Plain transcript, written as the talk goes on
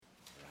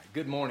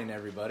Good morning,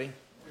 everybody.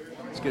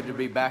 It's good to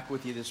be back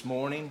with you this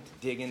morning to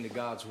dig into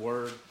God's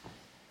Word.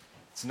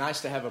 It's nice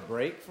to have a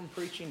break from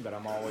preaching, but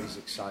I'm always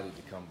excited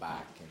to come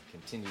back and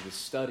continue this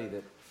study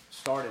that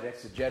started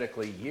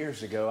exegetically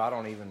years ago.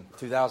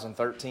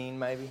 2013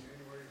 maybe.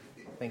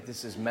 I think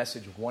this is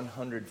message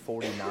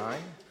 149.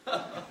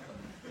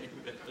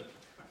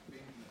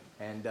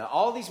 And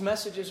all these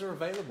messages are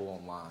available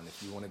online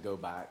if you want to go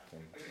back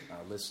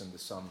and listen to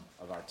some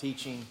of our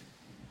teaching.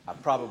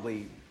 I've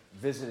probably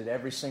visited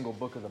every single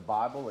book of the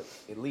Bible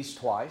at least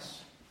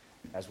twice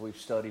as we've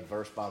studied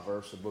verse by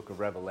verse the book of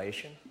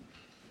Revelation.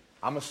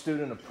 I'm a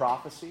student of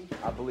prophecy.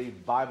 I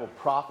believe Bible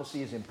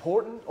prophecy is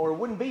important or it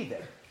wouldn't be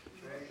there.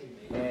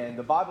 And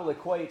the Bible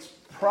equates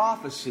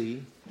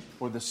prophecy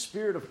or the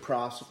spirit of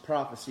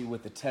prophecy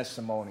with the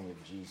testimony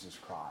of Jesus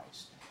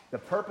Christ. The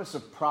purpose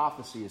of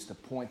prophecy is to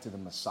point to the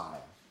Messiah.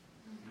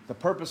 The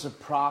purpose of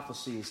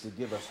prophecy is to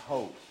give us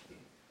hope,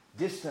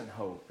 distant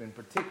hope, in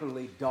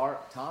particularly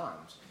dark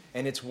times.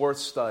 And it's worth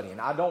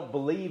studying. I don't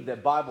believe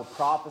that Bible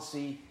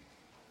prophecy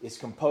is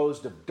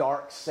composed of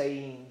dark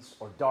sayings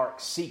or dark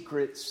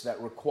secrets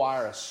that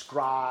require a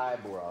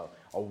scribe or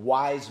a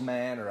wise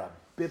man or a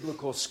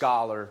biblical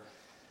scholar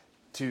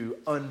to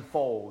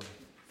unfold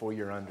for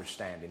your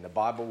understanding. The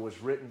Bible was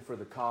written for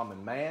the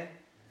common man.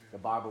 The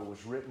Bible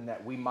was written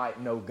that we might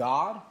know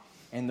God.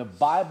 And the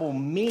Bible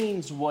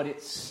means what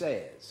it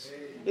says.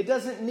 It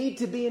doesn't need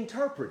to be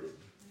interpreted.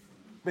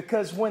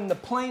 Because when the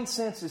plain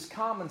sense is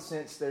common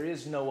sense, there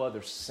is no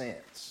other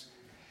sense.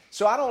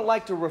 So I don't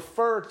like to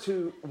refer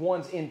to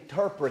one's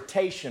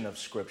interpretation of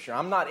Scripture.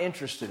 I'm not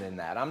interested in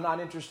that. I'm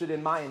not interested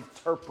in my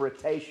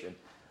interpretation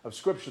of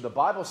Scripture. The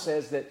Bible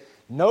says that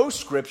no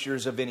Scripture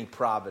is of any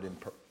private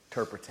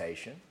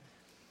interpretation,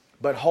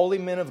 but holy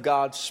men of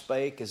God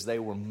spake as they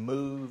were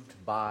moved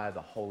by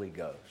the Holy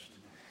Ghost.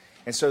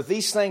 And so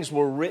these things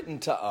were written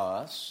to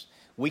us.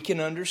 We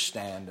can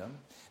understand them.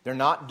 They're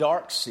not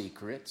dark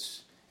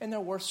secrets. And they're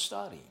worth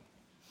studying.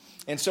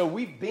 And so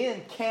we've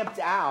been camped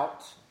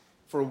out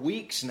for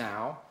weeks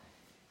now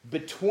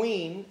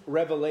between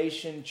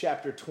Revelation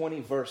chapter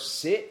 20 verse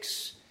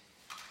 6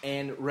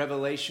 and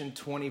Revelation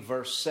 20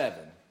 verse 7.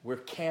 We're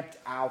camped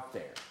out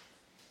there.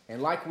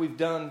 And like we've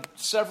done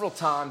several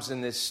times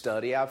in this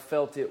study, I've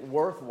felt it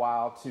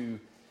worthwhile to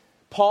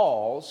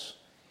pause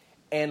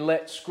and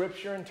let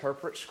Scripture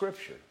interpret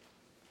Scripture.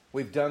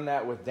 We've done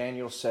that with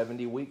Daniel's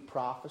 70-week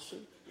prophecy.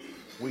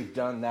 We've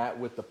done that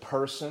with the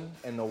person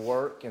and the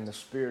work and the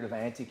spirit of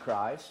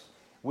Antichrist.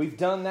 We've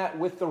done that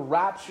with the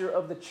rapture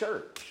of the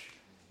church,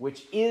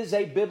 which is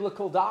a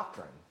biblical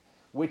doctrine,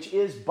 which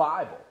is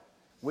Bible,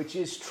 which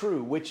is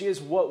true, which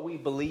is what we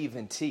believe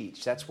and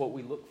teach. That's what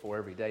we look for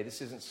every day.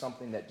 This isn't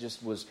something that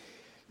just was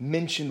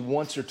mentioned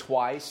once or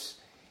twice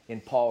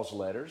in Paul's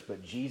letters,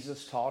 but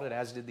Jesus taught it,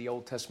 as did the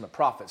Old Testament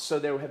prophets. So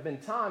there have been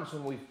times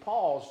when we've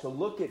paused to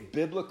look at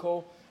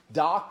biblical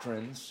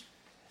doctrines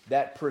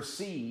that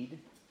proceed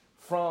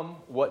from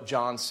what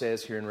John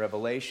says here in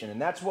Revelation.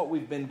 And that's what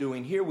we've been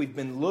doing here. We've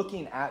been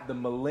looking at the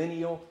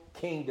millennial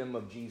kingdom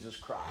of Jesus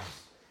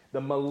Christ.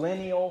 The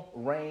millennial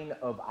reign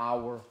of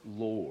our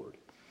Lord.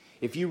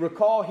 If you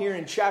recall here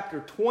in chapter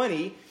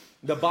 20,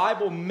 the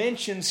Bible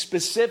mentions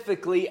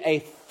specifically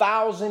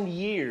 1,000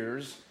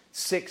 years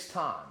 6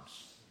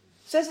 times.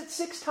 It says it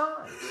 6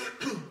 times.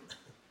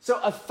 So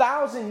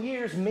 1,000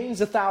 years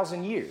means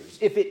 1,000 years.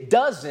 If it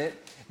doesn't,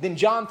 then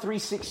John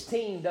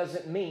 3:16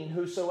 doesn't mean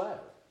whosoever.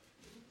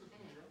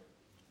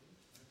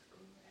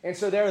 And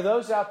so there are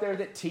those out there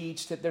that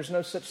teach that there's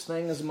no such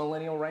thing as a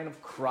millennial reign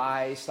of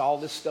Christ. All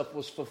this stuff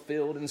was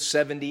fulfilled in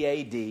 70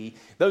 A.D.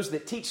 Those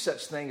that teach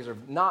such things are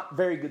not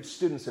very good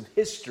students of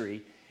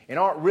history and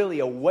aren't really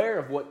aware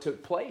of what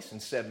took place in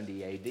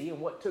 70 A.D. and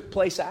what took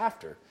place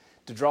after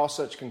to draw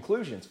such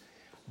conclusions.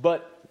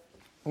 But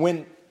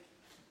when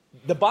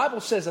the Bible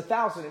says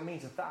 1,000, it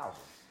means 1,000.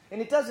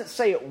 And it doesn't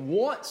say it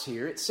once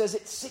here. It says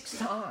it 6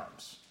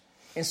 times.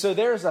 And so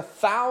there's a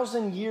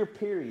 1,000-year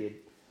period,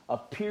 a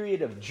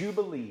period of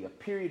jubilee, a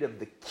period of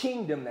the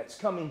kingdom that's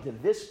coming to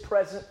this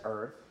present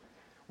earth,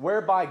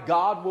 whereby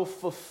God will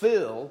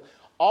fulfill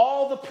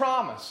all the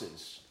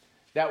promises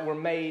that were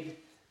made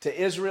to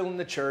Israel and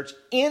the church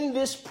in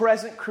this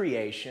present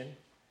creation.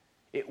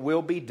 It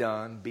will be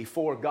done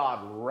before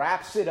God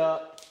wraps it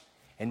up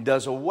and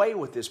does away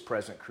with this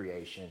present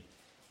creation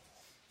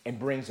and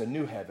brings a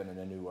new heaven and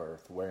a new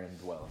earth wherein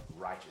dwelleth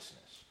righteousness.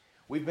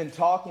 We've been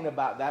talking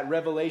about that.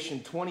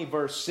 Revelation 20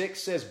 verse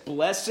 6 says,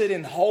 "Blessed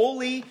and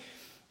holy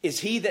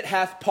is he that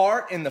hath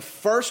part in the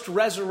first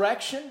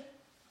resurrection."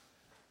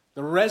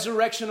 The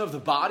resurrection of the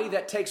body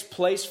that takes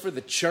place for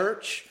the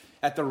church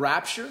at the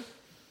rapture.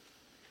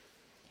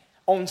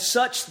 "On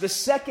such the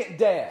second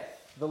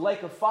death, the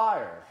lake of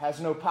fire, has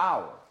no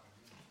power.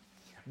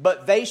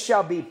 But they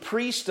shall be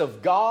priests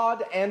of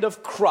God and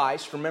of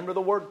Christ." Remember,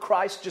 the word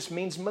Christ just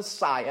means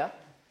Messiah.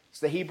 It's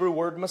the Hebrew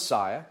word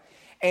Messiah.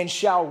 "And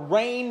shall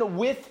reign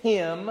with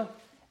him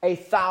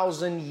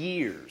 1,000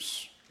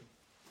 years.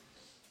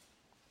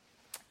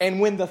 And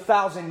when the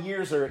 1,000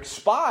 years are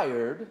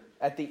expired,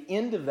 at the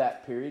end of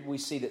that period, we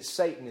see that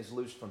Satan is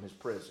loosed from his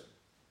prison.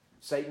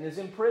 Satan is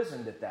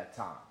imprisoned at that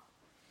time.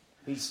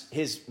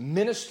 His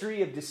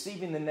ministry of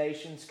deceiving the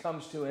nations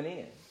comes to an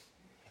end.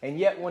 And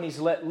yet when he's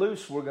let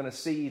loose, we're going to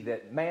see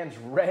that man's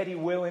ready,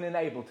 willing, and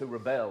able to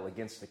rebel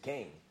against the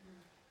king.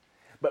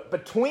 But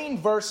between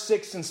verse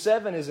 6 and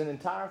 7 is an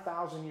entire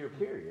 1,000-year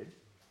period.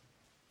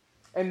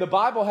 And the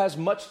Bible has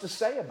much to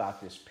say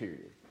about this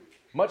period.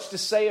 Much to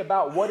say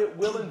about what it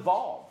will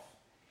involve.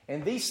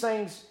 And these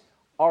things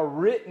are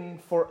written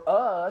for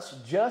us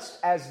just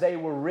as they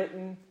were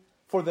written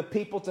for the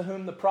people to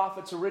whom the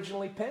prophets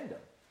originally penned them.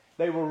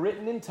 They were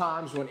written in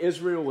times when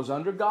Israel was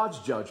under God's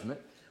judgment,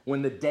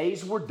 when the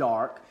days were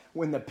dark,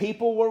 when the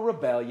people were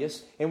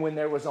rebellious, and when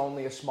there was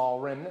only a small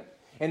remnant.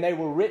 And they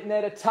were written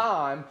at a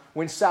time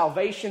when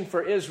salvation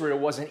for Israel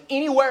wasn't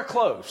anywhere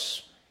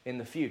close in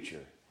the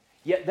future.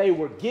 Yet they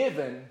were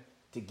given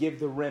to give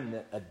the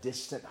remnant a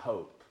distant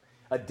hope.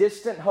 A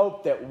distant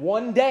hope that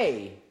one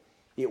day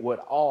it would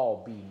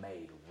all be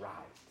made right.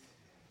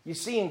 You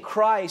see, in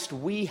Christ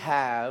we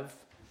have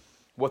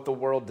what the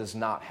world does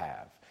not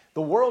have.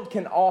 The world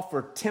can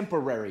offer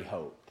temporary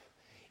hope.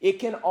 It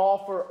can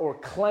offer or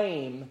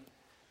claim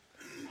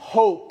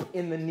hope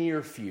in the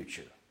near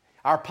future.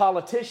 Our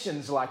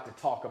politicians like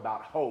to talk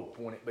about hope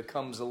when it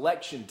becomes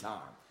election time.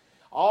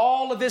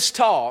 All of this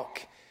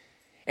talk,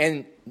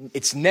 and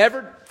it's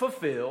never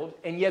fulfilled,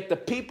 and yet the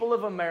people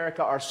of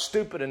America are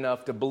stupid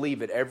enough to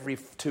believe it every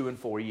 2 and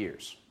 4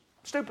 years.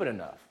 Stupid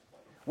enough.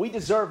 We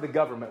deserve the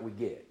government we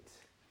get.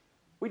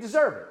 We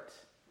deserve it.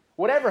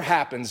 Whatever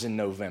happens in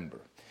November.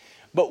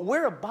 But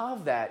we're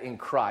above that in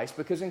Christ,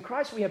 because in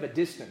Christ we have a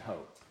distant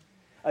hope.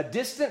 A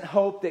distant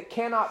hope that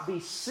cannot be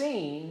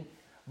seen,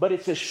 but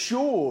it's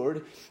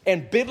assured,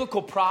 and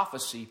biblical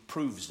prophecy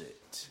proves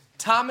it.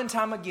 Time and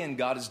time again,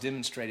 God has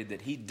demonstrated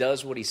that He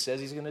does what He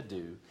says He's going to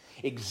do,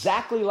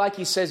 exactly like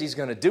He says He's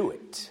going to do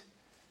it.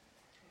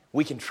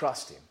 We can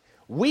trust Him.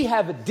 We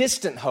have a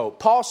distant hope.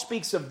 Paul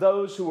speaks of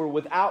those who are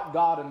without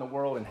God in the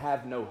world and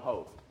have no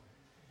hope.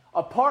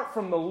 Apart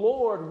from the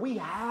Lord, we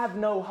have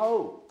no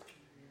hope.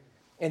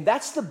 And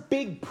that's the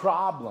big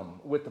problem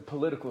with the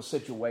political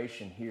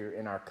situation here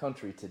in our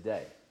country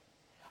today.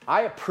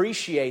 I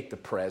appreciate the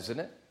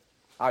president.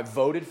 I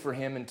voted for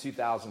him in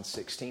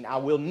 2016. I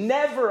will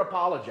never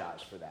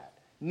apologize for that.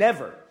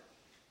 Never.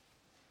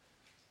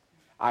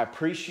 I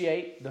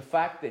appreciate the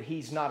fact that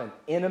he's not an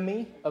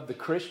enemy of the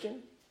Christian,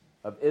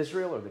 of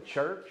Israel, or the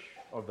church,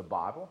 or the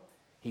Bible.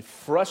 He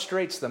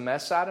frustrates the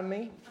mess out of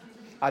me.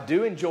 I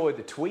do enjoy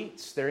the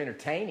tweets. They're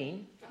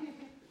entertaining.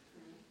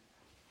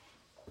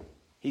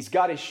 He's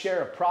got his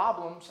share of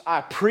problems. I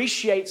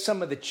appreciate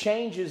some of the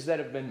changes that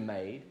have been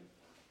made.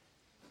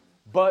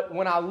 But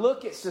when I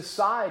look at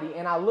society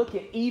and I look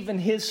at even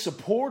his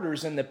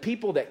supporters and the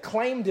people that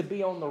claim to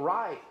be on the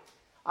right,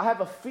 I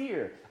have a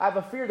fear. I have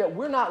a fear that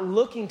we're not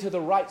looking to the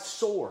right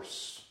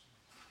source.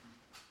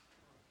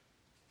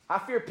 I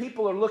fear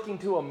people are looking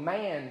to a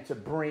man to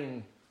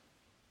bring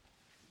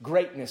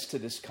greatness to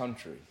this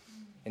country.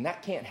 And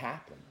that can't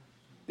happen.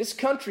 This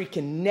country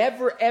can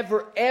never,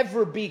 ever,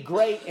 ever be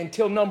great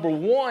until, number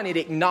one, it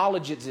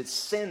acknowledges its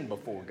sin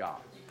before God.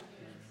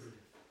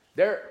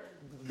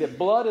 The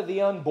blood of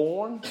the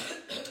unborn,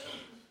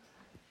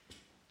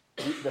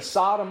 the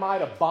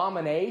sodomite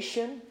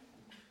abomination,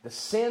 the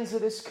sins of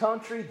this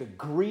country, the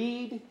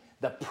greed,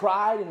 the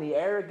pride and the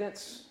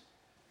arrogance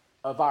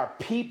of our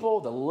people,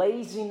 the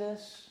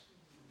laziness,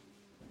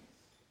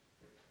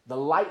 the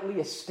lightly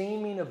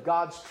esteeming of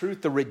God's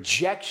truth, the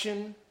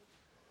rejection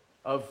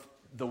of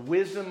the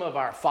wisdom of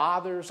our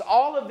fathers.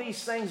 All of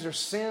these things are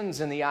sins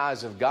in the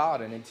eyes of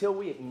God. And until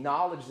we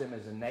acknowledge them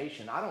as a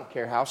nation, I don't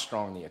care how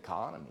strong the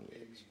economy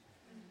is.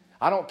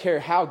 I don't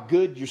care how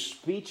good your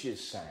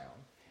speeches sound.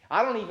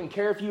 I don't even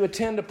care if you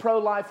attend a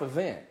pro-life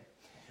event.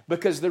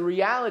 Because the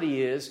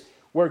reality is,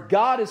 where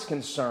God is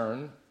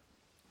concerned,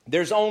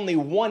 there's only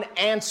one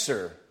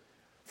answer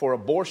for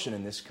abortion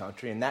in this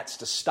country, and that's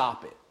to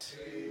stop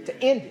it,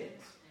 to end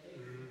it.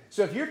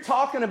 So if you're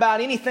talking about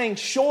anything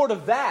short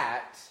of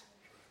that,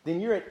 then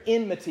you're at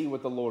enmity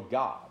with the Lord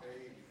God.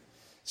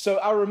 So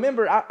I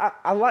remember,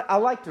 I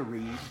like to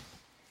read,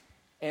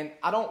 and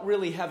I don't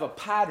really have a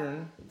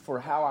pattern for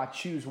how I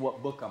choose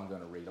what book I'm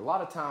going to read. A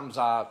lot of times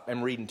I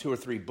am reading 2 or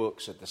 3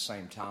 books at the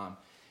same time.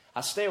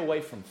 I stay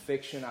away from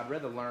fiction. I'd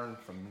rather learn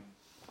from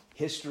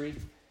history,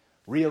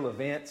 real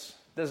events.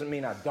 Doesn't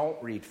mean I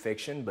don't read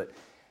fiction, but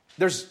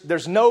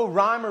there's no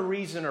rhyme or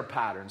reason or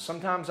pattern.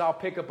 Sometimes I'll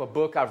pick up a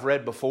book I've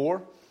read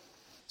before.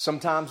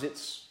 Sometimes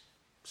it's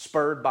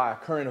spurred by a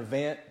current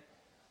event,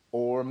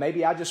 or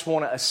maybe I just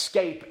want to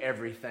escape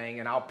everything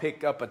and I'll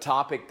pick up a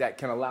topic that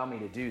can allow me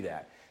to do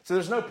that. So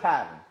there's no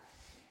pattern.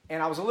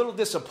 And I was a little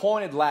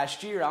disappointed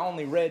last year. I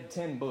only read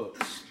 10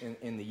 books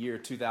in the year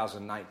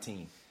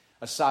 2019,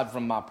 aside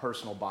from my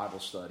personal Bible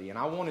study. And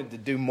I wanted to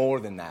do more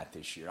than that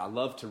this year. I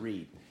love to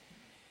read.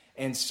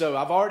 And so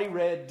I've already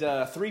read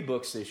 3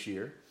 books this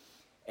year.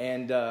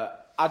 And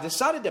I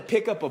decided to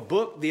pick up a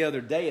book the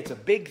other day. It's a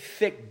big,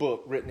 thick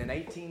book written in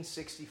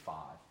 1865.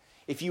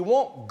 If you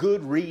want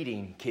good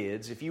reading,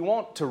 kids, if you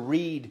want to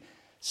read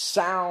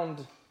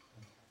sound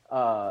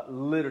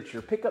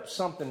literature, pick up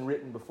something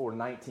written before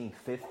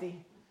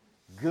 1950.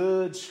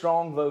 Good,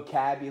 strong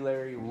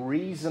vocabulary,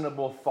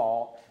 reasonable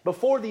thought.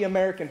 Before the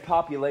American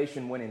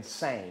population went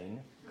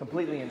insane,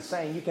 completely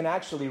insane, you can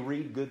actually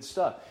read good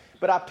stuff.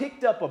 But I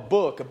picked up a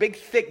book, a big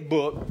thick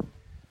book.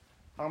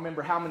 I don't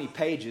remember how many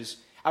pages.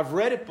 I've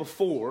read it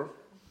before,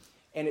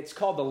 and it's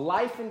called The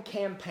Life and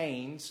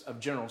Campaigns of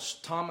General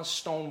Thomas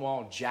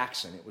Stonewall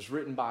Jackson. It was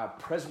written by a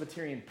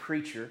Presbyterian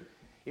preacher.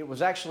 It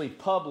was actually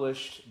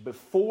published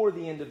before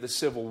the end of the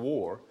Civil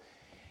War.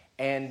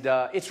 And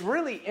it's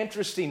really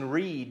interesting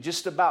read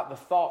just about the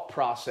thought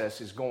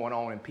processes going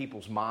on in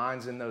people's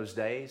minds in those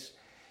days.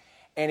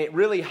 And it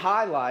really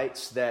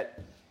highlights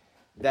that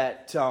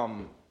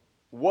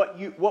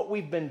what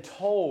we've been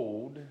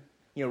told,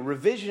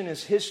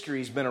 revisionist history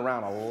has been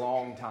around a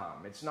long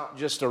time. It's not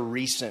just a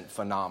recent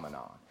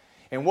phenomenon.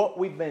 And what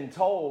we've been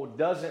told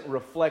doesn't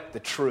reflect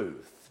the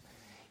truth.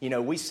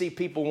 We see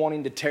people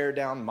wanting to tear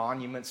down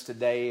monuments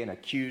today and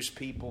accuse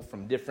people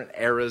from different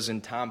eras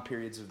and time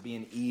periods of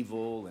being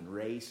evil and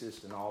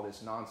racist and all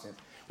this nonsense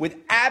with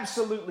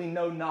absolutely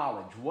no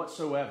knowledge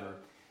whatsoever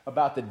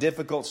about the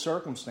difficult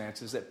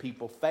circumstances that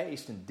people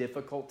faced in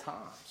difficult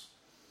times.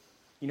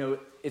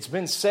 It's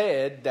been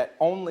said that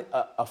only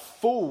a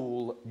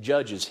fool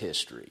judges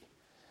history,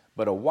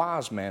 but a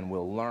wise man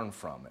will learn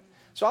from it.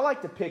 So I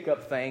like to pick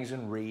up things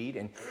and read,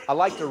 and I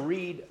like to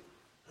read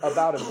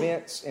about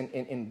events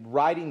and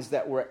writings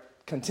that were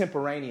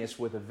contemporaneous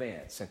with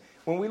events. And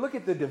when we look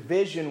at the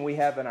division we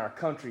have in our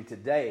country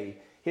today,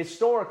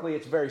 historically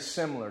it's very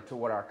similar to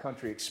what our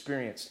country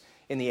experienced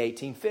in the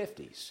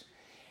 1850s.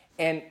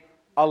 And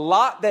a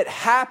lot that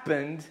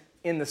happened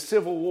in the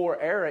Civil War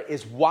era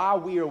is why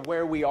we are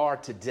where we are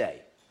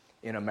today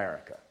in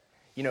America.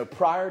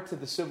 Prior to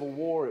the Civil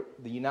War,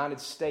 the United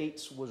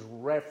States was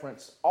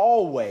referenced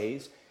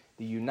always,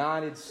 the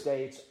United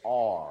States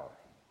are.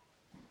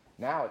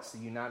 Now it's the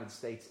United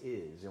States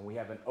is, and we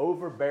have an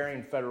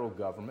overbearing federal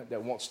government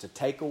that wants to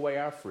take away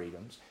our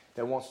freedoms,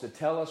 that wants to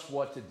tell us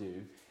what to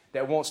do,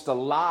 that wants to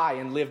lie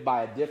and live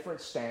by a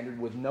different standard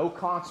with no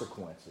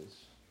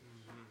consequences.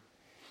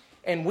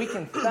 And we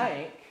can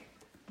thank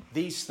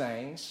these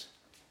things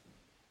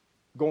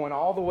going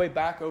all the way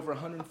back over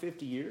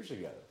 150 years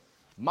ago.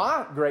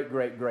 My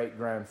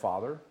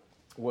great-great-great-grandfather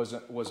was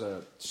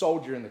a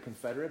soldier in the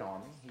Confederate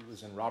Army. He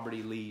was in Robert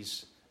E.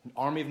 Lee's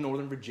Army of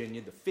Northern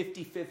Virginia, the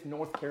 55th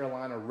North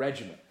Carolina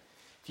Regiment.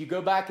 If you go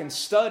back and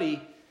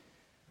study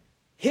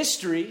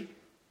history,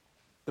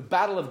 the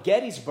Battle of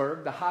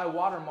Gettysburg, the high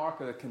water mark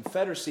of the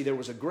Confederacy, there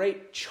was a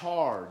great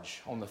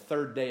charge on the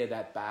third day of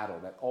that battle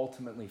that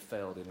ultimately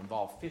failed. It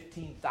involved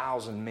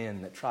 15,000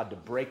 men that tried to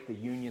break the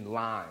Union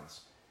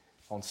lines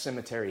on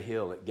Cemetery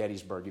Hill at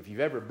Gettysburg. If you've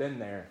ever been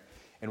there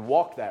and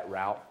walked that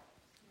route,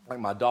 like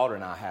my daughter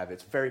and I have,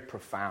 it's very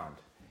profound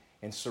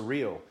and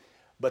surreal.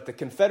 But the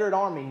Confederate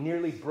Army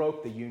nearly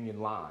broke the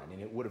Union line,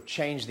 and it would have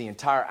changed the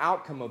entire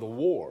outcome of the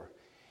war.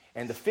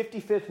 And the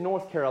 55th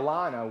North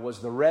Carolina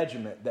was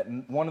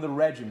one of the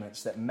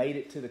regiments that made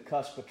it to the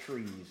cusp of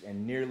trees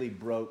and nearly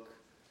broke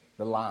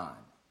the line.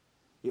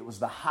 It was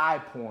the high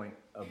point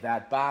of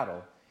that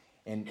battle,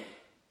 and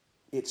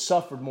it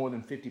suffered more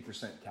than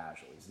 50%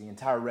 casualties. The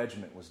entire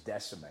regiment was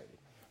decimated.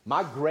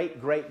 My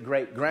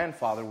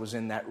great-great-great-grandfather was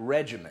in that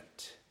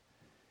regiment.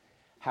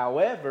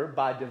 However,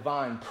 by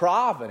divine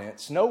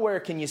providence, nowhere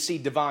can you see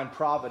divine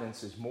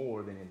providence is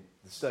more than in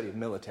the study of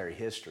military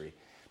history.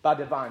 By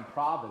divine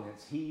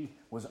providence, he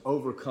was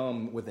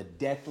overcome with a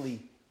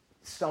deathly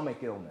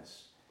stomach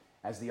illness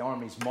as the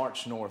armies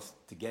marched north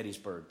to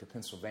Gettysburg, to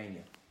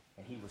Pennsylvania,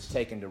 and he was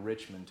taken to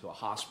Richmond to a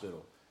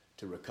hospital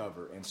to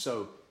recover. And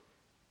so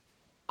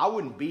I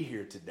wouldn't be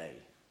here today,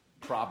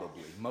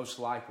 probably, most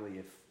likely,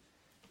 if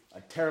a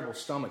terrible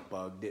stomach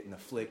bug didn't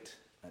afflict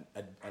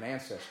an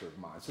ancestor of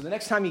mine. So the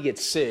next time you get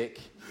sick,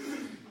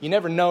 you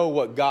never know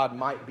what God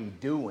might be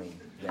doing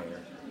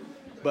there.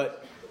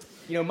 But,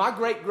 my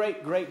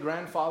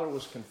great-great-great-grandfather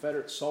was a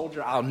Confederate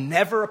soldier. I'll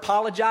never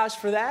apologize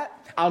for that.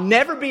 I'll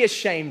never be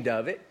ashamed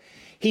of it.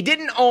 He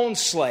didn't own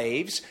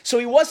slaves, so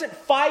he wasn't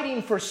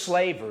fighting for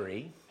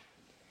slavery.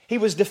 He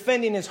was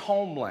defending his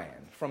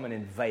homeland from an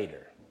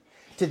invader.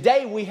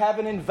 Today we have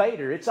an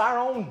invader. It's our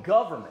own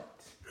government.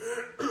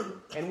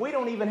 And we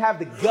don't even have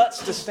the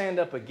guts to stand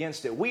up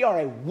against it. We are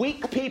a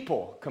weak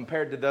people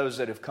compared to those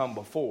that have come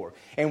before.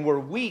 And we're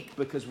weak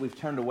because we've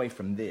turned away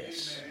from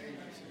this.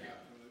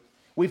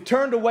 We've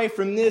turned away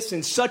from this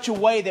in such a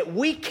way that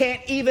we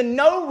can't even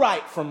know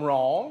right from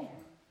wrong.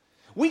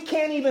 We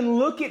can't even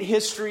look at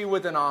history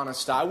with an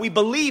honest eye. We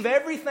believe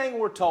everything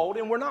we're told,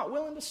 and we're not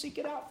willing to seek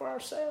it out for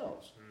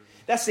ourselves.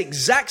 That's the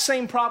exact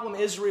same problem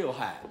Israel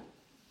had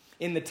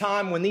in the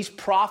time when these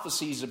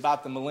prophecies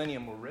about the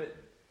millennium were written.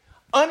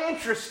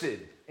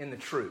 Uninterested in the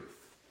truth.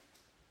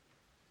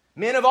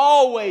 Men have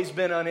always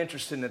been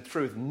uninterested in the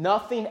truth.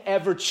 Nothing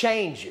ever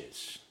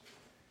changes.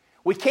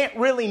 We can't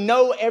really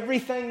know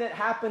everything that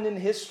happened in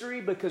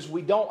history because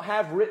we don't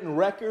have written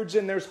records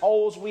and there's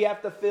holes we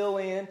have to fill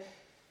in.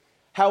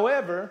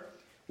 However,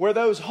 where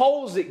those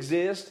holes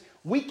exist,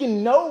 We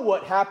can know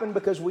what happened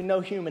because we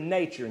know human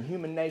nature, and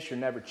human nature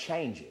never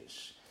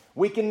changes.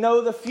 We can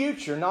know the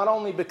future not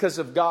only because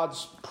of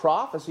God's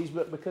prophecies,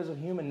 but because of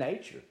human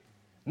nature.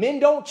 Men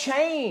don't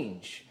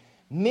change.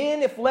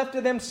 Men, if left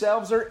to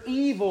themselves, are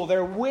evil.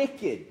 They're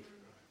wicked.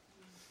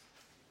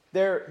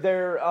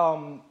 They're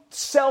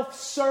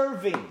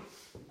self-serving.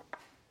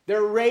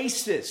 They're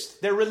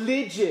racist. They're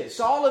religious.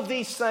 All of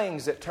these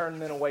things that turn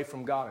men away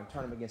from God and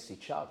turn them against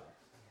each other.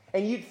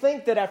 And you'd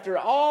think that after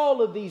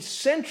all of these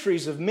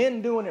centuries of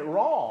men doing it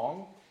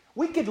wrong,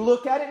 we could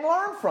look at it and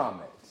learn from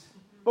it.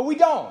 But we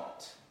don't.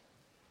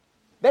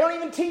 They don't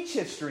even teach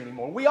history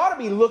anymore. We ought to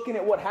be looking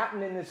at what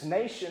happened in this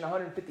nation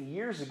 150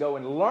 years ago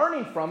and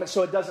learning from it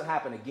so it doesn't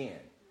happen again.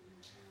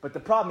 But the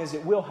problem is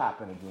it will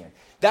happen again.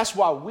 That's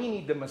why we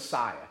need the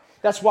Messiah.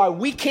 That's why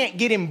we can't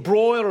get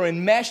embroiled or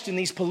enmeshed in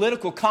these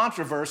political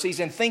controversies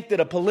and think that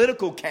a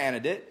political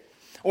candidate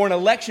or an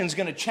election is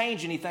going to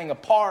change anything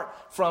apart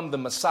from the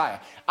Messiah.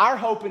 Our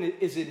hope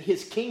is in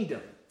His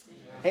kingdom.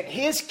 And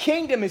His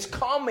kingdom is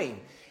coming.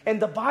 And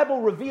the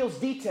Bible reveals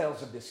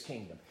details of this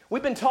kingdom.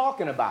 We've been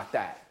talking about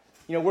that.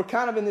 You know, we're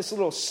kind of in this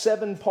little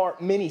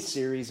 7-part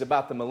mini-series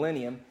about the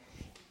millennium,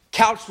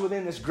 couched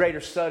within this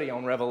greater study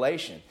on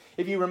Revelation.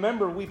 If you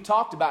remember, we've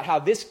talked about how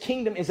this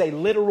kingdom is a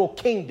literal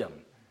kingdom.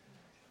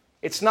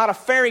 It's not a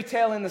fairy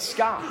tale in the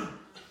sky.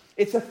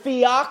 It's a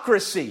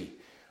theocracy.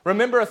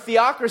 Remember, a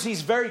theocracy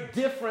is very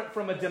different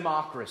from a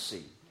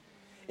democracy.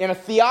 In a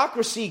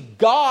theocracy,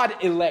 God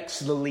elects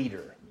the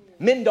leader.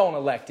 Men don't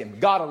elect him.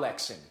 God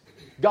elects him.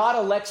 God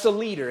elects a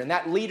leader, and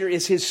that leader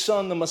is His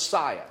Son, the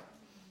Messiah.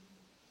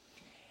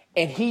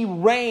 And He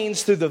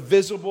reigns through the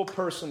visible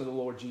person of the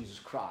Lord Jesus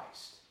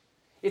Christ.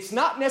 It's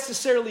not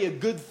necessarily a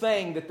good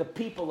thing that the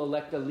people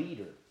elect a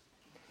leader.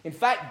 In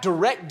fact,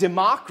 direct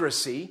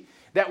democracy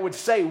that would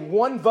say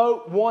one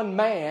vote, one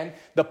man,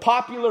 the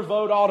popular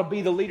vote ought to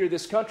be the leader of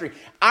this country.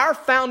 Our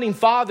founding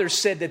fathers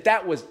said that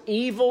that was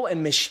evil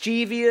and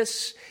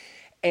mischievous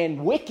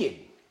and wicked.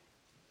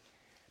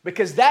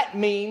 Because that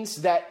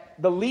means that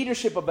the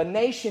leadership of a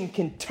nation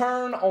can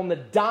turn on the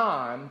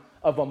dime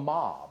of a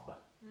mob,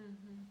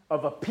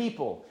 of a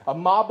people. A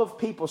mob of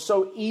people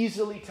so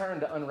easily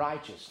turn to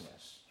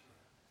unrighteousness.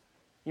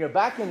 You know,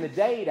 back in the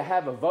day, to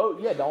have a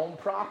vote, you had to own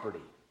property.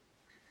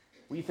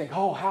 Well, you think,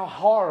 oh, how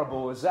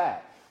horrible is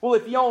that? Well,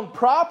 if you own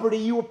property,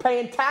 you were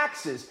paying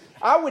taxes.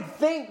 I would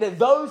think that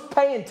those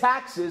paying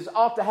taxes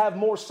ought to have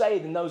more say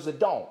than those that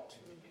don't.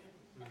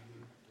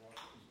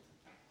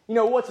 You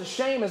know, what's a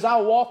shame is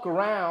I walk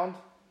around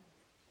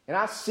and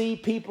I see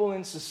people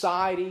in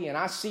society and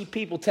I see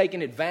people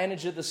taking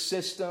advantage of the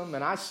system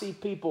and I see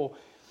people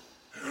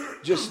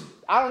just,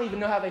 I don't even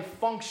know how they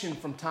function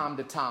from time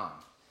to time.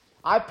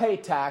 I pay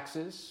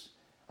taxes.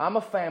 I'm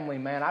a family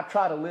man. I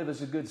try to live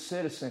as a good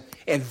citizen.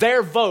 And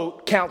their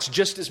vote counts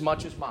just as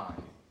much as mine.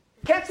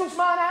 Cancels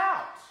mine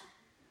out.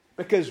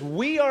 Because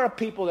we are a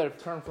people that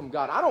have turned from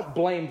God. I don't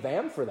blame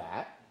them for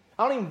that.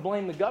 I don't even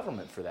blame the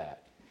government for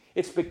that.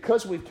 It's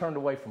because we've turned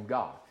away from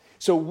God.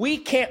 So we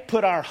can't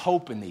put our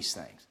hope in these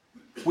things.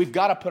 We've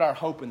got to put our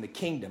hope in the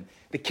kingdom.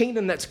 The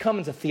kingdom that's come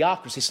is a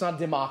theocracy. It's not a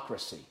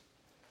democracy.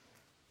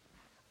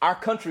 Our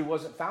country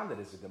wasn't founded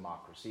as a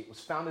democracy. It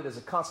was founded as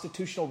a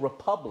constitutional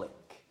republic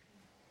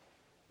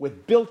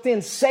with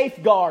built-in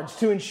safeguards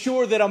to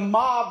ensure that a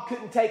mob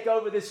couldn't take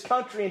over this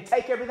country and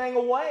take everything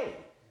away.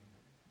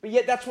 But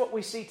yet that's what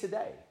we see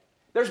today.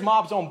 There's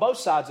mobs on both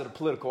sides of the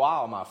political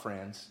aisle, my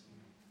friends.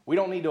 We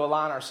don't need to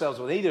align ourselves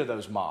with either of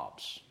those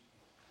mobs.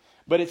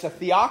 But it's a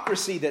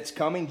theocracy that's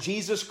coming.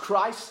 Jesus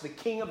Christ, the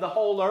King of the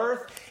whole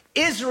earth.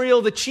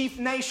 Israel, the chief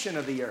nation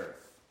of the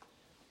earth.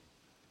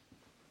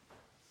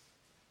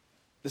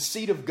 The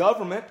seat of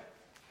government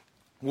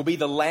will be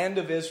the land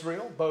of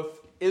Israel. Both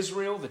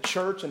Israel, the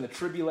church, and the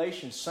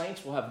tribulation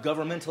saints will have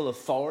governmental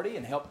authority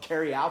and help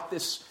carry out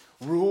this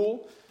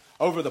rule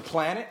over the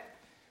planet.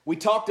 We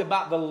talked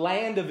about the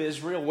land of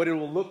Israel, what it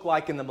will look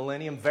like in the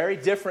millennium, very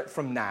different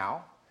from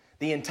now.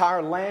 The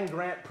entire land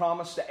grant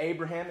promised to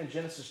Abraham in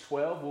Genesis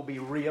 12 will be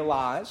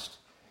realized.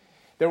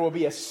 There will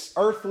be an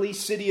earthly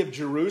city of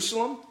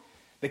Jerusalem,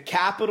 the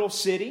capital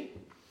city.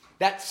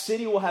 That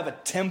city will have a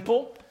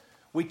temple.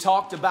 We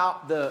talked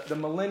about the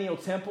millennial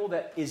temple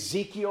that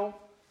Ezekiel,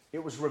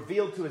 it was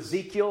revealed to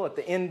Ezekiel at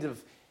the end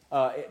of,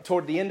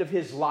 toward the end of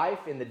his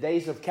life in the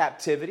days of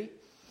captivity.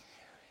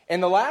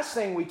 And the last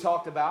thing we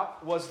talked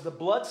about was the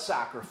blood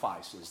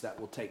sacrifices that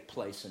will take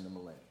place in the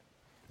millennium.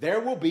 There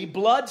will be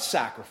blood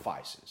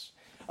sacrifices.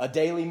 A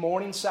daily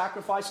morning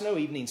sacrifice, no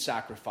evening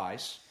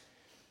sacrifice.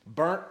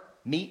 Burnt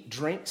meat,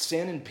 drink,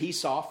 sin, and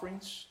peace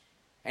offerings.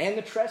 And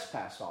the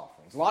trespass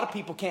offerings. A lot of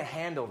people can't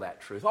handle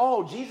that truth.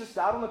 Oh, Jesus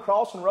died on the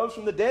cross and rose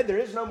from the dead. There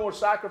is no more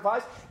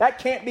sacrifice. That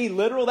can't be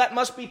literal. That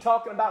must be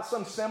talking about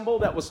some symbol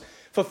that was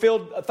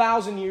fulfilled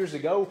 1,000 years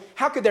ago.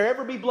 How could there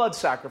ever be blood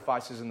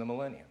sacrifices in the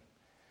millennium?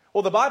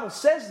 Well, the Bible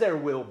says there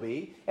will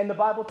be, and the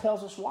Bible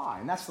tells us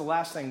why. And that's the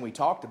last thing we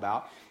talked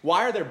about.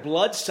 Why are there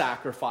blood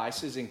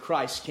sacrifices in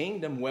Christ's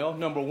kingdom? Well,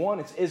 number one,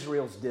 it's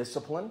Israel's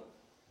discipline.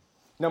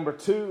 Number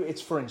two,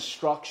 it's for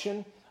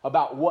instruction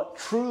about what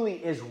truly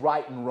is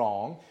right and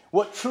wrong,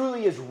 what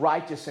truly is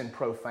righteous and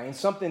profane,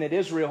 something that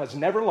Israel has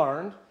never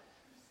learned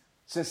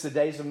since the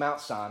days of Mount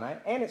Sinai,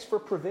 and it's for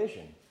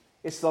provision.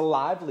 It's the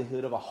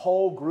livelihood of a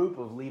whole group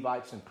of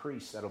Levites and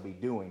priests that will be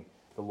doing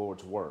the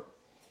Lord's work.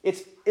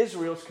 It's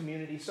Israel's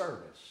community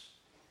service.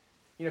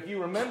 You know, if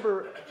you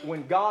remember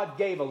when God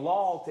gave a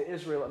law to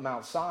Israel at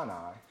Mount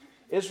Sinai,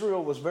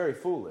 Israel was very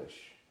foolish.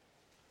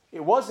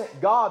 It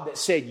wasn't God that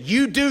said,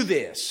 you do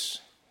this.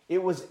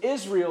 It was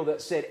Israel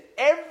that said,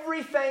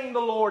 everything the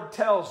Lord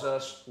tells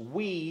us,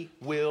 we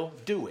will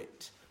do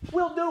it.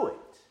 We'll do it.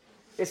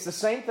 It's the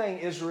same thing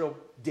Israel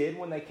did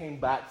when they came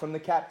back from the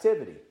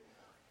captivity.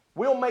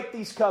 We'll make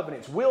these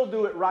covenants. We'll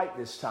do it right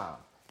this time.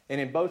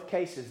 And in both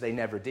cases, they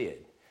never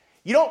did.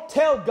 You don't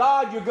tell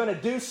God you're going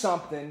to do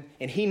something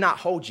and He not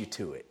hold you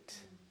to it.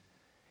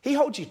 He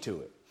holds you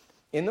to it.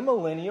 In the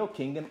millennial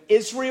kingdom,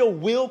 Israel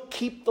will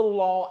keep the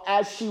law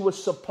as she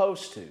was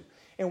supposed to.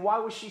 And why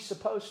was she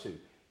supposed to?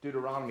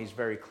 Deuteronomy is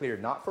very clear,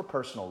 not for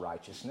personal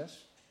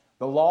righteousness.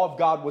 The law of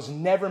God was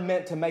never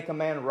meant to make a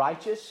man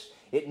righteous.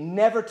 It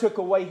never took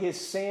away his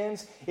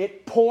sins.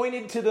 It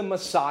pointed to the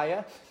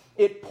Messiah.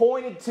 It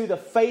pointed to the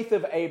faith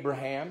of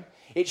Abraham.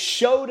 It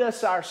showed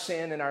us our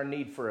sin and our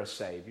need for a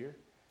Savior.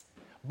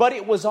 But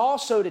it was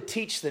also to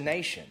teach the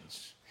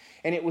nations.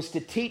 And it was to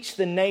teach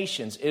the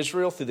nations,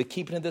 Israel, through the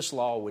keeping of this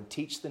law, would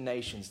teach the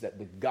nations that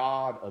the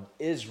God of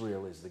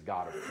Israel is the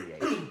God of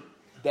creation.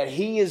 That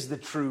He is the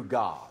true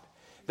God.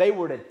 They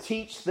were to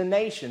teach the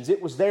nations.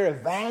 It was their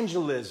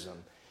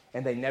evangelism,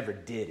 and they never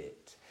did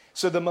it.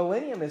 So the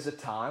millennium is a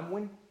time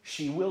when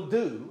she will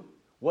do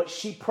what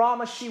she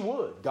promised she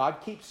would. God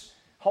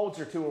holds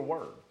her to her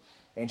word,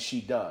 and she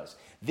does.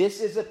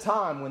 This is a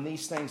time when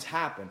these things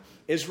happen.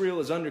 Israel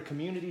is under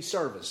community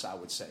service, I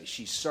would say.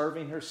 She's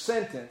serving her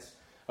sentence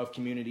of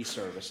community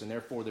service, and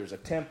therefore there's a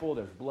temple,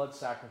 there's blood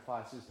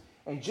sacrifices.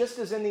 And just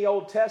as in the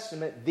Old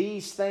Testament,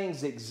 these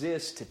things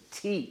exist to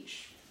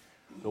teach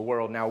the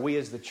world. Now, we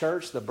as the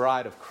church, the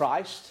bride of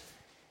Christ,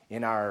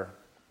 in our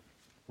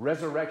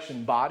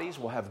resurrection bodies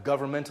will have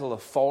governmental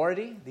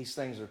authority. These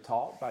things are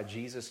taught by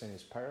Jesus in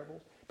His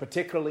parables,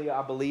 particularly,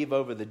 I believe,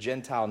 over the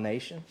Gentile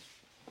nations.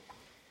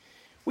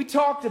 We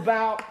talked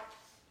about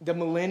the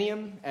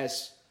millennium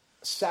as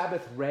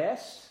Sabbath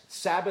rest.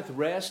 Sabbath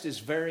rest is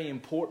very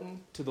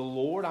important to the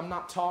Lord. I'm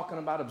not talking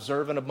about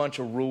observing a bunch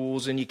of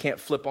rules and you can't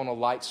flip on a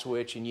light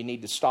switch and you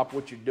need to stop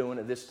what you're doing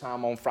at this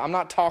time on Friday. I'm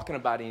not talking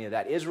about any of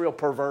that. Israel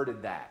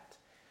perverted that.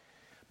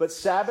 But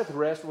Sabbath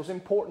rest was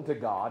important to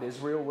God.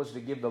 Israel was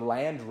to give the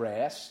land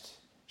rest.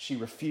 She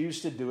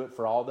refused to do it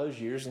for all those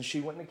years, and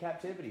she went into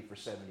captivity for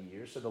 70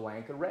 years so the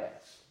land could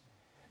rest.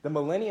 The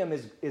millennium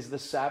is the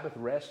Sabbath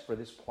rest for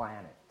this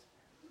planet.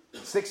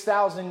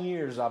 6,000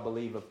 years, I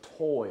believe, of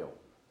toil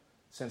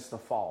since the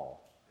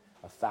fall.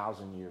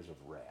 1,000 years of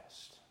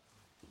rest.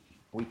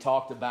 We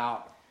talked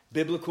about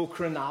biblical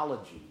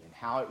chronology and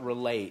how it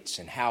relates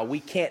and how we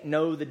can't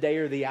know the day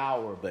or the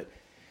hour, but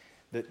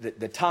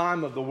the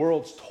time of the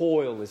world's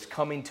toil is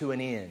coming to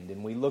an end.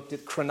 And we looked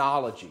at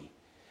chronology.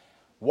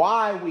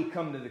 Why we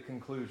come to the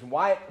conclusion,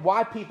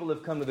 why people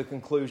have come to the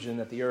conclusion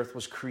that the earth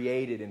was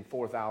created in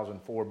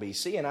 4004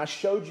 BC. And I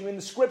showed you in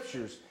the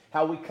scriptures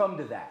how we come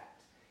to that.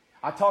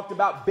 I talked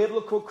about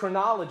biblical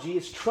chronology.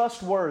 It's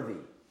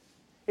trustworthy.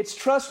 It's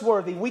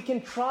trustworthy. We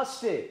can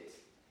trust it.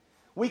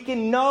 We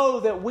can know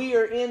that we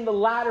are in the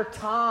latter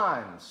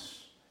times.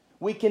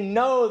 We can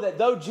know that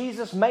though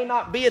Jesus may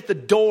not be at the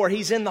door,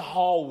 He's in the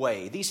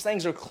hallway. These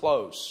things are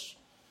close.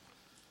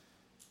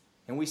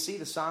 And we see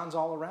the signs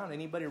all around.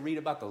 Anybody read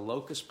about the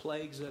locust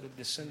plagues that have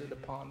descended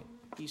upon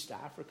East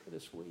Africa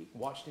this week?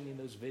 Watched any of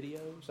those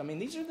videos? I mean,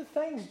 these are the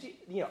things,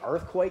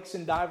 earthquakes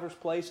in diverse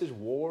places,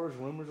 wars,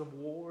 rumors of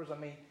wars. I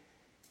mean,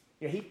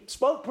 He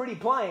spoke pretty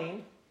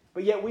plain,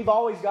 but yet we've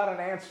always got an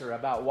answer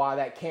about why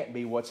that can't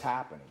be what's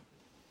happening.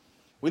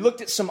 We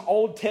looked at some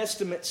Old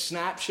Testament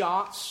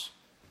snapshots,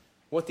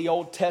 what the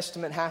Old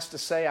Testament has to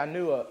say. I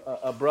knew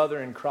a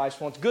brother in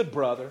Christ once, good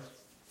brother,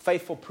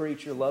 faithful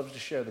preacher, loves to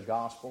share the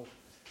gospel.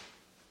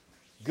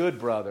 Good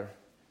brother.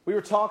 We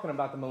were talking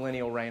about the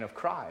millennial reign of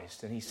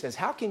Christ, and he says,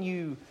 how can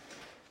you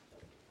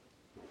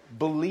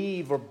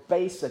believe or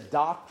base a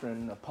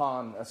doctrine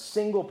upon a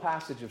single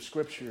passage of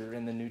Scripture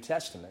in the New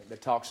Testament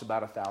that talks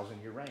about a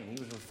 1,000-year reign?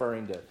 He was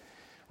referring to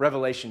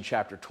Revelation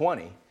chapter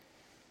 20.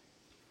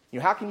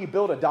 How can you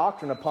build a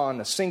doctrine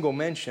upon a single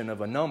mention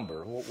of a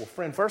number? Well,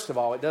 friend, first of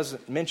all, it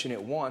doesn't mention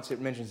it once.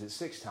 It mentions it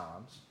 6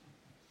 times.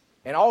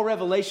 And all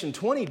Revelation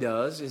 20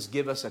 does is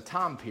give us a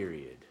time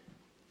period.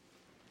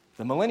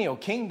 The millennial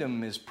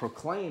kingdom is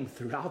proclaimed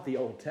throughout the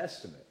Old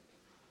Testament.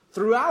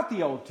 Throughout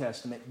the Old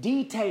Testament,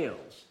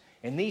 details.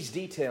 And these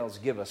details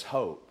give us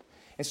hope.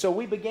 And so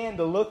we began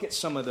to look at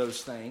some of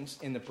those things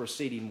in the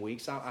preceding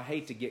weeks. I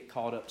hate to get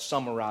caught up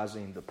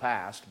summarizing the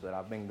past, but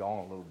I've been gone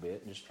a little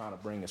bit and just trying to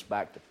bring us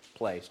back to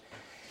place.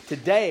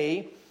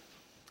 Today,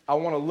 I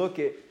want to look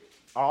at,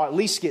 or at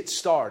least get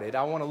started,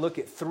 I want to look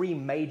at 3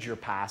 major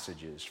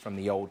passages from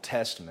the Old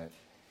Testament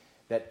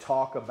that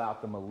talk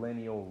about the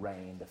millennial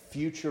reign, the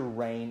future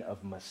reign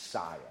of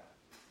Messiah.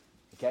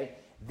 Okay?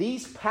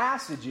 These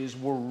passages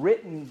were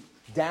written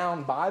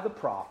down by the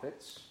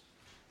prophets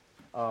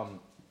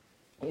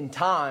in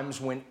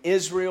times when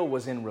Israel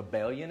was in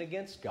rebellion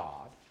against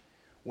God,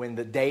 when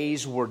the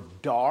days were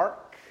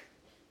dark,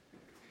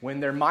 when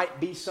there might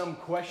be some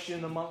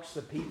question amongst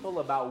the people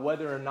about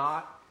whether or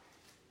not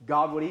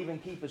God would even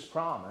keep His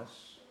promise.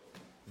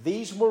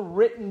 These were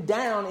written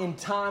down in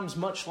times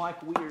much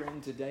like we are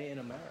in today in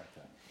America.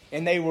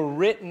 And they were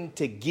written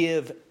to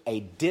give a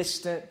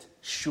distant,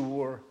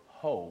 sure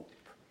hope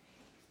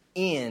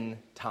in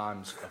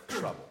times of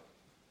trouble.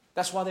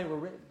 That's why they were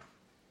written.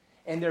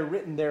 And they're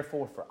written,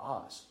 therefore, for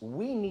us.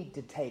 We need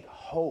to take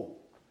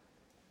hope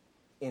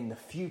in the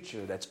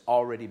future that's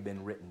already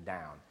been written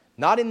down.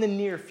 Not in the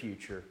near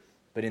future,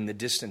 but in the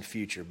distant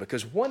future.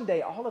 Because one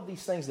day, all of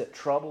these things that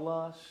trouble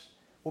us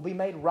will be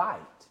made right.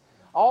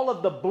 All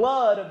of the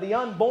blood of the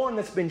unborn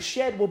that's been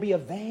shed will be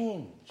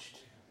avenged.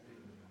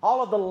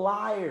 All of the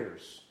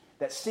liars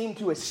that seem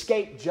to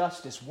escape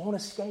justice won't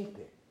escape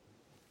it.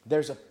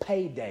 There's a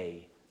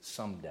payday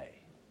someday.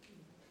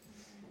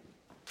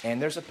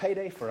 And there's a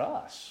payday for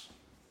us.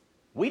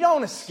 We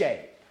don't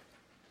escape.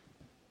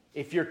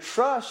 If your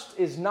trust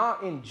is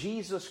not in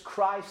Jesus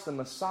Christ, the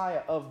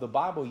Messiah of the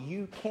Bible,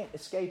 you can't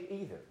escape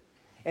either.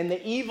 And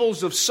the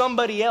evils of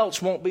somebody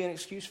else won't be an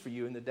excuse for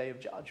you in the day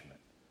of judgment.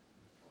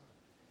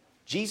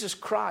 Jesus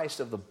Christ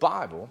of the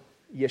Bible,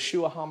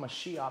 Yeshua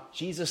HaMashiach,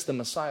 Jesus the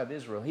Messiah of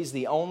Israel, He's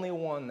the only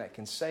one that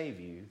can save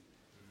you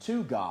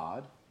to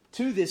God,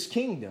 to this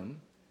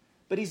kingdom,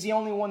 but He's the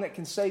only one that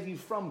can save you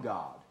from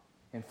God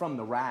and from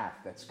the wrath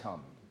that's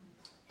coming.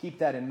 Keep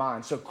that in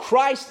mind. So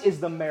Christ is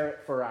the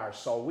merit for our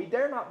soul. We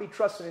dare not be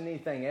trusting in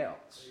anything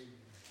else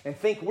and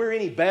think we're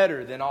any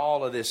better than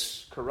all of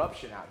this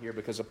corruption out here,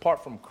 because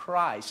apart from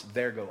Christ,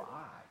 there go I.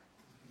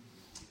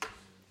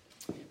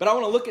 But I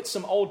want to look at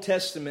some Old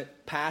Testament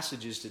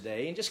passages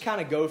today and just kind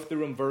of go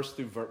through them verse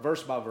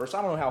by verse.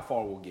 I don't know how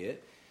far we'll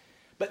get.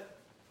 But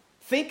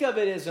think of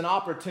it as an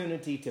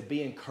opportunity to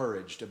be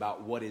encouraged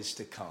about what is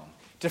to come.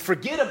 To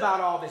forget about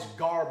all this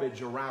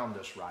garbage around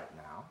us right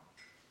now.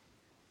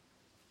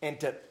 And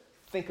to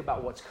think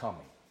about what's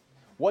coming.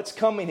 What's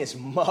coming is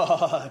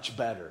much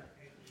better.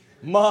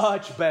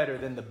 Much better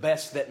than the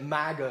best that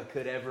MAGA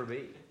could ever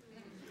be.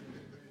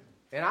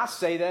 And I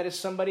say that as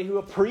somebody who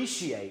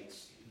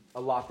appreciates a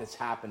lot that's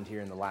happened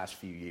here in the last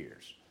few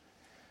years.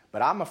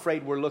 But I'm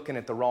afraid we're looking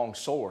at the wrong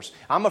source.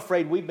 I'm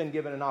afraid we've been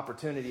given an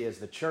opportunity as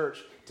the church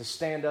to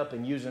stand up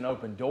and use an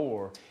open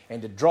door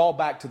and to draw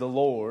back to the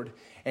Lord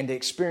and to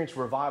experience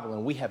revival,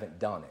 and we haven't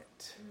done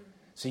it.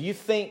 So you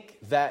think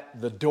that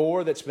the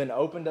door that's been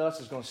opened to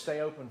us is going to stay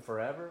open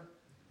forever?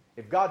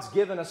 If God's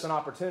given us an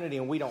opportunity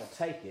and we don't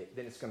take it,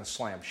 then it's going to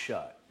slam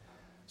shut.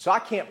 So I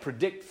can't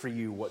predict for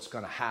you what's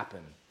going to happen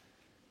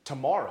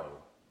tomorrow,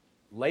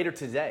 later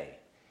today.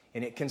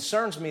 And it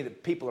concerns me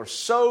that people are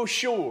so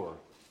sure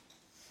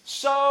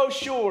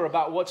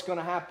about what's going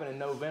to happen in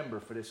November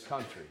for this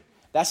country.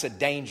 That's a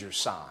danger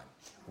sign.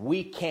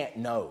 We can't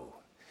know,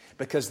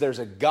 because there's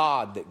a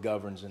God that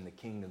governs in the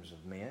kingdoms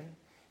of men.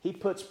 He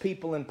puts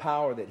people in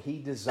power that He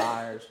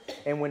desires.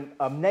 And when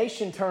a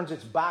nation turns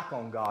its back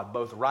on God,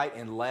 both right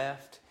and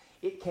left,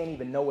 it can't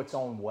even know its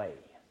own way.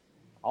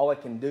 All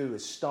it can do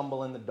is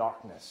stumble in the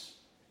darkness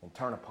and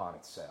turn upon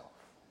itself.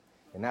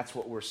 And that's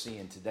what we're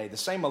seeing today. The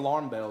same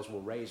alarm bells were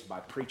raised by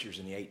preachers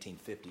in the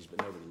 1850s, but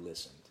nobody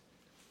listened.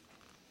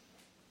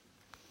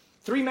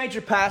 3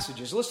 major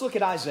passages. Let's look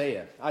at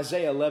Isaiah.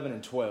 Isaiah 11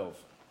 and 12.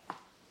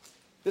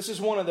 This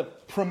is one of the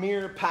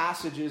premier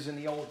passages in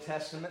the Old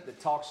Testament that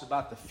talks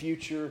about the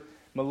future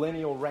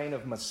millennial reign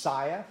of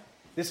Messiah.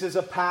 This is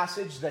a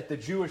passage that the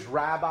Jewish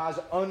rabbis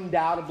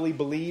undoubtedly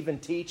believe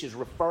and teach is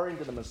referring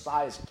to the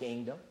Messiah's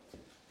kingdom.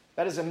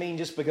 That doesn't mean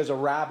just because a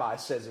rabbi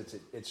says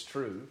it's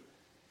true.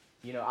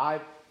 You know, I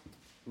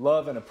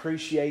love and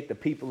appreciate the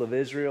people of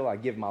Israel. I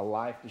give my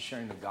life to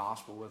sharing the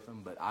gospel with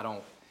them, but I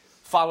don't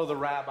follow the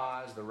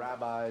rabbis. The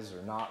rabbis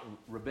are not,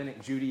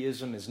 rabbinic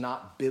Judaism is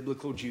not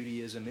biblical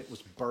Judaism. It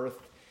was birthed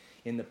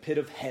in the pit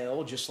of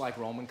hell, just like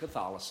Roman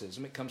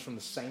Catholicism. It comes from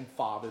the same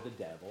father, the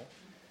devil.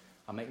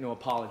 I make no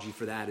apology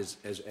for that as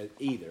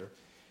either.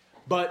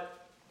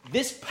 But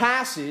this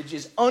passage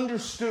is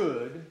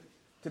understood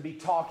to be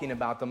talking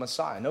about the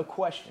Messiah, no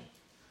question.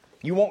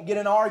 You won't get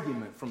an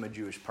argument from a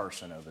Jewish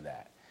person over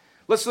that.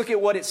 Let's look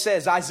at what it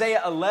says.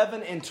 Isaiah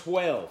 11 and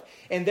 12.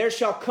 And there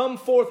shall come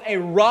forth a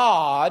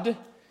rod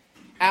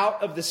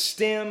out of the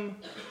stem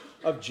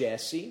of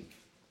Jesse,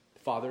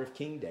 father of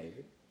King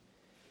David,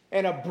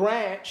 and a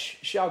branch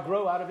shall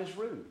grow out of his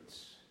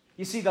roots.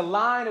 You see, the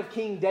line of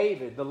King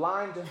David, the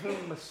line to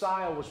whom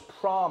Messiah was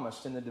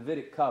promised in the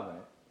Davidic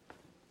covenant,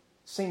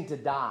 seemed to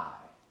die.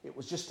 It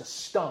was just a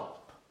stump.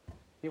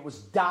 It was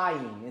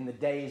dying in the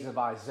days of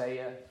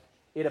Isaiah.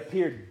 It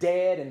appeared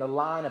dead, and the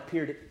line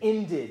appeared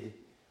ended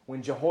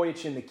when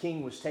Jehoiachin the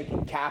king was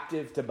taken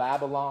captive to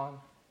Babylon.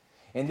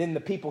 And then the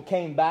people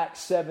came back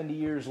 70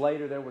 years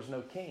later. There was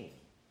no king.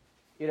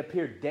 It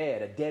appeared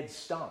dead, a dead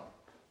stump.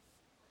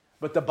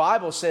 But the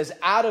Bible says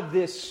out of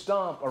this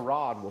stump a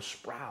rod will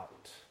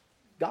sprout.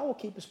 God will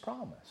keep His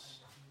promise.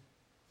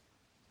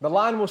 The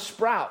line will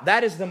sprout.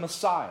 That is the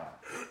Messiah,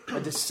 a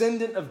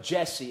descendant of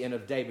Jesse and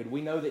of David.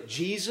 We know that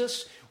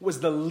Jesus was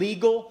the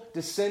legal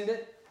descendant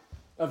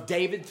of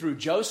David through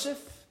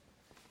Joseph.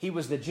 He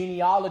was the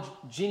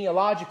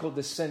genealogical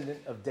descendant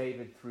of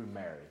David through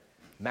Mary.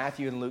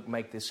 Matthew and Luke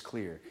make this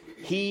clear.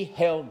 He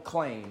held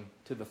claim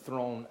to the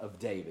throne of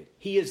David.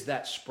 He is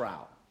that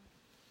sprout.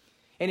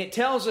 And it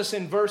tells us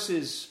in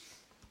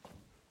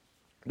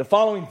the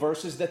following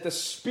verses, that the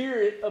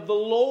Spirit of the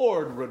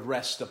Lord would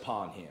rest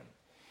upon him.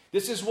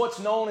 This is what's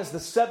known as the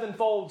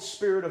sevenfold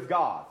Spirit of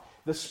God.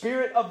 The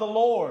Spirit of the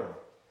Lord,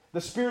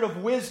 the Spirit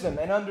of wisdom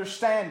and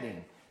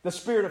understanding, the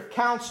Spirit of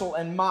counsel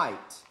and might,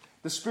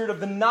 the Spirit of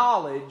the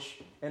knowledge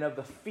and of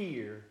the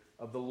fear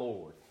of the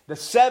Lord. The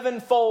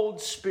sevenfold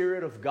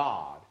Spirit of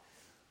God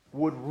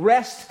would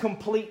rest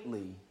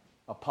completely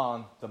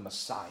upon the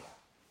Messiah.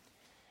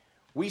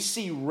 We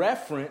see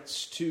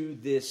reference to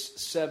this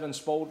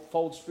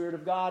sevenfold Spirit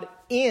of God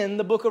in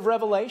the book of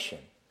Revelation.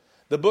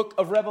 The book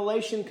of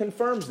Revelation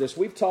confirms this.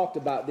 We've talked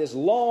about this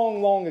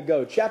long, long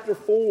ago. Chapter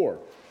 4.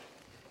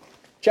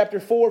 Chapter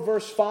 4,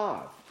 verse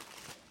 5.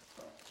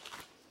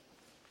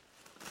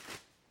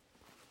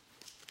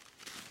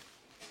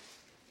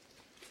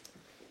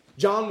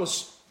 John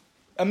was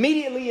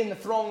immediately in the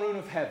throne room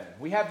of heaven.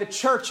 We have the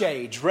church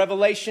age,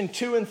 Revelation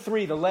 2 and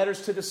 3, the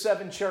letters to the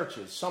 7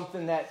 churches.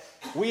 Something that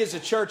we as a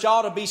church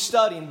ought to be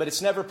studying, but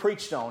it's never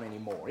preached on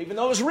anymore, even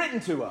though it was written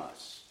to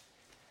us.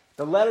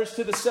 The letters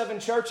to the 7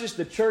 churches,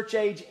 the church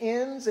age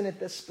ends, and at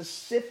the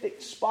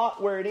specific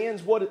spot where it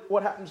ends,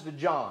 what happens to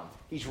John?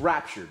 He's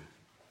raptured,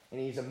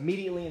 and he's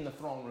immediately in the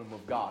throne room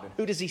of God. And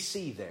who does he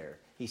see there?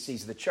 He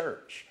sees the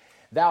church.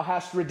 Thou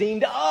hast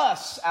redeemed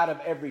us out of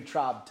every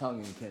tribe,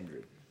 tongue, and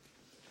kindred.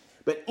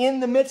 But in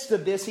the midst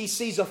of this, he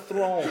sees a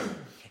throne.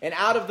 And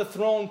out of the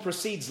throne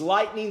proceeds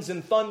lightnings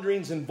and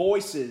thunderings and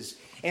voices.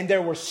 And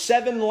there were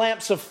 7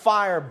 lamps of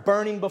fire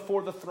burning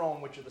before the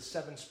throne, which are the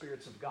 7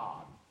 spirits of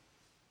God.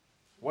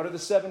 What are the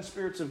 7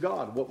 spirits of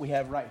God? What we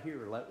have right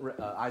here,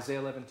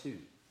 Isaiah 11:2.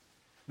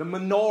 The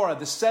menorah,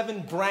 the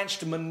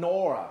 7-branched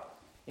menorah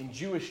in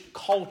Jewish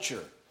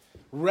culture,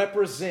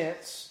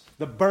 represents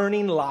the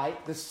burning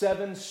light, the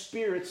 7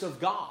 spirits of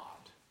God.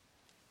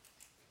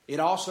 It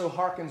also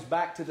harkens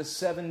back to the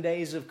 7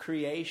 days of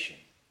creation.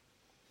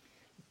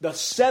 The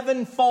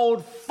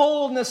sevenfold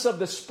fullness of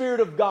the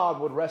Spirit of God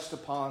would rest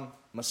upon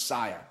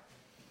Messiah.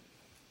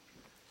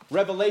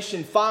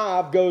 Revelation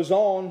 5 goes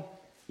on,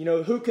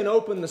 who can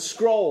open the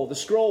scroll,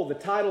 the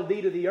title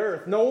deed of the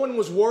earth? No one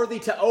was worthy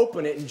to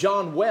open it, and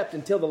John wept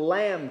until the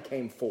Lamb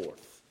came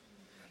forth.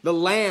 The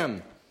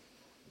Lamb,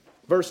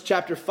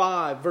 chapter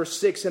 5, verse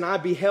 6, and I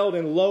beheld,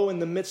 and lo, in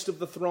the midst of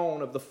the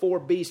throne of the 4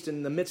 beasts, and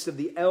in the midst of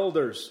the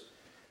elders,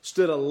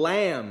 stood a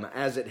lamb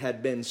as it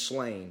had been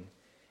slain,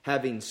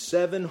 having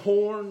 7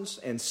 horns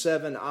and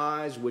 7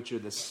 eyes, which are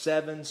the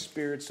 7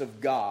 spirits of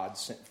God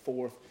sent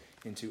forth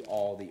into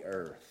all the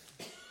earth.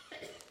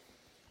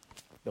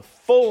 The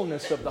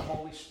fullness of the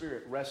Holy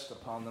Spirit rests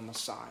upon the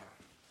Messiah.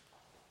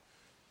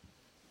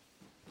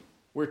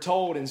 We're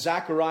told in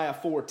Zechariah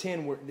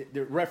 4:10,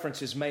 the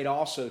reference is made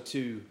also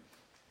to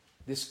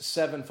this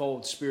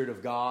sevenfold Spirit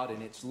of God,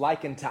 and it's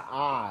likened to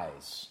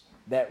eyes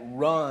that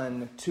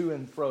run to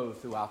and fro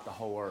throughout the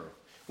whole earth.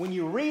 When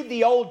you read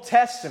the Old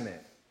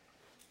Testament,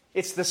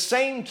 it's the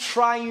same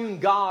triune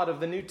God of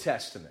the New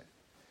Testament.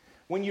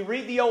 When you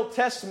read the Old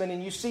Testament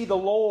and you see the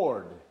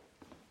Lord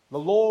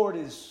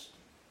is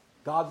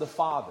God the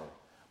Father.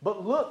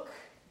 But look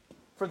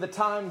for the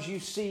times you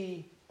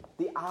see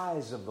the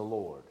eyes of the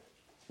Lord.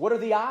 What are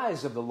the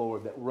eyes of the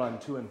Lord that run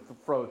to and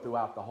fro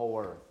throughout the whole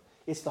earth?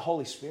 It's the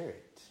Holy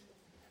Spirit.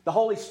 The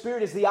Holy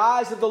Spirit is the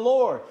eyes of the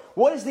Lord.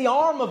 What is the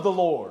arm of the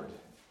Lord?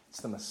 It's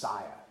the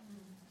Messiah.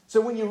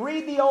 So when you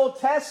read the Old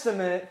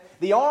Testament,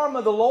 the arm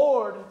of the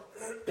Lord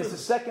is the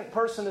second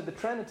person of the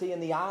Trinity,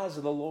 and the eyes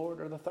of the Lord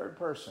are the third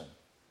person.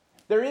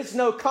 There is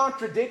no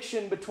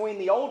contradiction between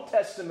the Old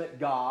Testament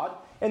God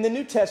and the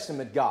New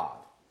Testament God.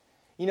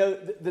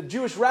 The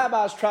Jewish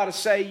rabbis try to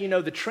say,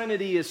 the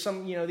Trinity is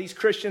these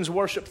Christians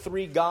worship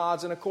 3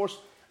 gods. And of course,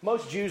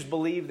 most Jews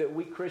believe that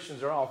we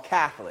Christians are all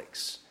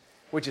Catholics,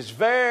 which is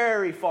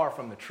very far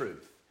from the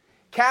truth.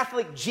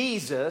 Catholic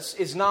Jesus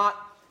is not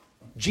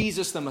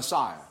Jesus the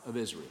Messiah of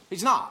Israel.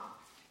 He's not.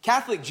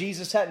 Catholic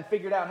Jesus hadn't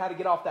figured out how to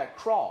get off that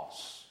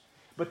cross.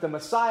 But the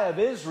Messiah of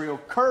Israel,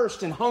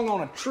 cursed and hung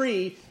on a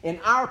tree in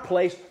our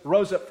place,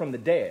 rose up from the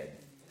dead.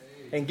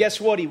 And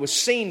guess what? He was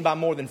seen by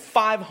more than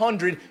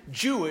 500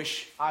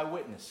 Jewish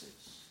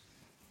eyewitnesses.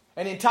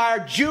 And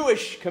entire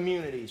Jewish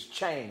communities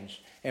changed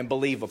and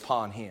believe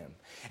upon him.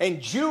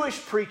 And Jewish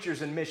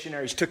preachers and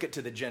missionaries took it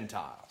to the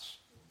Gentiles.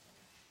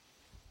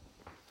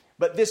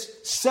 But this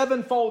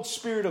sevenfold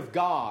Spirit of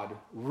God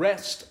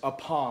rests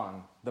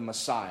upon the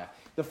Messiah.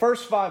 The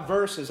first 5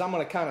 verses, I'm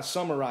going to kind of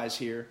summarize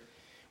here.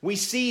 We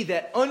see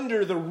that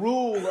under the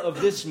rule of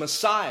this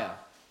Messiah,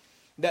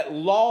 that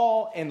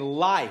law and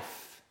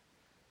life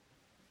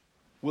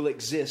will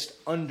exist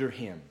under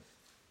him.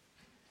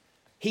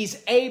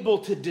 He's able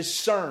to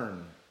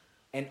discern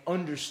and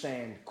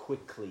understand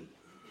quickly.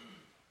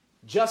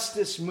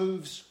 Justice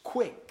moves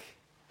quick,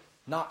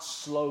 not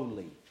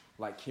slowly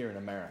like here in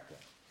America.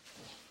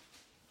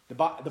 The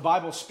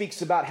Bible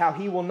speaks about how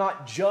He will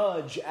not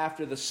judge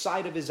after the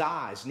sight of His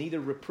eyes, neither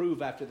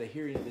reprove after the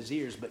hearing of His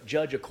ears, but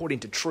judge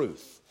according to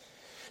truth.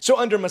 So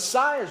under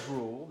Messiah's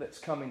rule that's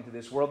coming to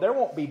this world, there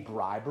won't be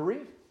bribery.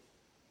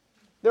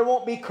 There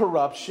won't be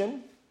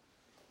corruption.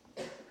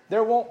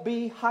 There won't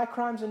be high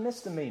crimes and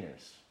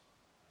misdemeanors.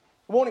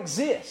 It won't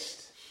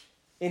exist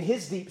in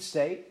His deep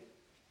state,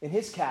 in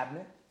His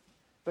cabinet,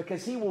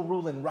 because He will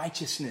rule in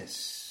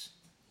righteousness.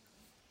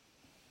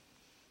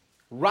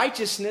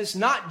 Righteousness,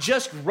 not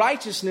just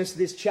righteousness,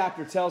 this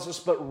chapter tells us,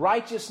 but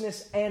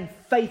righteousness and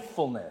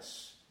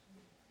faithfulness.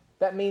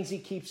 That means He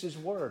keeps His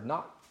word,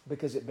 not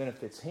because it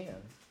benefits Him,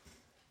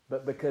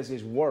 but because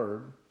His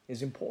word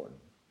is important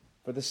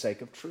for the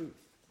sake of truth.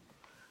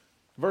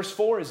 Verse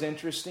 4 is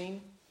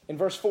interesting. In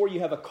verse 4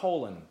 you have a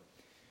colon.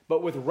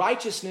 But with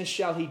righteousness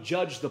shall He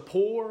judge the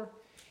poor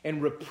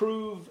and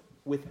reprove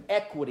with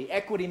equity.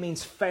 Equity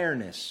means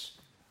fairness,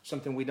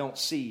 something we don't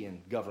see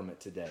in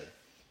government today.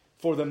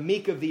 For the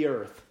meek of the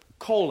earth,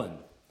 colon,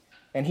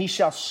 and He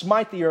shall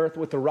smite the earth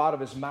with the rod of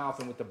His mouth,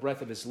 and with the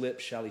breath of His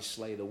lips shall He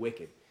slay the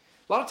wicked.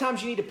 A lot of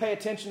times you need to pay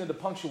attention to the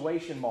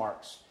punctuation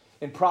marks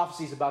in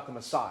prophecies about the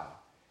Messiah.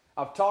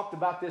 I've talked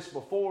about this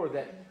before,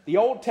 that the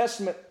Old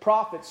Testament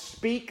prophets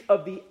speak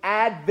of the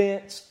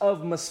advents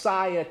of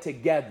Messiah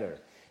together.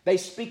 They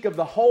speak of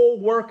the whole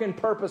work and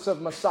purpose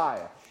of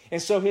Messiah. And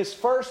so His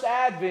first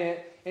advent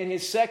and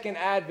His second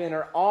advent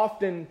are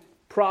often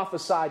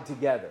prophesied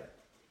together.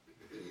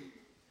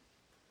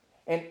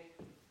 And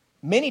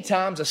many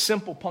times a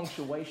simple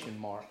punctuation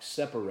mark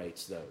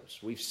separates those.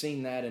 We've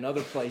seen that in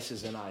other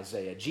places in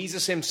Isaiah.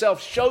 Jesus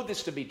Himself showed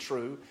this to be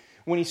true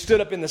when He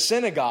stood up in the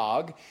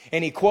synagogue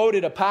and He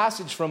quoted a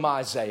passage from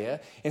Isaiah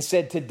and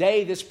said,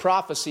 "Today this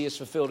prophecy is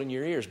fulfilled in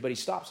your ears." But He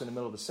stops in the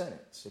middle of the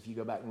sentence. If you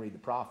go back and read the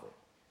prophet,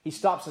 He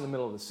stops in the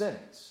middle of the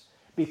sentence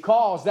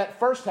because that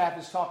first half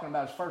is talking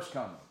about His first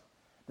coming.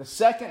 The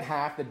second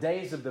half, the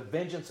days of the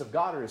vengeance of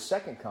God, are His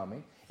second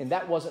coming, and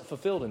that wasn't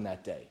fulfilled in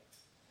that day.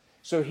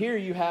 So here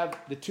you have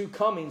the two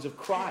comings of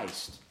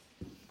Christ.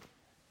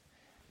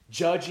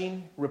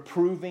 Judging,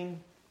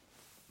 reproving,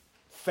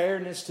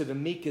 fairness to the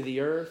meek of the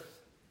earth.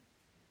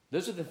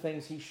 Those are the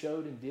things He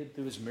showed and did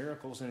through His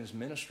miracles and His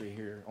ministry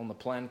here on the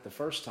planet the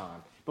first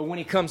time. But when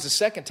He comes the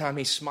second time,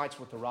 He smites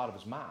with the rod of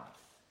His mouth.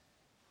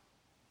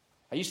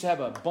 I used to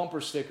have a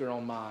bumper sticker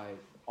on my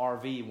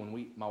RV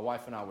when my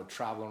wife and I would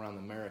travel around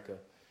America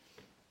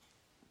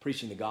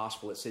preaching the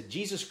gospel. It said,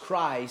 "Jesus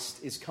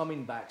Christ is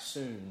coming back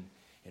soon.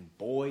 And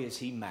boy, is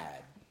He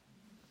mad."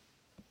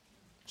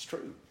 It's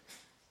true.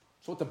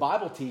 It's what the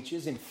Bible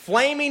teaches. In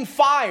flaming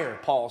fire,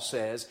 Paul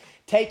says,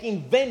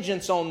 taking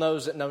vengeance on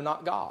those that know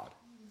not God.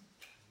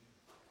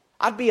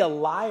 I'd be a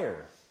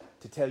liar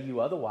to tell you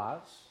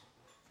otherwise.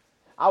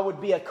 I would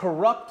be a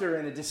corrupter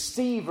and a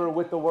deceiver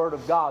with the Word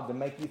of God to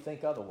make you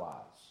think otherwise.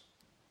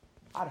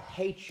 I'd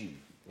hate you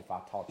if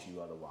I taught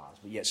you otherwise.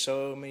 But yet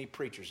so many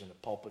preachers in the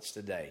pulpits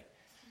today,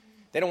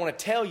 they don't want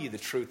to tell you the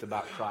truth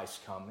about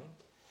Christ's coming.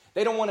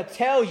 They don't want to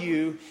tell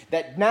you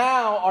that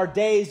now are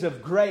days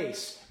of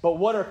grace, but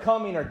what are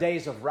coming are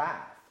days of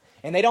wrath.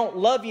 And they don't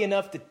love you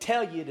enough to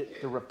tell you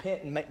to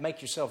repent and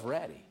make yourself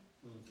ready.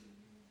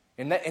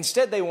 And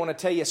instead they want to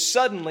tell you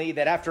suddenly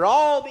that after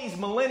all these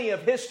millennia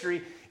of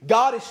history,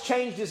 God has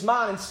changed His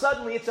mind and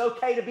suddenly it's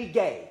okay to be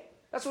gay.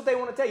 That's what they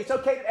want to tell you. It's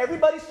okay.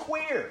 Everybody's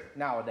queer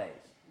nowadays.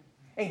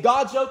 And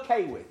God's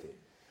okay with it.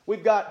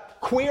 We've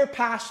got queer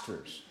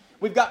pastors.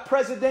 We've got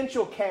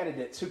presidential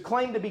candidates who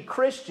claim to be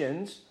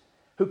Christians,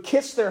 who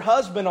kiss their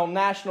husband on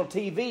national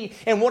TV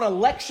and want to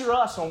lecture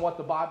us on what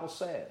the Bible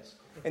says.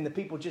 And the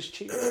people just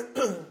cheer.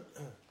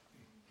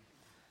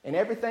 And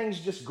everything's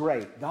just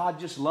great. God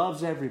just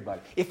loves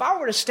everybody. If I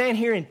were to stand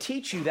here and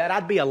teach you that,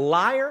 I'd be a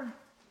liar.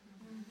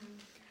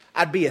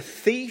 I'd be a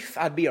thief.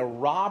 I'd be a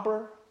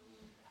robber.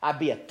 I'd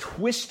be a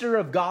twister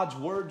of God's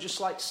word,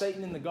 just like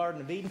Satan in the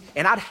Garden of Eden.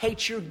 And I'd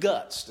hate your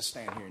guts to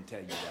stand here and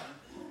tell you that.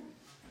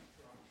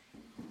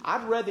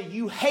 I'd rather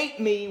you hate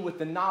me with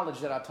the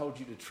knowledge that I told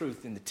you the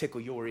truth than to tickle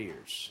your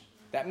ears.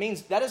 That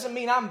doesn't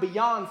mean I'm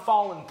beyond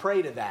falling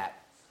prey to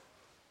that.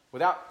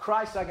 Without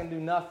Christ, I can do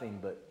nothing.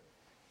 But,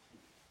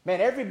 man,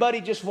 everybody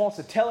just wants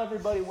to tell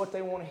everybody what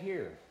they want to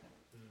hear.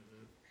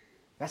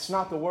 That's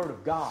not the Word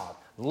of God.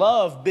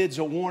 Love bids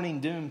a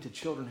warning doom to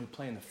children who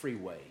play in the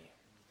freeway.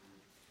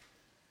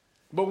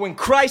 But when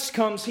Christ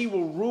comes, He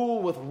will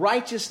rule with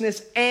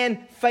righteousness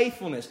and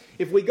faithfulness.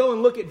 If we go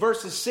and look at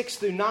verses 6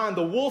 through 9,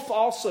 the wolf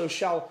also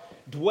shall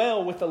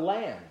dwell with the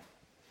lamb.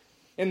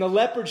 And the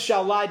leopard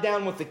shall lie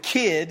down with the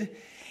kid,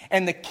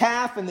 and the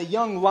calf and the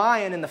young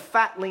lion and the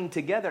fatling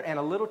together, and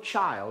a little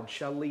child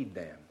shall lead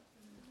them.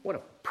 What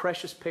a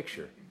precious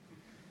picture.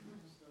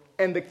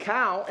 And the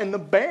cow and the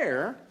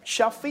bear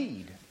shall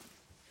feed.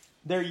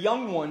 Their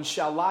young ones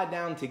shall lie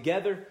down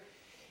together,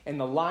 and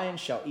the lion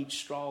shall eat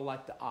straw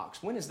like the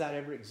ox. When has that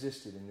ever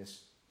existed in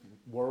this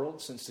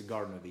world since the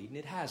Garden of Eden?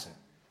 It hasn't.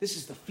 This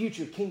is the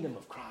future kingdom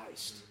of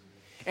Christ.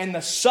 And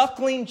the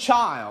suckling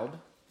child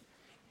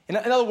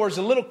In other words,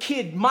 a little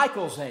kid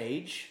Michael's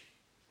age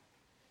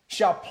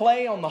shall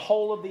play on the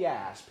hole of the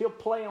asp. He'll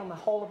play on the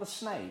hole of a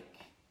snake.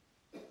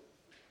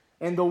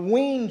 And the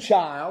weaned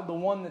child, the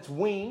one that's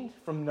weaned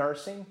from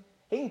nursing,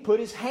 he can put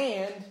his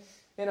hand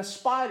in a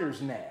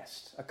spider's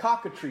nest, a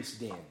cockatrice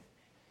den.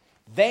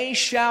 They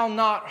shall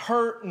not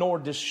hurt nor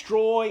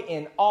destroy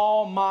in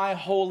all my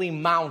holy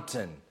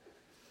mountain,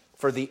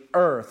 for the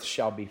earth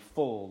shall be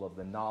full of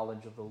the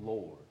knowledge of the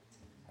Lord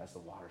as the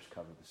waters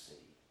cover the sea.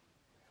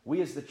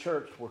 We as the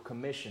church were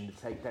commissioned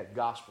to take that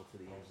gospel to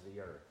the ends of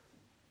the earth.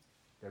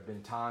 There have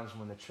been times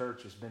when the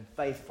church has been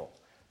faithful.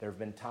 There have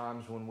been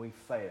times when we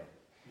failed.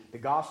 The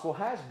gospel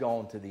has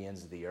gone to the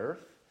ends of the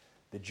earth.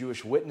 The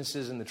Jewish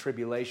witnesses in the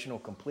tribulation will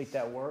complete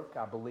that work,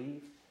 I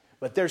believe.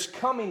 But there's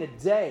coming a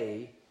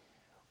day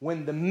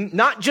when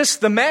not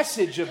just the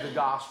message of the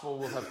gospel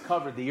will have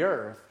covered the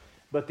earth,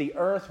 but the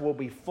earth will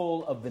be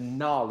full of the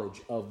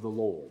knowledge of the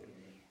Lord.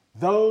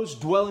 Those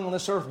dwelling on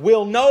this earth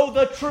will know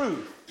the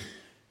truth.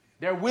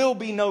 There will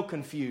be no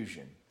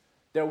confusion.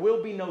 There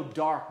will be no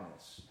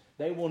darkness.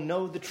 They will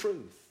know the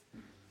truth.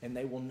 And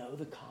they will know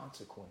the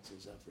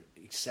consequences of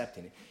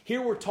accepting it.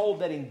 Here we're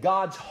told that in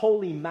God's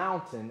holy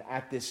mountain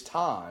at this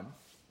time,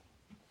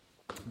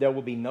 there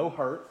will be no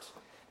hurt,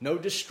 no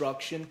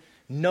destruction,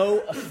 no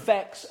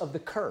effects of the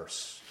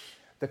curse.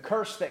 The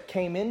curse that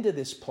came into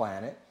this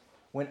planet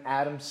when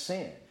Adam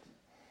sinned.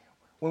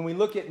 When we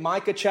look at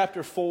Micah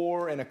chapter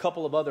 4 and a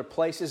couple of other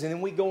places, and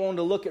then we go on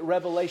to look at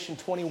Revelation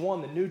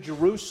 21, the new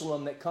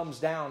Jerusalem that comes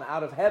down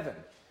out of heaven.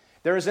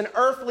 There is an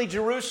earthly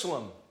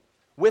Jerusalem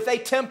with a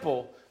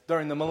temple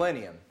during the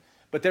millennium.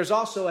 But there's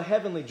also a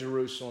heavenly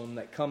Jerusalem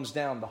that comes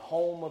down, the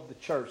home of the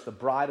church, the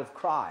bride of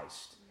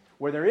Christ,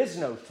 where there is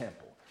no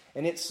temple.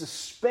 And it's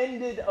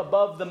suspended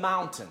above the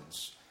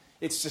mountains.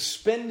 It's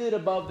suspended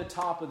above the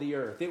top of the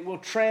earth. It will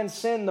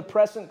transcend the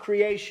present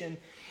creation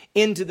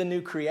into the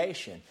new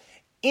creation.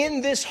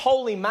 In this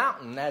holy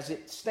mountain, as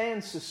it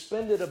stands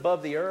suspended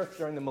above the earth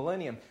during the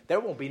millennium, there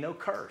will be no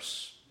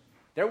curse.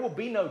 There will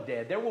be no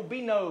dead. There will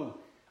be no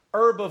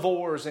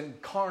herbivores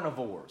and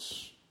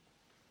carnivores.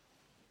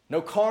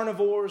 No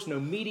carnivores,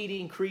 no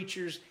meat-eating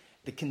creatures.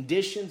 The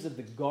conditions of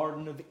the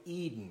Garden of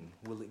Eden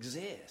will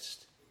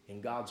exist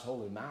in God's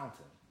holy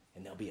mountain.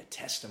 And there'll be a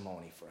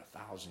testimony for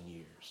 1,000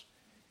 years.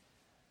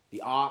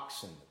 The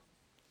ox and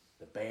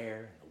the bear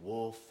and the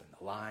wolf and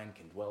the lion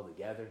can dwell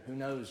together. Who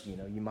knows,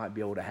 you might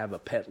be able to have a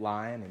pet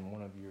lion in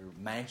one of your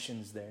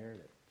mansions there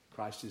that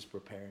Christ is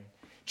preparing.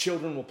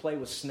 Children will play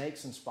with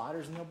snakes and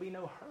spiders and there'll be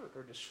no hurt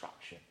or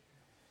destruction.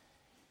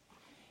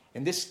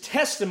 And this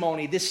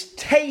testimony, this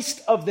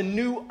taste of the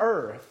new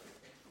earth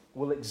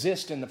will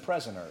exist in the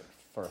present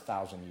earth for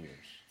 1,000 years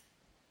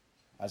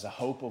as a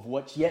hope of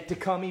what's yet to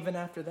come even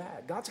after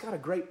that. God's got a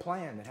great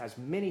plan that has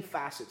many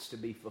facets to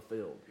be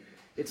fulfilled.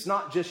 It's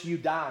not just you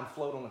die and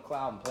float on a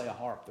cloud and play a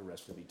harp the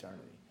rest of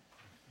eternity.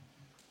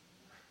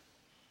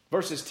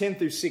 Verses 10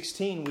 through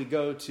 16, we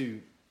go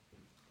to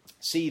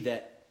see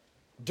that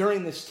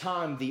during this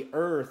time, the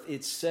earth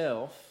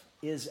itself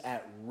is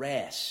at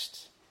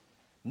rest.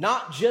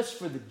 Not just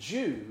for the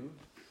Jew,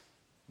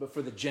 but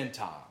for the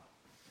Gentile.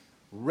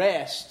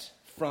 Rest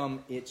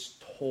from its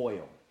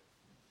toil.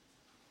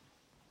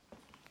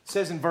 It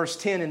says in verse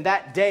 10, "In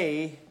that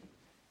day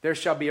there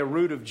shall be a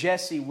root of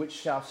Jesse which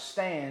shall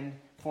stand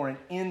for an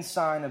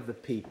ensign of the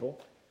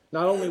people.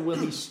 Not only will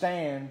he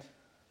stand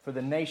for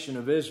the nation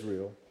of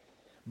Israel,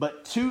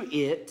 but to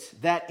it,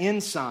 that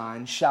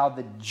ensign, shall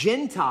the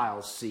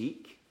Gentiles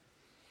seek,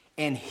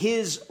 and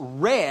his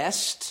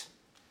rest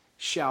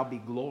shall be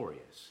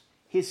glorious."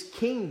 His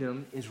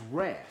kingdom is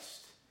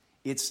rest.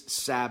 It's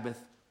Sabbath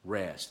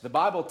rest. The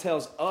Bible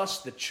tells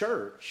us, the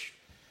church,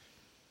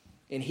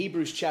 in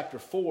Hebrews chapter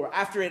 4,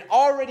 after it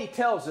already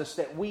tells us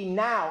that we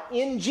now,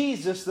 in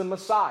Jesus the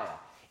Messiah,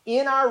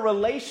 in our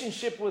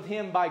relationship with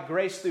Him by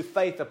grace through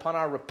faith upon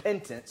our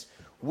repentance,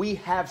 we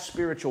have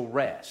spiritual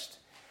rest.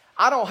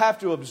 I don't have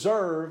to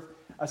observe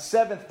a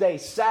seventh-day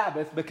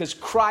Sabbath because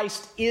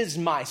Christ is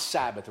my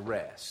Sabbath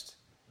rest.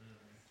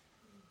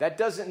 That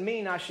doesn't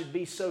mean I should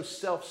be so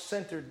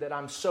self-centered that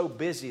I'm so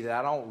busy that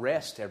I don't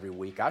rest every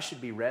week. I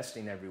should be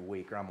resting every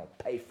week or I'm going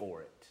to pay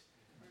for it.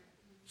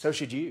 So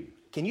should you.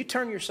 Can you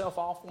turn yourself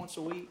off once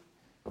a week?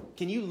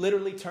 Can you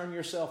literally turn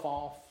yourself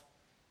off?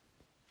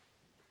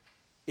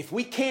 If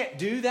we can't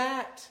do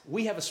that,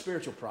 we have a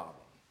spiritual problem.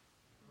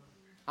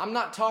 I'm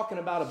not talking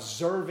about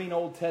observing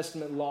Old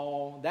Testament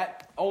law.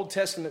 That Old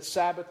Testament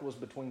Sabbath was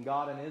between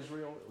God and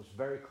Israel. It was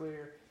very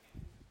clear.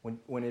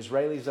 When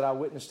Israelis that I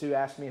witness to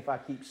ask me if I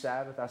keep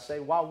Sabbath, I say,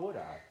 why would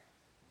I?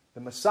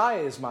 The Messiah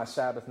is my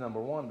Sabbath, number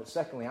one. But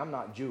secondly, I'm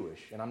not Jewish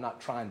and I'm not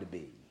trying to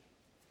be.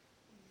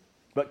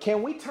 But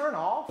can we turn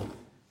off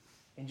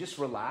and just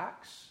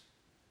relax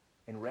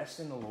and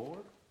rest in the Lord?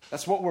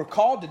 That's what we're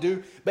called to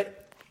do.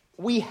 But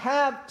we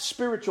have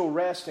spiritual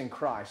rest in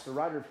Christ. The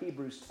writer of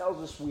Hebrews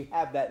tells us we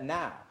have that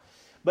now.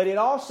 But it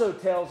also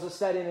tells us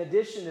that in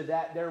addition to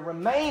that, there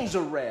remains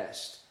a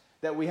rest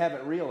that we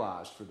haven't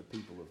realized for the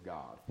people of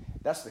God.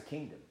 That's the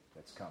kingdom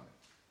that's coming.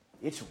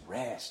 It's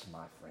rest,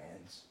 my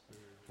friends.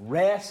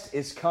 Rest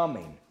is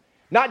coming.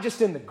 Not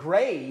just in the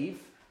grave,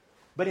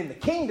 but in the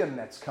kingdom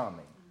that's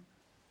coming.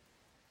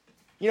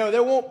 You know,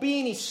 there won't be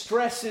any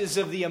stresses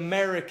of the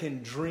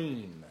American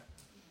dream.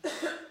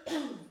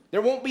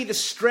 There won't be the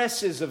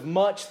stresses of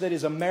much that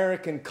is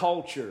American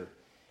culture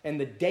and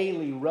the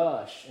daily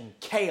rush and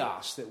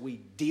chaos that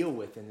we deal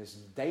with in this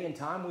day and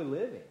time we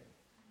live in.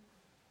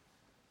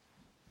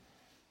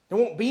 There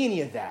won't be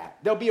any of that.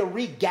 There'll be a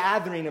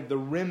regathering of the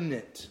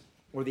remnant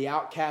or the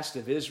outcast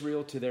of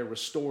Israel to their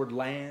restored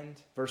land.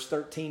 Verse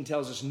 13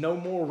 tells us no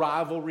more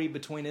rivalry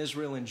between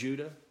Israel and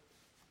Judah.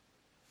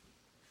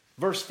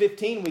 Verse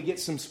 15, we get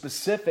some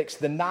specifics.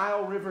 The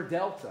Nile River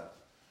Delta,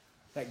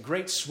 that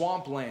great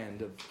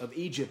swampland of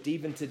Egypt,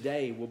 even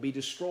today, will be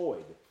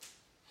destroyed.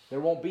 There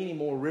won't be any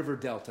more river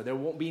delta. There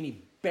won't be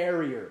any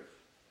barrier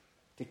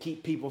to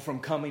keep people from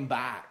coming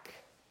back.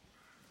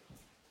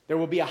 There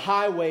will be a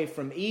highway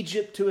from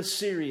Egypt to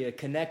Assyria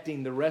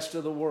connecting the rest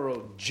of the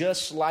world,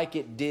 just like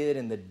it did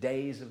in the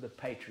days of the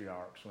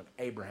patriarchs when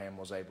Abraham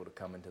was able to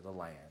come into the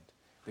land.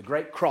 The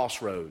great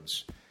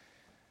crossroads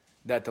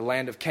that the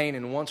land of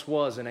Canaan once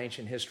was in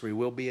ancient history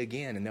will be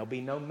again, and there'll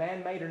be no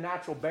man-made or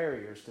natural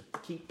barriers to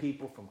keep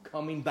people from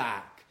coming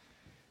back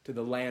to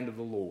the land of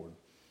the Lord.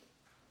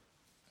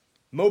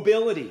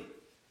 Mobility.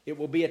 It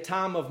will be a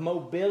time of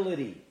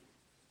mobility.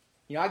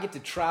 You know, I get to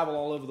travel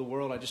all over the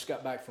world. I just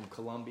got back from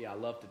Colombia. I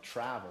love to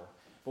travel.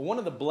 But one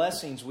of the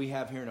blessings we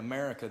have here in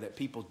America that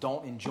people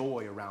don't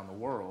enjoy around the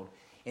world,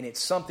 and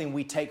it's something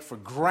we take for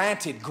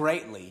granted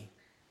greatly,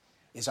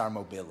 is our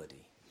mobility.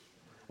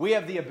 We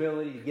have the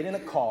ability to get in a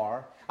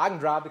car. I can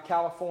drive to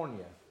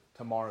California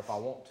tomorrow if I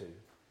want to.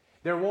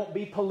 There won't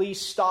be police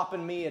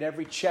stopping me at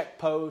every check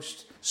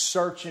post,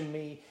 searching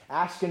me,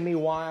 asking me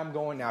why I'm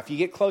going. Now, if you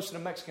get close to the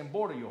Mexican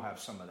border, you'll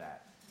have some of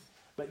that.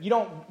 But you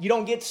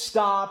don't get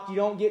stopped, you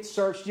don't get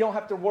searched, you don't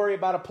have to worry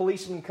about a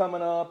policeman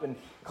coming up and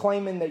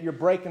claiming that you're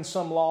breaking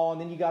some law,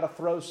 and then you got to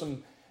throw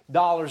some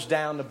dollars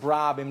down to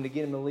bribe him to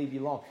get him to leave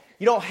you alone.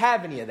 You don't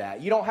have any of that.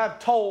 You don't have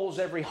tolls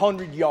every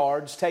 100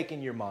 yards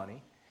taking your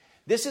money.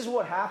 This is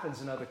what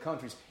happens in other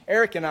countries.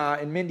 Eric and I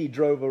and Mindy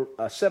drove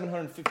a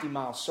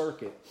 750-mile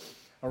circuit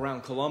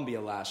around Colombia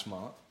last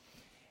month,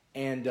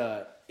 and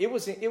it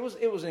was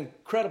an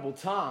incredible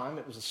time.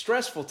 It was a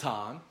stressful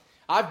time.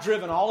 I've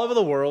driven all over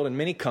the world in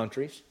many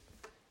countries,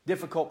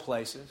 difficult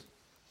places.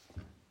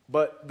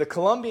 But the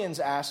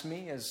Colombians asked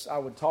me, as I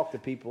would talk to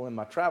people in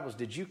my travels,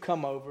 did you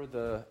come over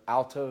the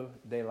Alto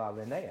de la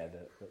Linea,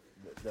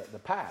 the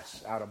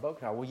pass out of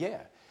Bogota? Well,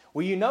 yeah.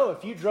 Well, you know,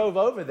 if you drove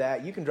over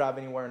that, you can drive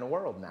anywhere in the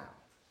world now.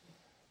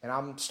 And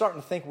I'm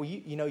starting to think, well,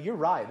 you know, you're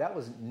right. That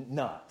was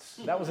nuts.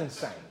 That was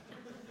insane.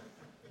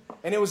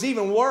 And it was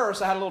even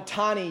worse. I had a little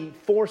tiny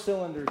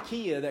 4-cylinder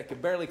Kia that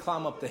could barely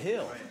climb up the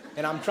hill.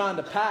 And I'm trying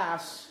to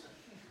pass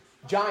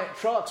giant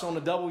trucks on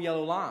the double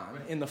yellow line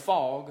in the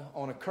fog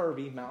on a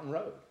curvy mountain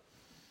road.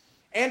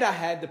 And I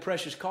had the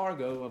precious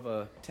cargo of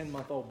a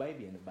 10-month-old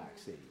baby in the back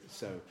seat.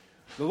 So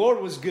the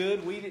Lord was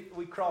good.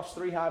 We crossed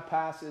 3 high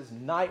passes,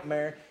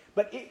 nightmare.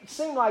 But it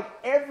seemed like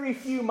every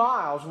few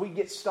miles we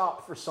get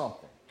stopped for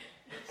something.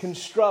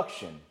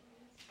 Construction,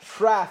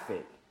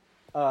 traffic,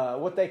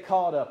 what they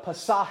called a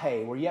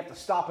pasaje, where you have to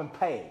stop and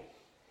pay.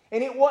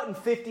 And it wasn't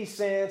 50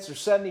 cents or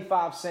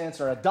 75 cents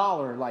or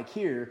 $1 like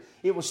here.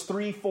 It was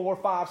 $3,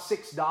 $4, $5,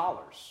 $6.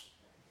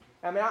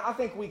 I mean, I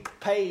think we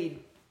paid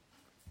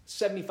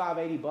 $75,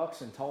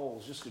 $80 in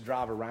tolls just to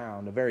drive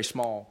around, a very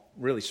small,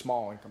 really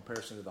small in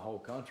comparison to the whole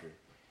country.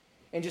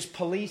 And just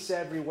police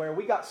everywhere.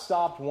 We got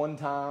stopped one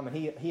time, and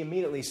he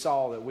immediately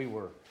saw that we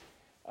were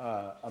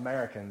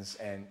Americans,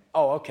 and,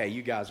 oh, okay,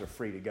 you guys are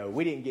free to go.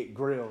 We didn't get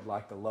grilled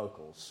like the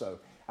locals. So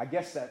I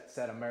guess that's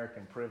that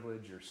American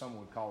privilege, or some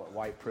would call it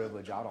white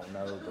privilege. I don't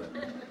know,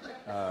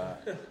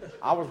 but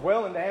I was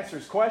willing to answer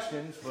his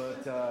questions,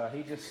 but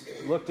he just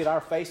looked at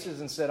our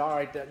faces and said, all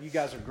right, you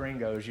guys are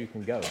gringos, you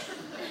can go.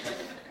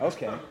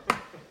 Okay.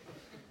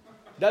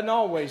 Doesn't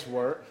always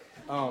work.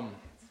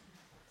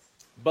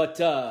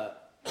 But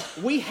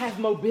we have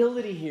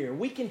mobility here.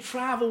 We can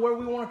travel where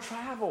we want to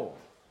travel.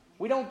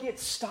 We don't get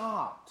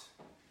stopped.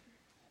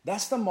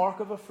 That's the mark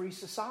of a free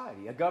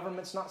society. A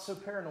government's not so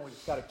paranoid.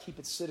 It's got to keep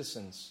its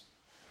citizens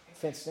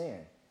fenced in.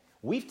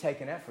 We've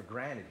taken that for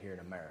granted here in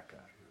America.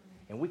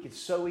 And we could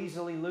so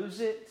easily lose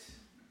it.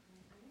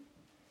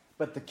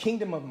 But the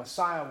kingdom of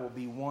Messiah will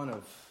be one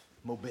of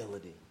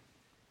mobility.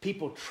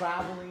 People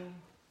traveling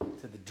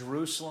to the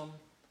Jerusalem.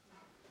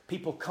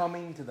 People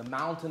coming to the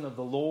mountain of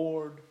the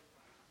Lord.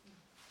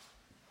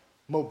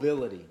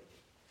 Mobility.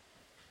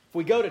 If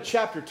we go to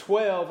chapter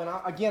 12, and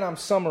again I'm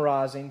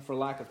summarizing for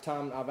lack of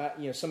time.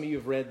 Some of you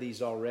have read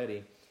these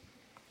already.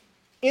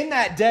 In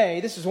that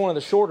day, this is one of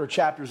the shorter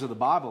chapters of the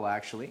Bible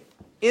actually.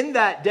 In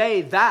that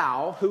day,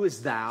 thou, who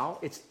is thou?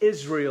 It's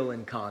Israel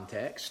in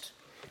context.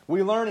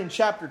 We learn in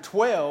chapter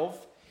 12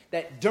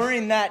 that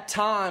during that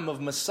time of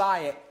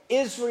Messiah,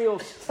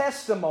 Israel's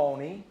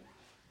testimony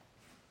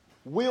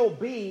will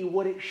be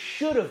what it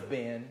should have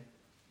been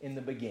in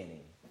the beginning.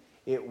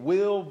 It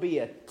will be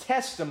a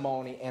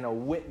testimony and a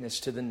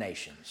witness to the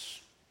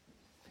nations.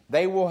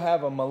 They will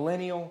have a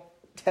millennial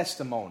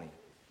testimony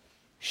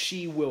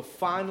she will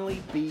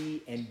finally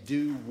be and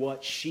do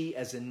what she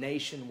as a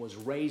nation was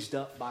raised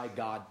up by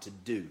God to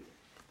do,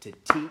 to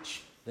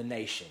teach the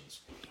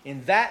nations.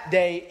 In that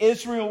day,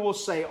 Israel will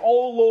say,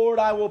 O Lord,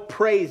 I will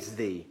praise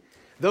thee.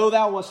 Though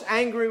thou wast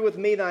angry with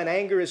me, thine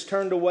anger is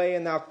turned away,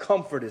 and thou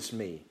comfortest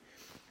me.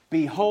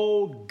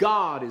 Behold,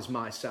 God is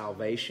my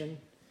salvation.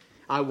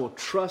 I will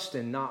trust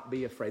and not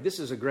be afraid. This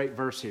is a great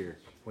verse here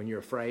when you're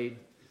afraid.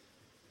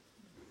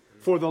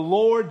 For the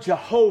Lord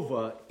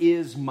Jehovah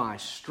is my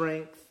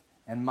strength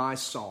and my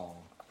song.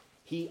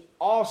 He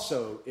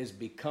also is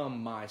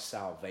become my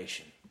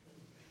salvation.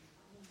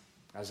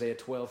 Isaiah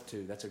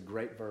 12:2. That's a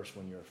great verse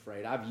when you're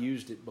afraid. I've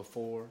used it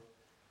before.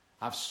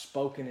 I've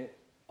spoken it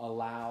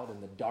aloud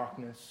in the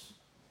darkness,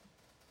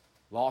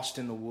 lost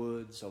in the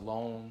woods,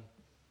 alone,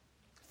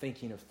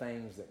 thinking of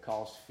things that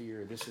cause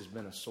fear. This has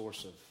been a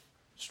source of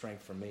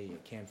strength for me.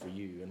 It can for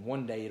you. And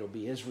one day it'll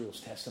be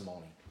Israel's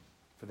testimony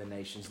for the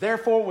nations.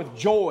 Therefore, with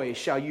joy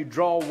shall you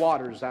draw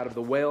waters out of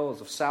the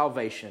wells of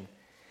salvation.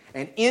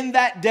 And in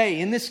that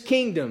day, in this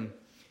kingdom,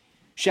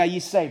 shall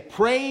ye say,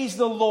 praise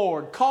the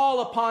Lord,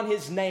 call upon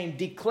His name,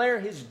 declare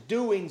His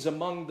doings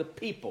among the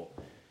people.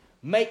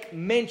 Make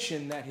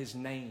mention that His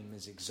name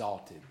is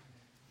exalted.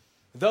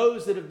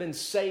 Those that have been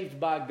saved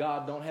by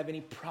God don't have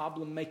any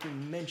problem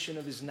making mention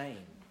of His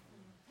name.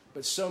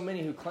 But so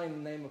many who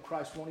claim the name of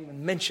Christ won't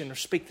even mention or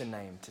speak the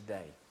name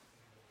today.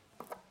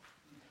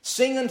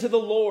 Sing unto the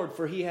Lord,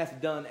 for He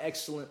hath done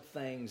excellent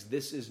things.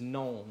 This is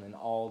known in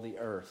all the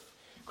earth.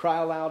 Cry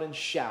aloud and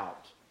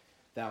shout,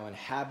 thou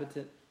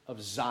inhabitant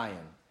of Zion,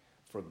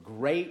 for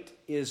great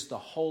is the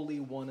Holy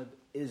One of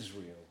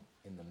Israel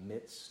in the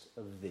midst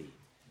of thee.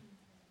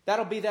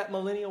 That'll be that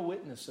millennial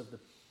witness of the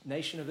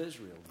nation of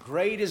Israel.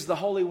 Great is the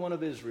Holy One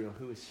of Israel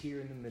who is here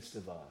in the midst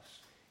of us.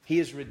 He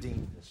has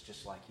redeemed us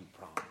just like He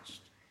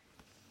promised.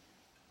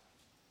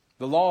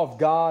 The law of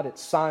God at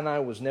Sinai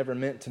was never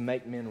meant to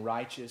make men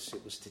righteous.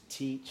 It was to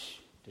teach,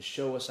 to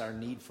show us our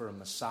need for a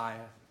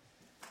Messiah.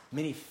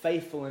 Many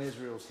faithful in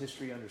Israel's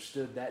history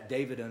understood that.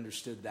 David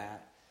understood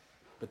that.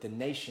 But the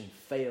nation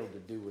failed to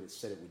do what it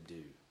said it would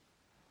do.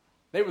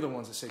 They were the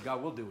ones that said,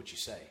 God, we'll do what you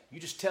say. You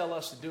just tell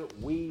us to do it,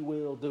 we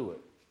will do it.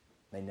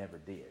 They never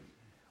did.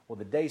 Well,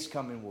 the day's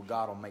coming where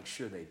God will make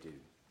sure they do.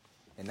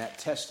 And that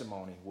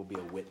testimony will be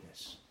a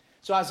witness.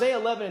 So Isaiah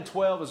 11 and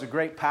 12 is a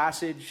great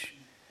passage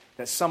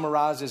that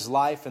summarizes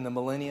life in the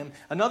millennium.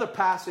 Another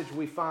passage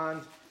we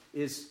find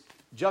is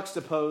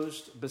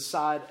juxtaposed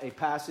beside a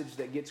passage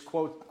that gets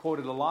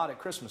quoted a lot at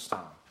Christmas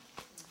time.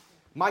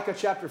 Micah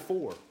chapter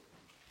 4.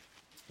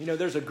 You know,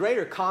 there's a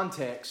greater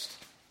context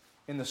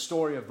in the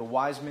story of the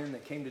wise men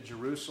that came to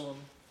Jerusalem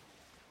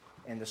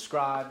and the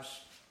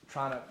scribes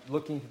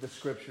looking to the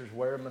scriptures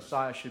where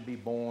Messiah should be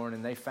born,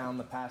 and they found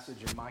the passage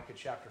in Micah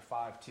chapter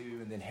 5 too,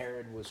 and then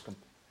Herod was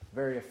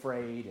very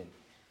afraid, and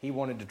he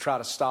wanted to try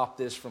to stop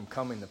this from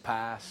coming to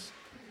pass.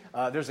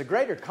 There's a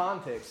greater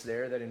context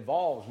there that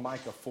involves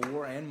Micah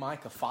 4 and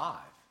Micah 5.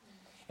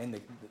 And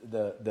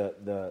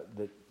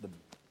the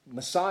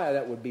Messiah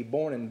that would be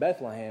born in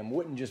Bethlehem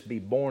wouldn't just be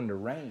born to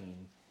reign.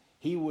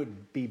 He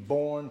would be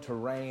born to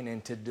reign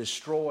and to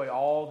destroy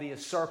all the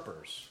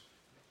usurpers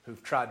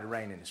who've tried to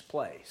reign in His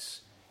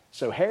place.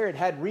 So Herod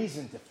had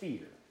reason to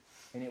fear.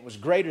 And it was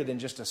greater than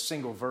just a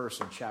single verse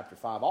in chapter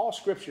 5. All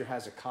Scripture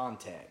has a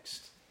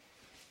context.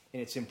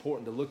 And it's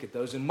important to look at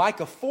those. And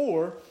Micah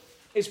 4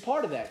 is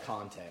part of that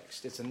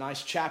context. It's a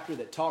nice chapter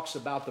that talks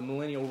about the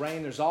millennial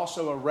reign. There's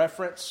also a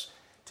reference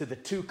to the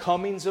two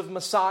comings of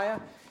Messiah.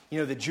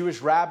 You know, the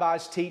Jewish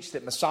rabbis teach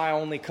that Messiah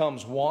only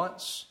comes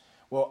once.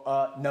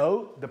 Well,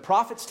 no, the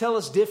prophets tell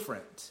us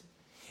different.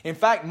 In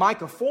fact,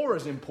 Micah 4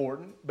 is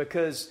important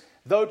because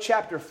though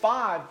chapter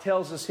 5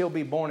 tells us He'll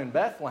be born in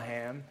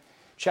Bethlehem,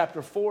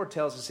 chapter 4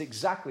 tells us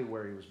exactly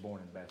where He was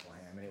born in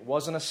Bethlehem. And it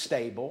wasn't a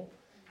stable.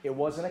 It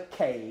wasn't a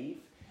cave.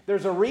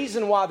 There's a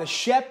reason why the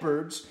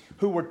shepherds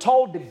who were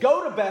told to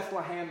go to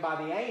Bethlehem by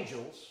the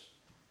angels,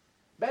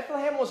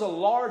 Bethlehem was a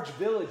large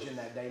village in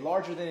that day,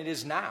 larger than it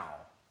is now.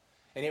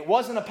 And it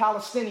wasn't a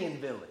Palestinian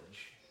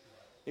village.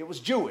 It was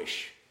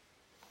Jewish.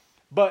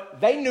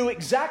 But they knew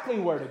exactly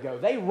where to go.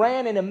 They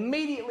ran and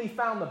immediately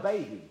found the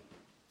baby.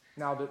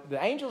 Now,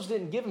 the angels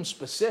didn't give them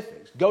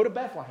specifics. Go to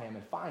Bethlehem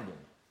and find him.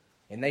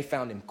 And they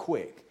found him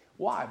quick.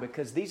 Why?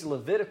 Because these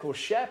Levitical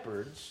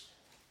shepherds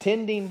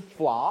tending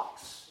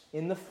flocks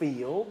in the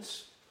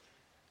fields,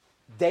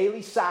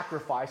 daily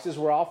sacrifices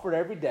were offered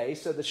every day,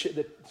 so the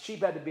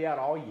sheep had to be out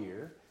all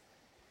year.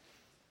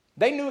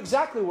 They knew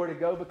exactly where to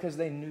go because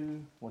they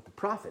knew what the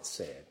prophet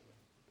said.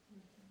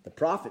 The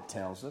prophet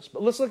tells us.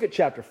 But let's look at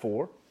chapter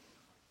 4.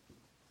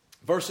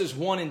 Verses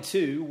 1 and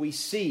 2, we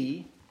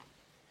see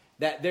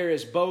that there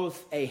is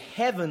both a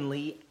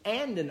heavenly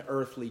and an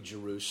earthly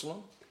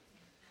Jerusalem,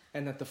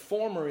 and that the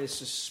former is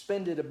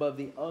suspended above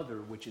the other,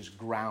 which is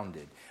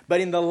grounded.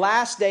 But in the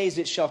last days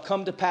it shall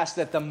come to pass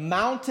that the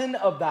mountain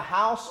of the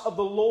house of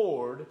the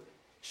Lord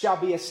shall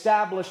be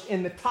established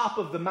in the top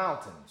of the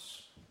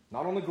mountains,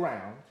 not on the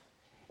ground,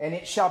 and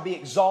it shall be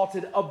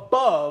exalted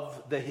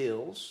above the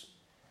hills,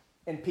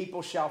 and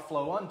people shall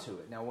flow unto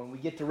it. Now, when we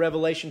get to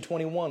Revelation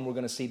 21, we're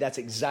going to see that's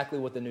exactly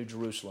what the New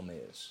Jerusalem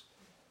is.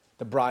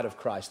 The bride of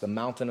Christ, the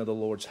mountain of the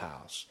Lord's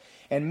house.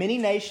 And many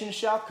nations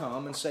shall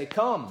come and say,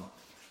 Come,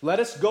 let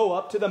us go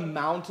up to the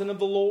mountain of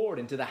the Lord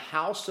and to the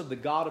house of the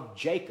God of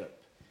Jacob.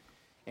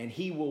 And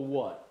He will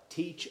what?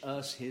 Teach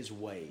us His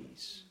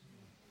ways.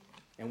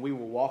 And we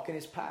will walk in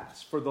His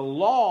paths. For the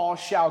law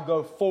shall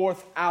go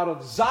forth out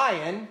of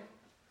Zion,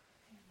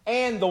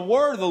 and the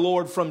word of the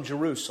Lord from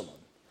Jerusalem.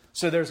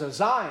 So there's a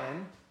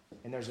Zion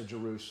and there's a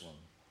Jerusalem.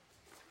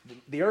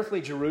 The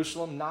earthly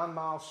Jerusalem, 9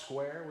 miles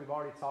square, we've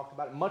already talked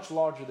about it, much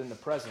larger than the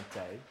present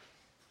day.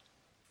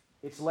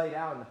 It's laid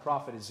out in the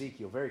prophet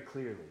Ezekiel very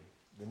clearly,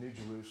 the New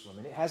Jerusalem.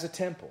 And it has a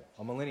temple,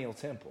 a millennial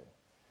temple.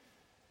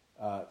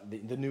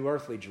 The new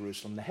earthly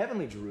Jerusalem. The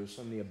heavenly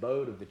Jerusalem, the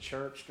abode of the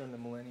church during the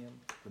millennium,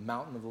 the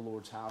mountain of the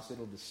Lord's house,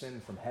 it'll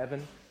descend from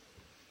heaven.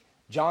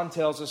 John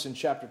tells us in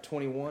chapter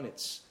 21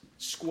 it's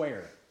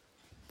square.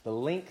 The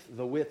length,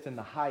 the width, and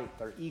the height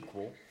are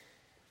equal,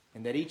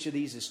 and that each of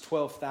these is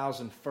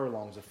 12,000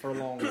 furlongs. A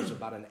furlong is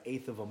about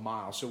 1/8 of a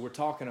mile. So we're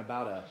talking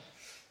about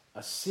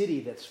a city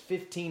that's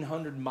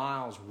 1,500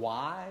 miles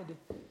wide,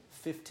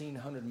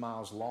 1,500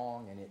 miles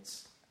long, and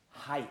its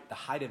height, the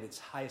height of its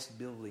highest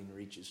building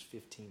reaches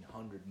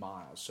 1,500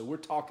 miles. So we're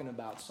talking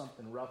about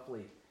something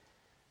roughly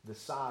the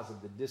size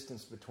of the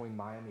distance between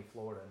Miami,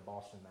 Florida, and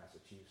Boston,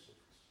 Massachusetts.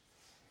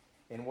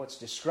 And what's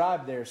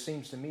described there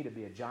seems to me to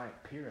be a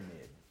giant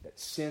pyramid that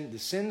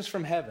descends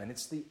from heaven.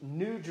 It's the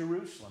new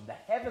Jerusalem, the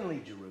heavenly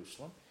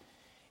Jerusalem.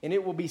 And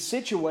it will be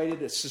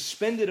situated,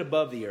 suspended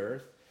above the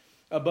earth,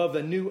 above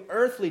the new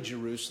earthly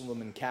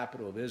Jerusalem and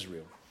capital of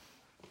Israel.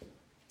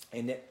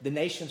 And the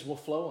nations will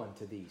flow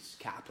unto these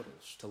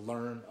capitals to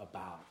learn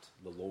about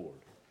the Lord.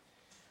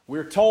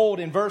 We're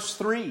told in verse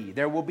 3,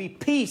 there will be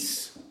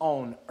peace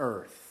on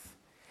earth.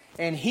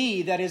 And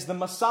He, that is the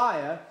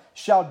Messiah,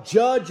 shall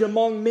judge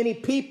among many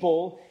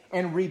people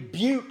and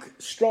rebuke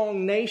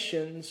strong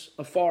nations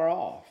afar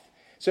off.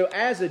 So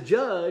as a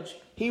judge,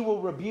 He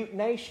will rebuke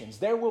nations.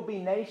 There will be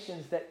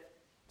nations that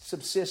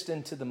subsist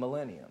into the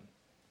millennium.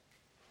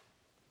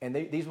 And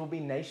these will be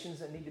nations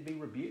that need to be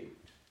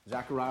rebuked.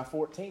 Zechariah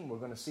 14, we're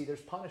going to see there's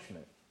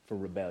punishment for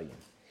rebellion.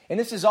 And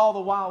this is all the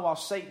while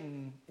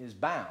Satan is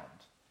bound.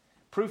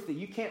 Proof that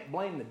you can't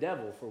blame the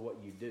devil for what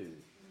you do.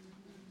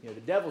 You know,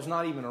 the devil's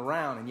not even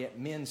around, and yet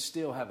men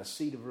still have a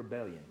seed of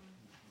rebellion.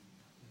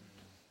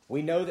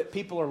 We know that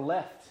people are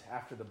left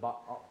after the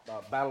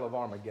Battle of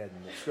Armageddon.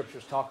 The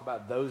Scriptures talk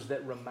about those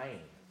that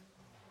remain.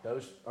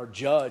 Those are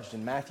judged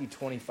in Matthew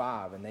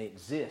 25, and they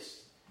exist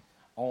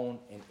on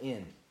and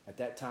in. At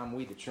that time,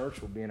 we, the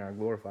church, will be in our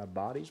glorified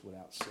bodies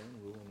without sin,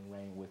 ruling and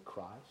reigning with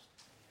Christ.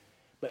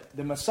 But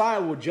the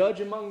Messiah will judge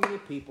among many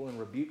people and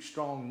rebuke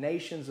strong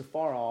nations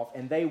afar off,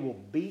 and they will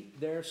beat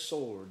their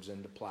swords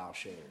into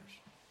plowshares.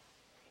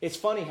 It's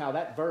funny how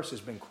that verse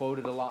has been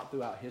quoted a lot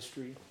throughout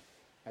history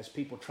as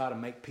people try to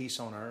make peace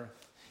on earth.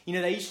 You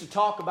know, they used to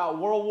talk about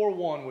World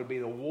War I would be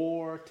the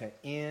war to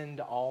end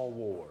all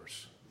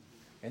wars.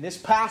 And this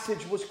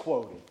passage was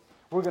quoted.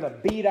 We're going to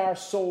beat our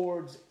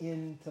swords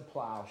into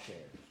plowshares.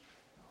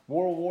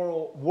 World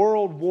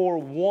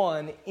War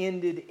I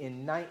ended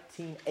in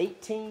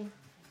 1918,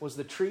 was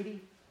the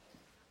treaty.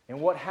 And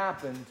what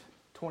happened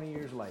 20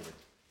 years later?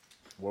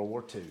 World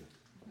War II.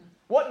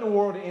 What in the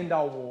world to end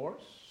all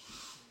wars?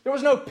 There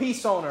was no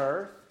peace on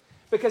earth,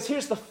 because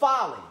here's the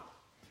folly.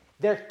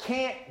 There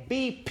can't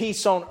be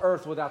peace on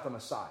earth without the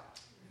Messiah.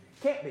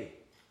 Can't be.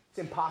 It's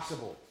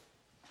impossible.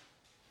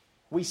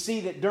 We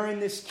see that during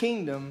this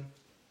kingdom,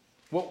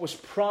 what was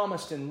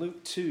promised in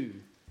Luke 2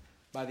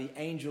 by the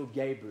angel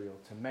Gabriel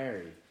to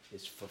Mary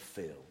is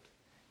fulfilled.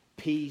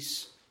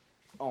 Peace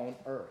on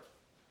earth.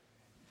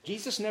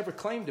 Jesus never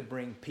claimed to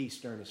bring peace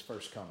during His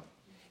first coming.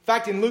 In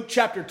fact, in Luke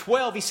chapter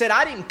 12, He said,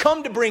 I didn't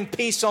come to bring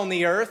peace on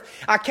the earth.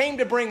 I came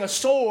to bring a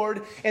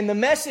sword, and the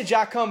message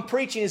I come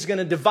preaching is going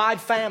to divide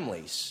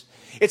families.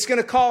 It's going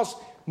to cause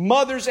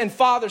mothers and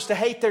fathers to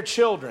hate their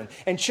children,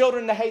 and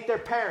children to hate their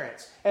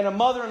parents, and a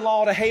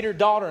mother-in-law to hate her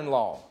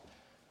daughter-in-law.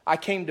 I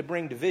came to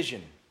bring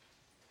division.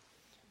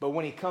 But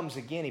when He comes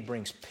again, He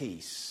brings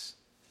peace.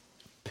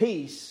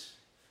 Peace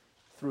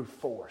through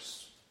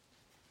force.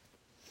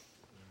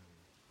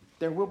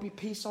 There will be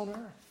peace on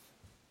earth.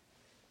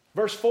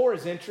 Verse 4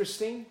 is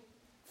interesting.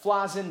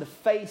 Flies in the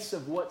face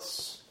of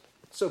what's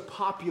so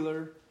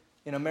popular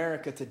in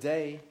America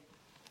today,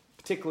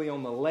 particularly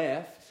on the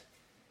left.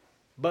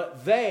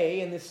 But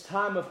they, in this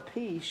time of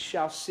peace,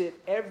 shall sit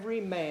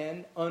every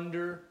man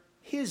under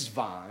his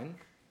vine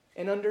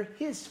and under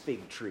his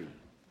fig tree.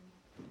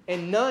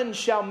 And none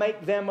shall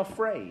make them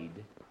afraid.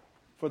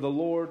 For the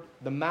Lord,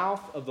 the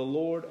mouth of the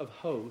Lord of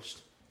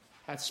hosts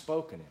hath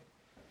spoken it.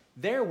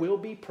 There will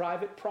be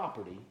private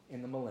property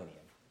in the millennium.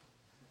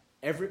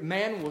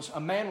 A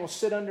man will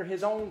sit under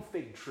his own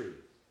fig tree,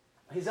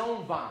 his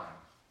own vine,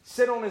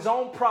 sit on his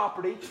own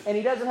property, and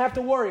he doesn't have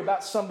to worry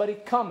about somebody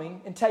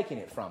coming and taking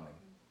it from him.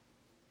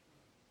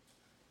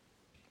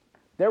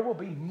 There will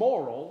be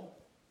moral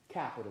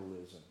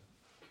capitalism.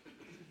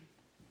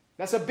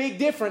 That's a big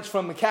difference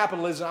from the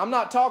capitalism. I'm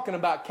not talking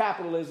about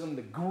capitalism,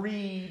 the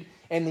greed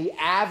and the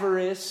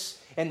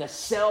avarice and the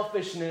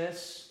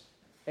selfishness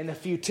and the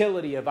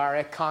futility of our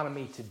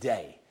economy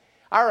today.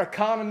 Our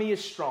economy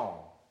is strong,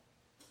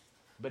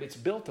 but it's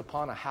built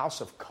upon a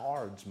house of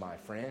cards, my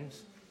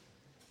friends.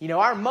 You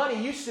know, our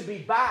money used to be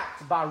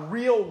backed by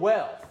real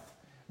wealth.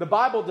 The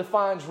Bible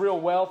defines real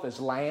wealth as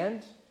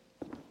land,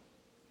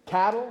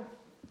 cattle,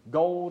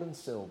 gold, and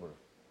silver.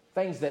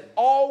 Things that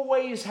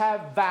always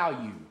have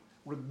value,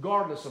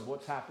 regardless of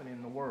what's happening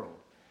in the world.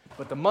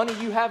 But the money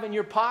you have in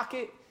your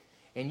pocket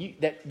and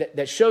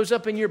that shows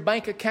up in your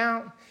bank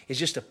account is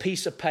just a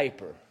piece of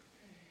paper.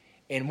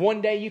 And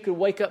one day you could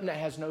wake up and it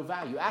has no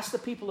value. Ask the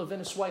people of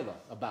Venezuela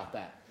about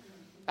that.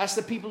 Ask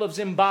the people of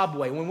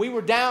Zimbabwe. When we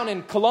were down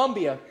in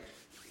Colombia,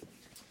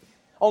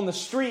 on the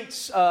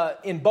streets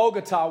in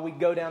Bogota, we'd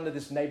go down to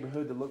this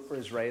neighborhood to look for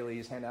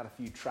Israelis, hand out a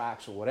few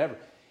tracts or whatever.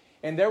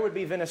 And there would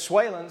be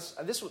Venezuelans.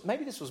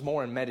 Maybe this was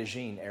more in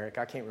Medellin, Eric.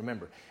 I can't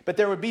remember. But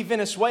there would be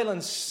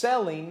Venezuelans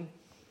selling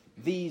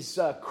these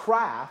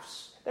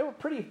crafts. They were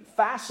pretty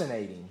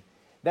fascinating,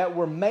 that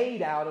were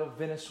made out of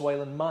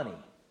Venezuelan money.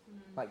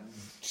 Like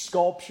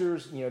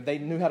sculptures, you know, they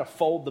knew how to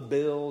fold the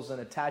bills and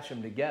attach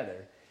them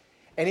together.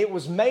 And it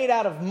was made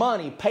out of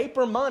money,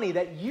 paper money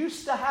that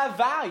used to have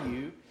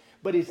value,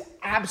 but is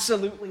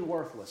absolutely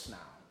worthless now.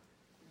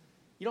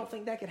 You don't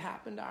think that could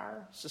happen to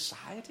our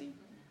society?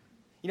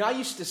 You know, I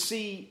used to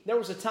see, there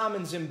was a time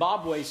in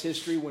Zimbabwe's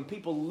history when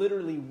people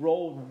literally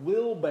rolled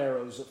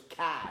wheelbarrows of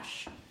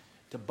cash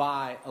to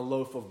buy a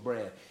loaf of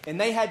bread.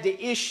 And they had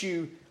to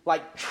issue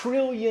like $1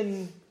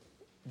 trillion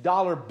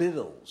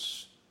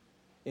bills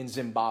in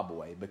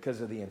Zimbabwe because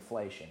of the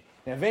inflation.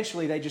 And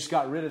eventually they just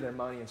got rid of their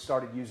money and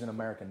started using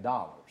American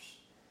dollars.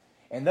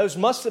 And those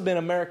must have been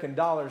American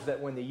dollars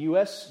that when the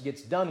U.S.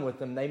 gets done with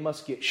them, they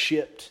must get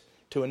shipped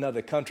to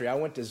another country. I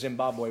went to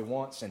Zimbabwe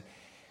once, and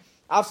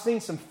I've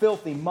seen some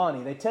filthy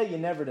money. They tell you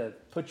never to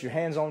put your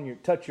hands on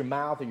touch your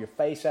mouth or your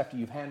face after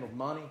you've handled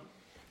money.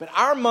 But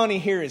our money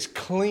here is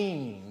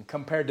clean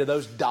compared to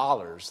those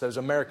dollars, those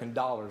American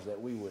dollars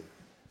that we would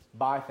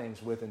buy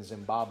things with in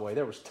Zimbabwe.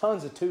 There was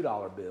tons of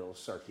 $2 bills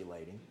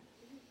circulating,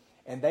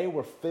 and they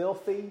were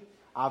filthy.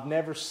 I've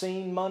never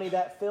seen money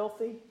that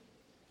filthy.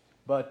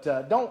 But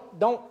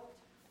don't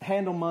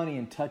handle money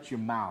and touch your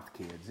mouth,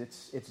 kids.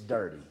 It's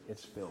dirty.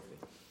 It's filthy.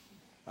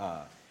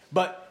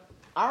 But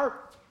our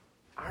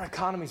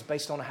economy is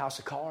based on a house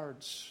of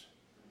cards.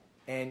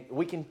 And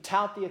we can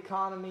tout the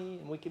economy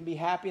and we can be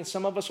happy. And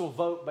some of us will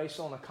vote based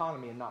on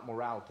economy and not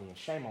morality. And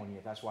shame on you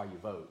if that's why you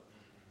vote.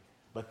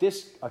 But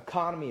this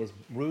economy is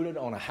rooted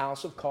on a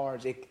house of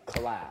cards. It could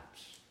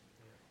collapse.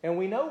 And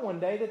we know one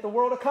day that the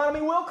world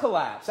economy will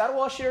collapse.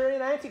 That'll usher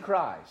in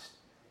Antichrist.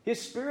 His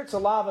spirit's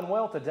alive and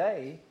well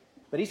today,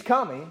 but he's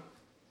coming.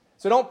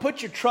 So don't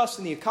put your trust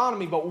in the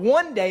economy, but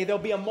one day there'll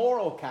be a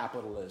moral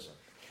capitalism.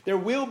 There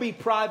will be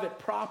private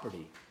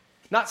property,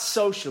 not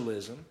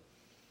socialism.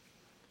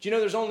 Do you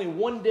know there's only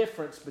one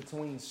difference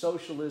between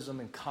socialism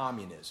and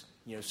communism?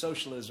 You know,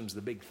 socialism's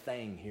the big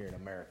thing here in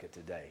America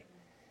today.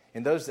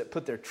 And those that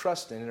put their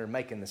trust in it are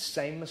making the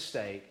same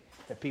mistake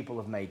that people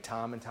have made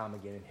time and time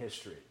again in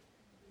history.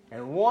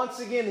 And once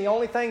again, the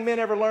only thing men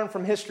ever learn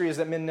from history is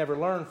that men never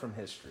learn from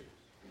history.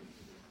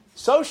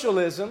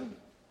 Socialism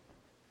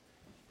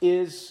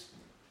is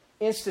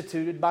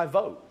instituted by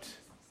vote.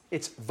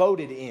 It's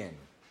voted in.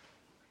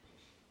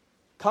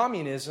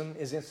 Communism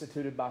is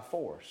instituted by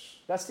force.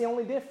 That's the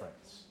only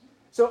difference.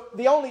 So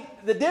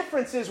the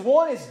difference is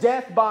one is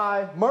death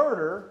by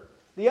murder,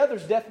 the other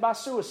is death by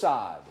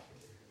suicide.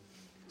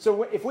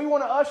 So if we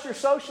want to usher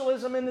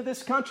socialism into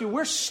this country,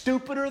 we're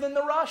stupider than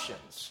the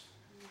Russians.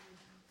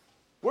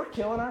 We're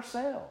killing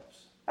ourselves.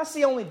 That's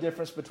the only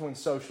difference between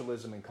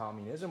socialism and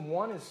communism.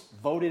 One is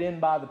voted in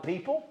by the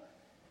people,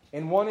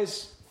 and one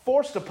is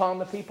forced upon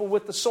the people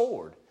with the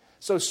sword.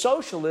 So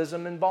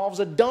socialism involves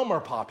a dumber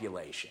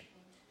population.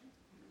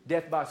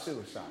 Death by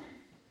suicide.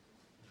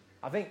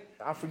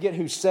 I forget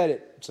who said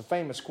it. It's a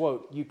famous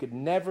quote. You could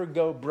never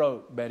go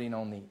broke betting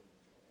on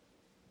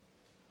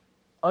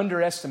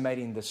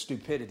underestimating the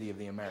stupidity of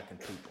the American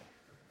people.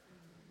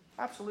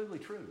 Absolutely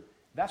true.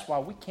 That's why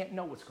we can't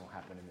know what's going to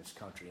happen in this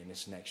country in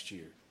this next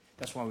year.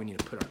 That's why we need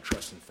to put our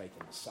trust and faith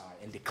in Messiah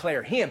and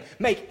declare Him,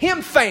 make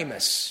Him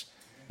famous,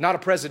 not a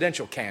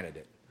presidential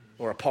candidate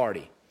or a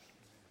party.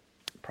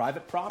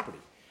 Private property.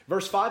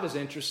 Verse 5 is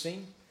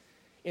interesting.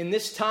 In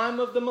this time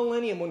of the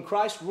millennium, when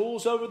Christ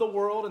rules over the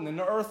world and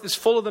the earth is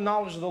full of the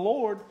knowledge of the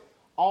Lord,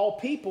 all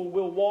people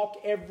will walk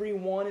every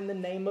one in the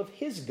name of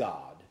His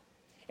God.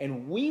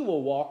 And we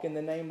will walk in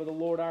the name of the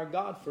Lord our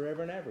God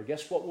forever and ever.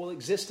 Guess what will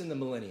exist in the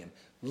millennium?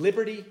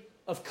 Liberty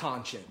of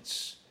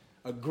conscience.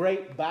 A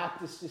great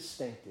Baptist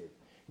distinctive.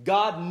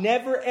 God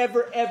never,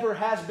 ever, ever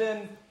has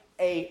been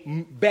a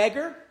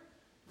beggar.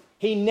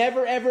 He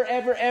never, ever,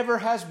 ever, ever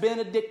has been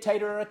a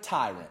dictator or a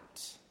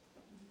tyrant.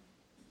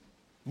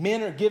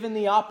 Men are given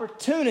the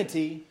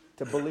opportunity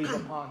to believe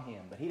upon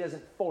Him, but He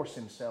doesn't force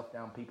Himself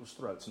down people's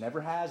throats.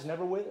 Never has,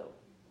 never will.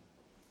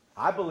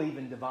 I believe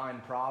in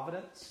divine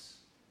providence.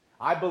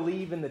 I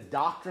believe in the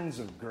doctrines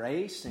of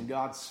grace and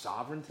God's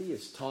sovereignty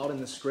as taught in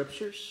the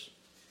Scriptures.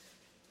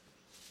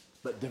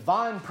 But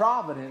divine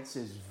providence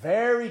is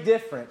very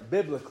different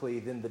biblically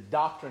than the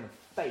doctrine of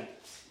fate.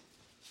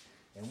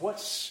 And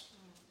what's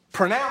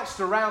pronounced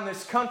around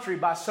this country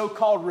by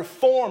so-called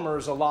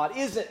reformers a lot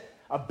isn't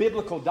a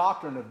biblical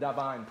doctrine of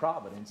divine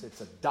providence.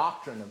 It's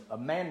a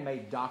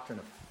man-made doctrine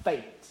of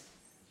fate,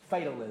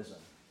 fatalism.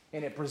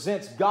 And it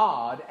presents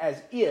God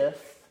as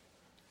if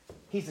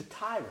He's a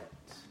tyrant.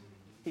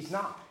 He's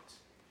not.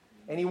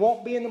 And He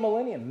won't be in the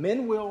millennium.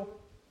 Men will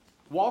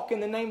walk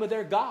in the name of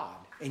their God,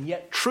 and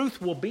yet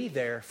truth will be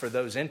there for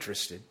those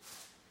interested.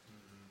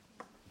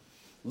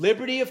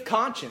 Liberty of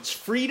conscience,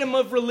 freedom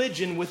of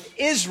religion with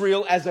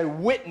Israel as a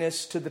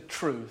witness to the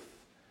truth,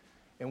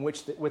 in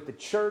which with the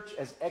church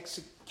as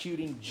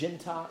executing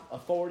Gentile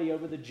authority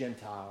over the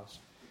Gentiles.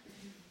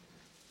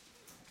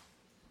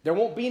 There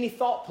won't be any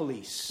thought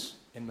police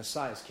in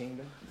Messiah's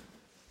kingdom.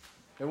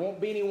 There won't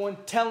be anyone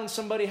telling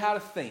somebody how to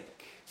think.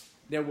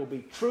 There will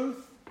be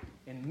truth,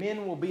 and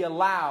men will be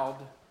allowed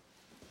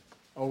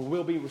or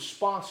will be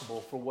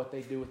responsible for what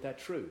they do with that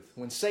truth.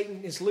 When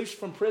Satan is loosed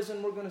from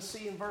prison, we're going to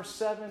see in verse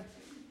 7,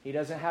 he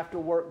doesn't have to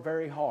work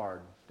very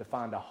hard to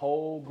find a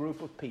whole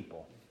group of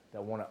people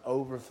that want to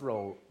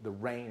overthrow the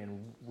reign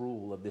and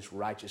rule of this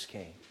righteous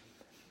king.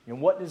 And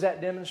what does that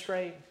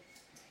demonstrate?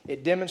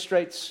 It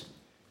demonstrates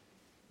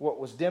what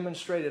was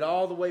demonstrated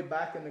all the way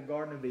back in the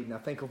Garden of Eden. I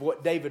think of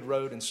what David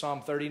wrote in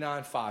Psalm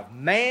 39:5.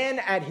 Man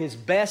at his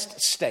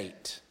best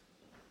state,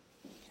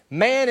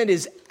 man at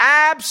his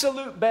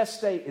absolute best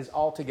state is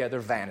altogether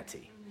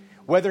vanity.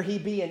 Whether he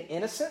be in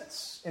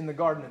innocence in the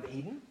Garden of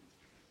Eden,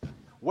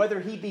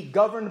 whether he be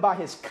governed by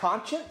his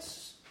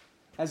conscience,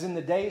 as in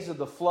the days of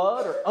the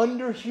flood, or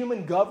under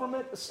human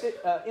government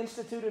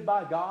instituted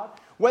by God,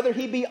 whether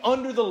he be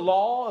under the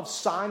law of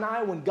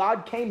Sinai when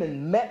God came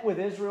and met with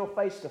Israel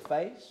face to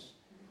face,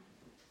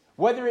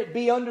 whether it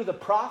be under the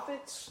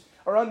prophets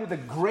or under the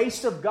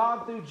grace of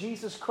God through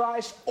Jesus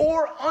Christ,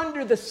 or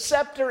under the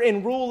scepter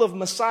and rule of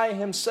Messiah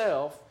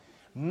Himself,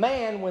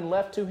 man, when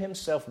left to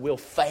himself, will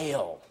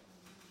fail.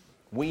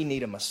 We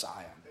need a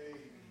Messiah.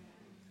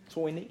 That's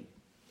what we need.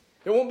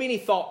 There won't be any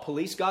thought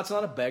police. God's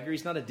not a beggar.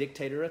 He's not a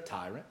dictator or a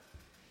tyrant.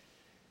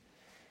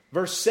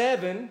 Verse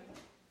 7,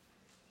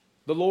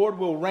 the Lord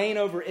will reign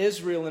over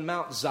Israel in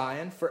Mount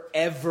Zion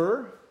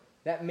forever.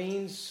 That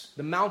means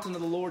the mountain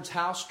of the Lord's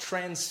house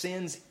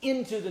transcends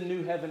into the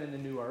new heaven and the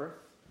new earth.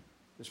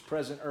 This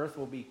present earth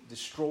will be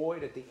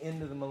destroyed at the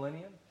end of the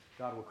millennium.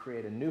 God will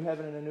create a new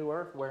heaven and a new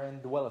earth wherein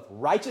dwelleth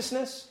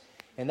righteousness.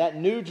 And that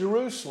new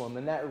Jerusalem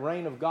and that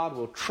reign of God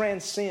will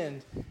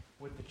transcend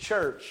with the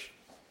church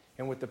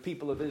and with the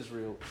people of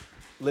Israel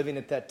living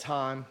at that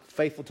time,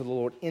 faithful to the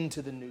Lord,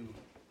 into the new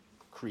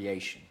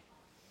creation.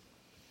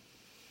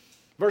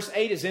 Verse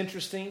 8 is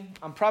interesting.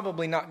 I'm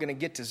probably not going to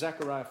get to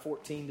Zechariah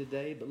 14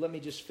 today, but let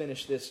me just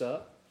finish this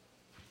up.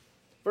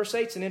 Verse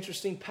 8 is an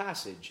interesting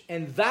passage.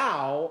 And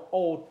thou,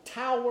 O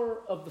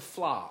tower of the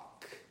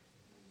flock,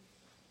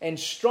 and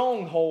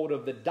stronghold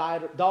of the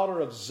daughter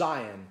of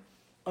Zion,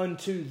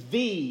 unto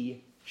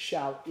thee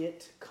shall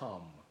it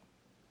come.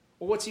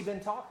 Well, what's he been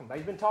talking about?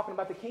 He's been talking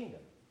about the kingdom.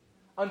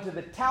 Unto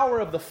the tower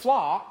of the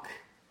flock.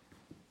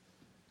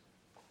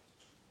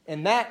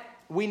 And that,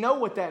 we know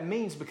what that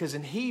means because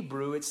in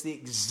Hebrew, it's the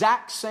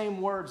exact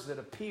same words that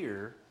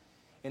appear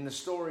in the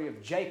story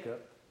of Jacob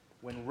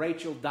when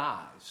Rachel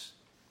dies.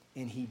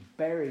 And he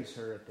buries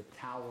her at the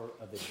Tower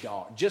of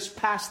Adar, just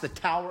past the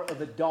Tower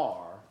of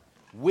Adar,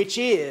 which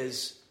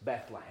is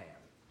Bethlehem.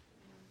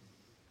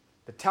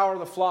 The Tower of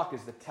the Flock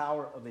is the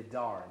Tower of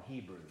Adar in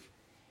Hebrew.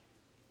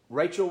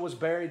 Rachel was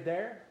buried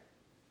there.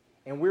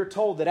 And we're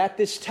told that at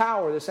this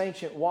tower, this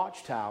ancient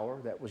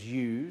watchtower that was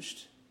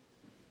used,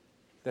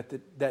 that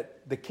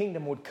the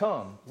kingdom would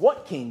come.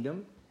 What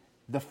kingdom?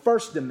 The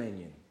first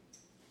dominion.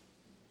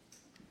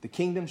 The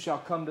kingdom shall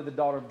come to the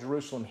daughter of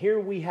Jerusalem. Here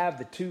we have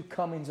the two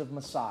comings of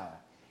Messiah.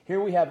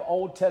 Here we have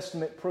Old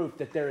Testament proof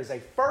that there is a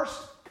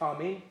first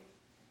coming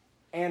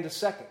and a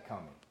second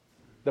coming.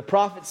 The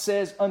prophet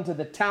says, unto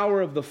the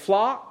tower of the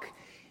flock,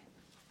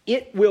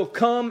 it will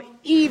come,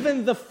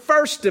 even the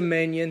first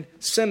dominion,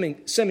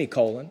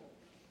 semicolon.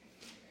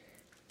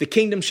 The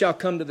kingdom shall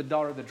come to the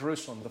daughter of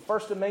Jerusalem. The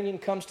first dominion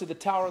comes to the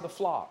tower of the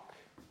flock,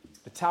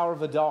 the Tower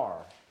of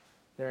Adar,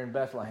 there in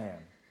Bethlehem,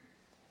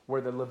 where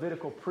the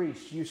Levitical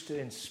priests used to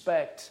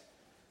inspect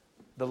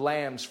the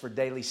lambs for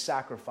daily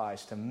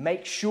sacrifice to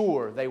make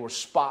sure they were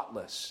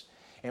spotless.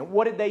 And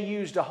what did they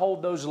use to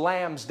hold those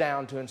lambs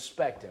down to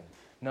inspect them?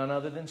 None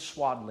other than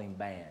swaddling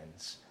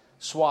bands,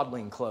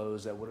 swaddling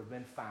clothes that would have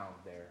been found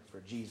there for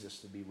Jesus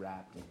to be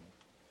wrapped in.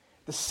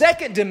 The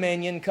second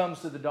dominion comes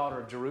to the daughter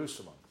of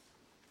Jerusalem.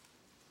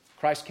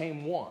 Christ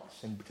came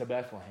once to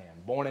Bethlehem,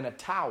 born in a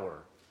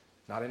tower,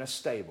 not in a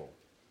stable.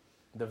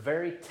 The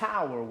very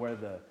tower where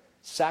the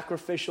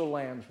sacrificial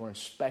lambs were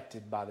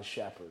inspected by the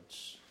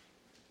shepherds.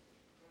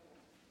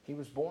 He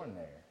was born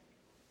there.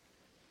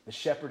 The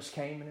shepherds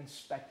came and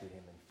inspected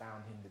him and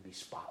found him to be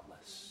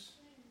spotless.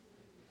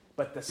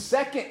 But the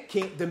second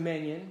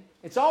dominion,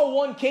 it's all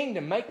one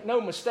kingdom. Make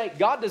no mistake,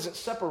 God doesn't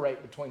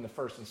separate between the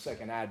first and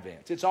second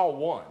advents. It's all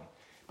one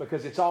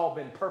because it's all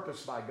been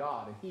purposed by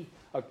God.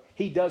 And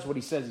He does what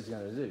He says He's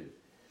going to do.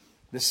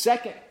 The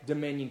second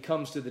dominion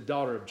comes to the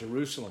daughter of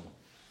Jerusalem.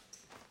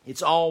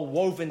 It's all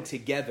woven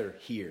together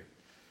here.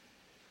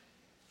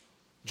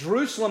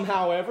 Jerusalem,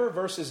 however,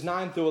 verses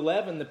 9 through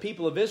 11, the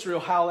people of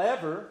Israel,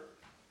 however,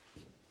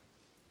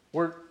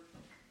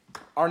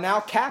 are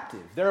now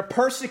captive. They're a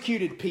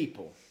persecuted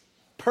people.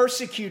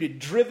 Persecuted,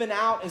 driven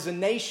out as a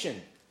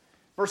nation.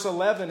 Verse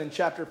 11 in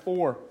chapter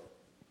 4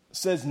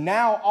 says,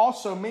 "Now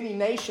also many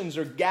nations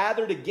are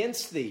gathered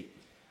against thee,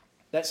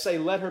 that say,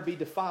 let her be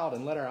defiled,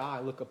 and let our eye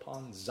look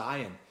upon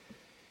Zion."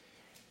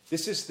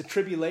 This is the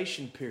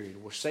tribulation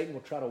period where Satan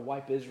will try to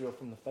wipe Israel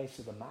from the face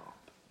of the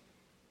map.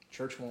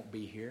 Church won't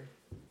be here.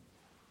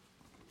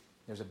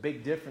 There's a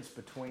big difference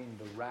between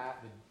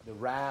the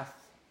wrath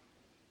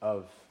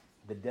of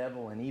the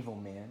devil and evil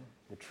men,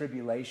 the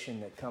tribulation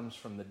that comes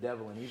from the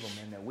devil and evil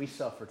men that we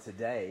suffer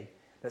today,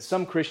 that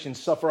some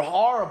Christians suffer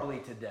horribly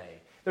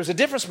today. There's a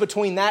difference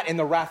between that and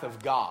the wrath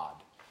of God.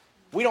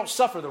 We don't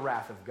suffer the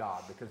wrath of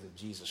God because of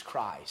Jesus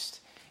Christ.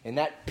 And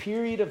that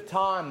period of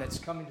time that's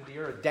coming to the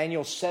earth,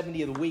 Daniel's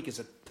 70 of the week, is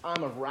a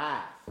time of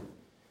wrath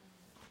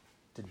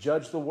to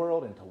judge the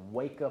world and to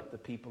wake up the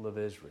people of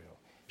Israel.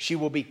 She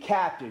will be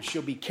captive.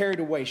 She'll be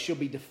carried away. She'll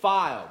be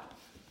defiled.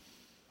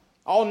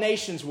 All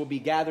nations will be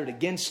gathered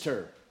against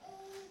her.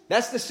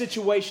 That's the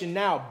situation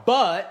now.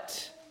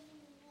 But,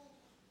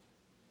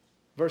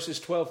 verses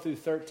 12 through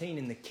 13,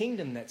 in the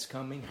kingdom that's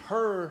coming,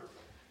 her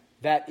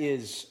that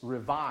is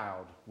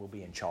reviled will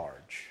be in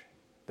charge.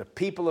 The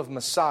people of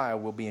Messiah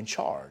will be in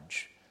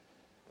charge.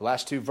 The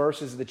last two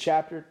verses of the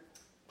chapter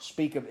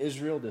speak of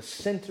Israel, the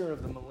center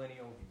of the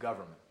millennial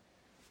government.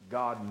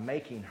 God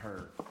making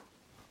her,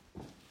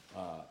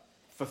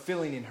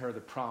 fulfilling in her the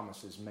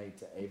promises made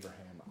to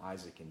Abraham,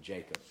 Isaac, and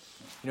Jacob.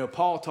 You know,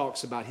 Paul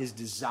talks about his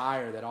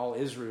desire that all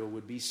Israel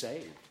would be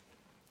saved.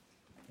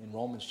 In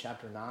Romans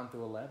chapter 9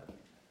 through 11.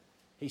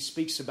 He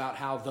speaks about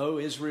how though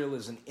Israel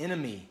is an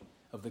enemy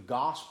of the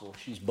gospel,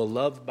 she's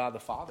beloved by the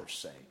Father's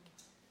sake.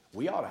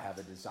 We ought to have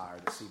a desire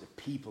to see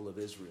the people of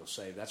Israel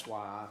saved. That's why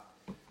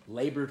I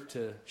labor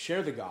to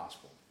share the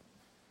gospel.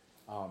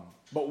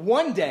 But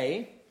one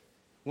day,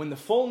 when the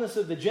fullness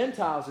of the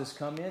Gentiles has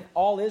come in,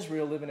 all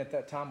Israel living at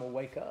that time will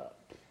wake up.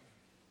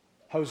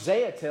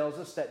 Hosea tells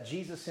us that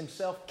Jesus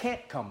himself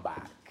can't come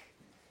back.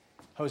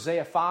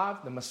 Hosea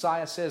 5, the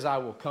Messiah says, I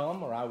will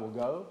come or I will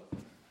go,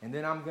 and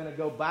then I'm going to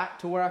go back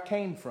to where I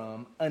came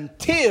from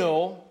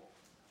until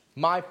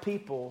my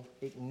people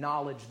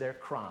acknowledge their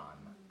crime.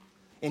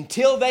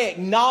 Until they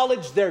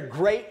acknowledge their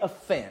great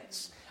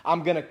offense.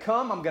 I'm going to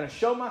come, I'm going to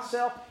show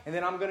myself, and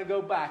then I'm going to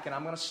go back, and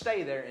I'm going to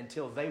stay there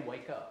until they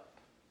wake up.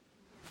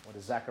 What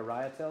does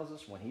Zechariah tells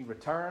us? When he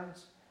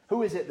returns,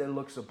 who is it that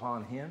looks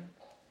upon him?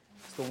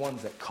 It's the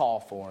ones that call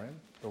for him,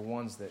 the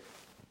ones that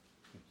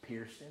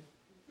pierced him.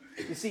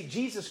 You see,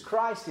 Jesus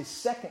Christ, his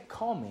second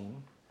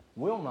coming,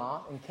 will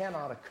not and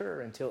cannot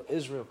occur until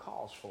Israel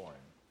calls for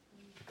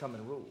him to come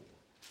and rule.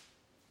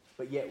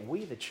 But yet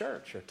we, the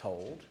church, are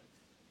told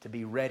to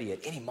be ready at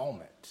any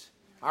moment.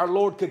 Our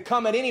Lord could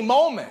come at any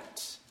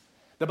moment.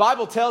 The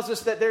Bible tells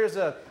us that there's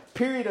a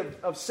period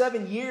of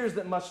 7 years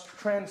that must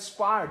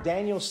transpire.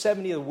 Daniel's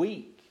 70 a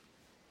week.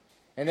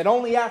 And that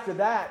only after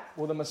that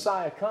will the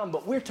Messiah come.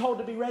 But we're told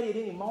to be ready at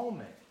any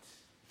moment.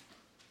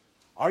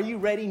 Are you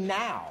ready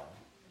now?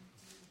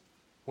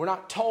 We're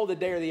not told the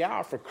day or the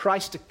hour for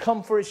Christ to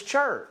come for his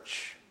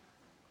church.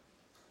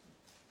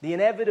 The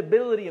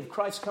inevitability of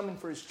Christ coming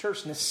for his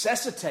church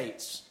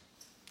necessitates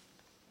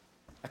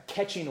a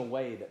catching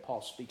away that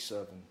Paul speaks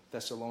of in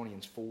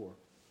Thessalonians 4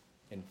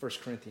 and 1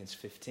 Corinthians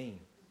 15.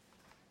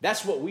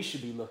 That's what we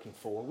should be looking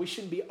for. We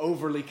shouldn't be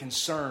overly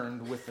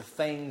concerned with the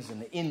things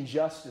and the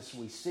injustice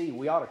we see.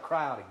 We ought to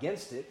cry out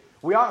against it.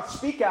 We ought to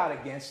speak out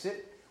against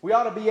it. We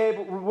ought to be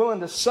willing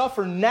to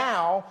suffer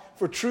now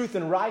for truth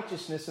and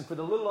righteousness and for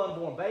the little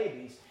unborn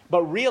babies.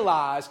 But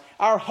realize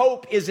our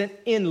hope isn't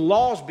in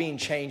laws being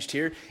changed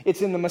here.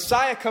 It's in the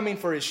Messiah coming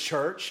for his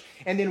church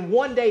and then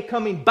one day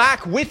coming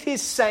back with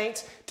his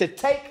saints to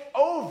take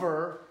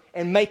over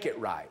and make it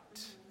right.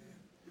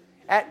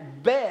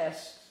 At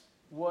best,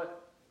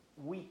 what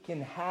we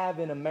can have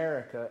in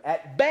America,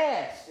 at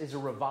best, is a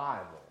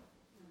revival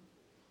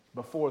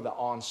before the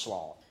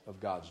onslaught of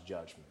God's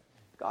judgment.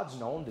 God's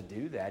known to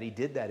do that. He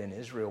did that in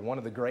Israel. One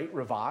of the great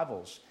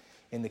revivals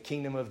in the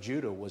kingdom of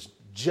Judah was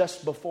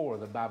just before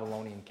the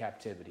Babylonian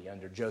captivity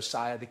under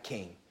Josiah the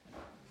king,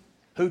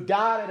 who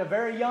died at a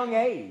very young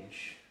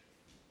age.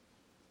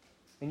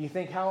 And you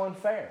think, how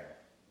unfair?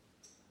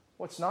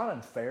 Well, it's not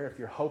unfair if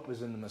your hope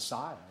is in the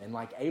Messiah. And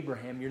like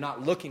Abraham, you're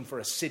not looking for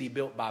a city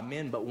built by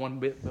men, but one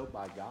built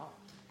by God.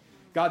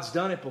 God's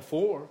done it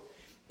before.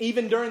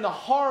 Even during the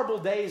horrible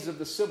days of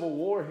the Civil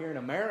War here in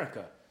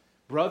America,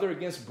 brother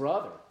against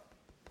brother,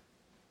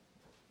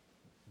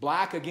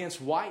 black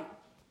against white.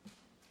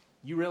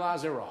 You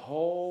realize there were a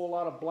whole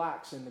lot of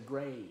blacks in the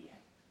gray.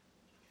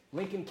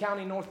 Lincoln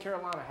County, North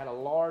Carolina had a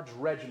large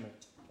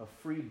regiment of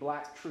free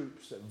black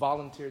troops that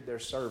volunteered their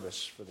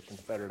service for the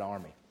Confederate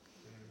Army.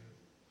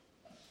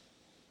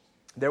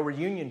 There were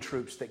Union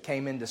troops that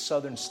came into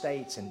southern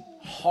states and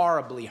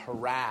horribly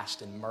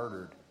harassed and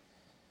murdered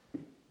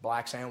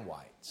blacks and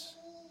whites.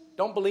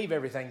 Don't believe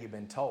everything you've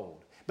been told.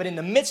 But in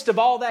the midst of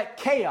all that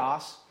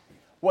chaos,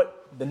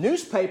 what the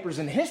newspapers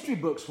and history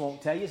books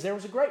won't tell you is there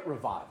was a great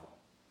revival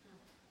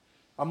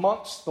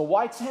amongst the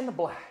whites and the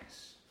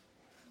blacks.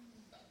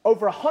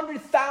 Over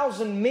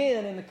 100,000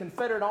 men in the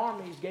Confederate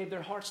armies gave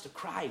their hearts to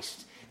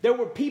Christ. There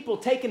were people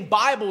taking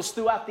Bibles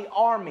throughout the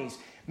armies,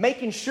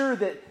 making sure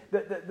that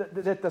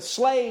the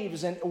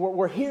slaves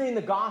were hearing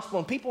the gospel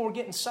and people were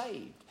getting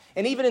saved.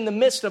 And even in the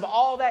midst of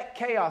all that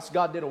chaos,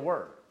 God did a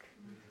work.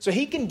 So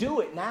He can do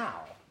it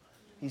now.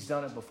 He's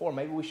done it before.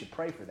 Maybe we should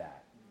pray for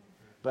that.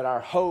 But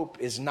our hope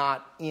is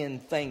not in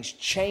things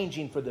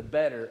changing for the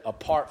better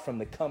apart from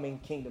the coming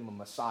kingdom of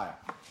Messiah.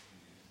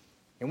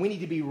 And we need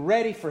to be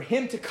ready for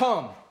Him to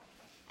come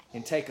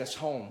and take us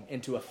home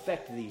and to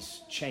effect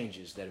these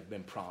changes that have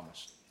been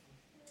promised.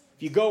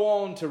 If you go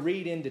on to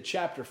read into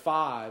chapter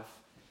 5,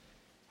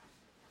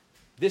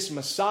 this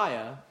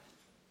Messiah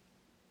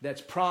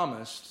that's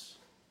promised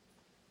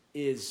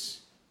is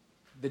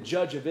the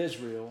judge of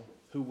Israel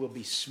who will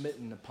be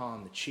smitten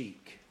upon the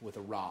cheek with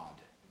a rod.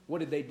 What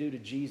did they do to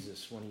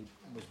Jesus when He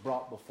was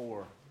brought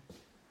before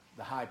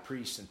the high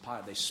priest and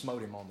Pilate? They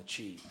smote Him on the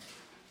cheek.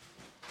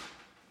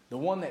 The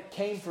one that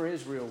came for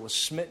Israel was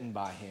smitten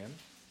by Him,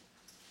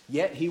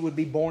 yet He would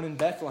be born in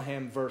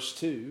Bethlehem, verse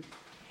 2.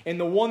 And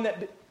the one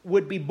that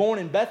would be born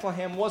in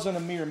Bethlehem wasn't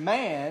a mere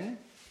man.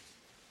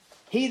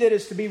 He that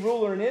is to be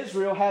ruler in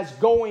Israel has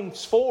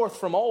goings forth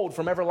from old,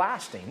 from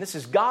everlasting. This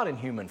is God in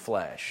human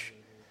flesh.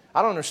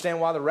 I don't understand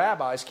why the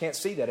rabbis can't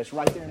see that. It's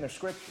right there in their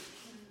scriptures.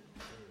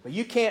 But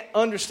you can't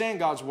understand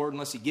God's word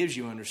unless He gives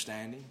you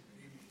understanding.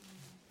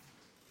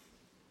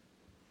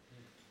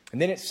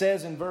 And then it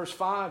says in verse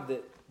 5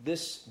 that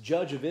this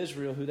judge of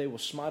Israel, who they will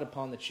smite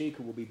upon the cheek,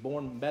 who will be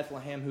born in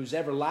Bethlehem, who's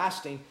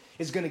everlasting,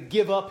 is going to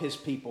give up His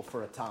people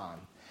for a time.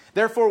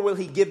 Therefore will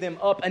He give them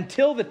up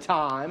until the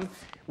time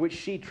which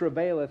she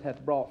travaileth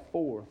hath brought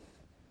forth.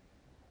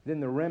 Then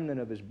the remnant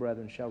of His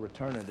brethren shall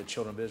return unto the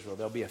children of Israel.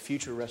 There'll be a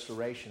future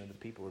restoration of the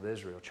people of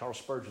Israel. Charles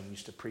Spurgeon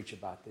used to preach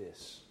about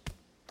this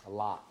a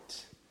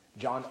lot.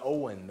 John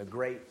Owen, the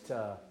great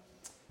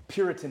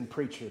Puritan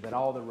preacher that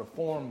all the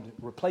Reformed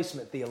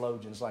replacement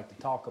theologians like to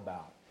talk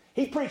about,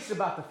 he preached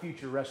about the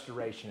future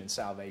restoration and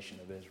salvation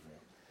of Israel.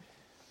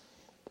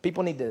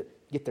 People need to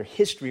get their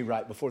history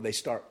right before they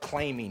start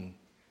claiming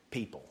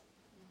people.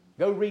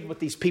 Go read what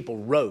these people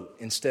wrote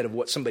instead of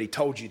what somebody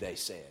told you they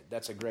said.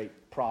 That's a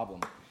great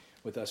problem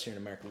with us here in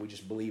America. We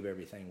just believe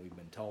everything we've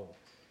been told.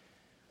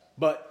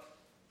 But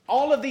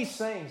all of these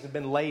things have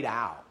been laid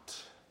out.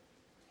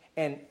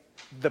 And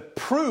the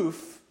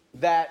proof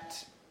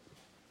that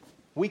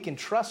we can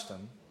trust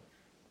them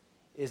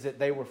is that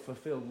they were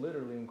fulfilled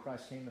literally when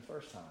Christ came the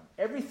first time.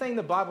 Everything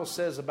the Bible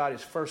says about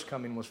His first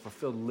coming was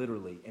fulfilled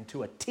literally and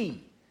to a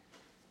T.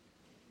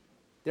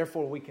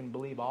 Therefore, we can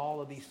believe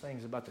all of these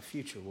things about the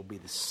future will be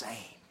the same.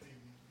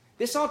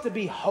 This ought to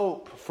be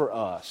hope for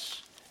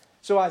us.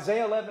 So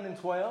Isaiah 11 and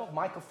 12,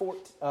 Micah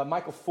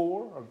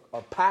 4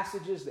 are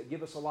passages that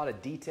give us a lot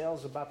of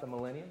details about the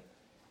millennium.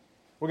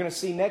 We're going to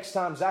see next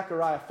time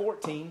Zechariah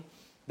 14.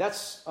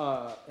 That's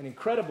an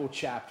incredible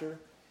chapter.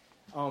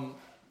 And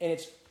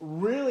it's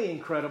really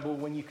incredible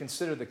when you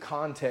consider the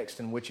context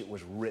in which it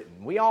was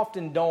written. We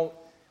often don't,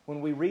 when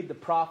we read the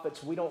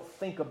prophets, we don't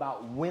think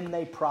about when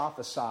they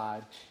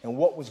prophesied and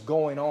what was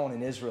going on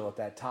in Israel at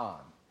that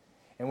time.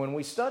 And when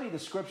we study the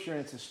Scripture in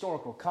its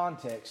historical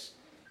context,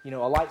 a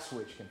light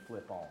switch can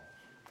flip on.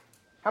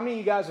 How many of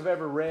you guys have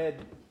ever read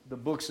the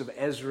books of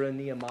Ezra,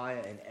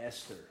 Nehemiah, and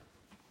Esther?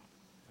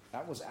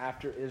 That was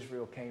after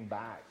Israel came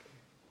back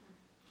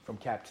from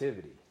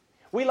captivity.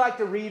 We like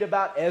to read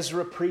about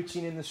Ezra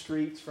preaching in the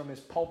streets from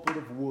his pulpit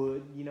of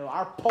wood.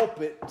 Our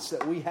pulpits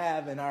that we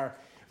have in our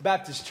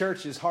Baptist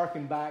churches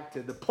harken back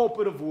to the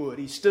pulpit of wood.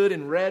 He stood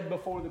and read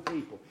before the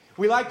people.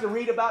 We like to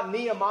read about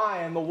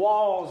Nehemiah and the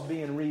walls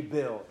being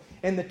rebuilt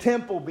and the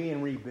temple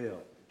being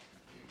rebuilt.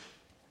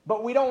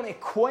 But we don't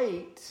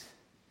equate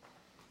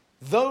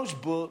those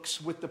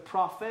books with the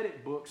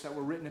prophetic books that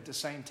were written at the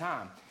same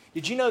time.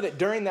 Did you know that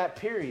during that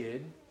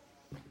period,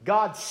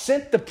 God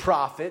sent the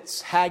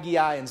prophets,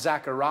 Haggai and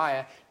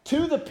Zechariah,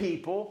 to the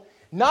people,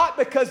 not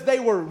because they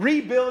were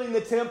rebuilding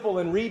the temple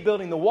and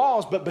rebuilding the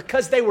walls, but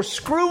because they were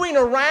screwing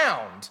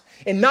around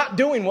and not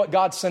doing what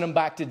God sent them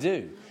back to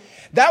do.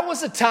 That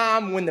was a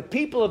time when the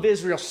people of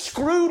Israel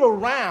screwed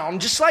around,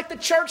 just like the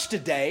church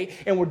today,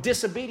 and were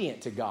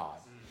disobedient to God.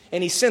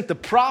 And He sent the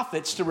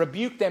prophets to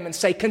rebuke them and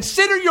say,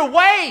 consider your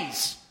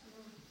ways.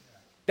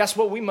 That's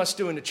what we must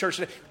do in the church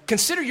today.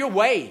 Consider your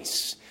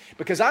ways.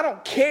 Because I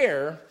don't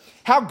care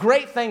how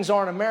great things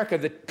are in America.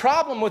 The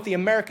problem with the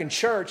American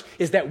church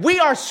is that we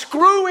are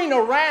screwing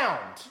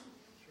around.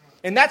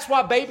 And that's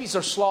why babies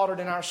are slaughtered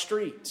in our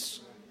streets.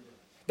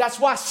 That's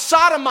why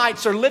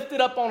sodomites are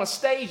lifted up on a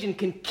stage and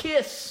can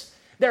kiss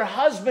They're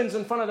husbands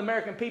in front of the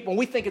American people, and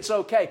we think it's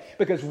okay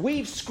because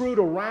we've screwed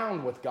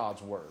around with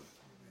God's word.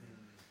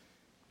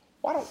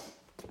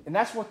 And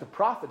that's what the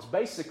prophets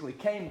basically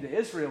came to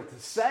Israel to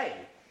say.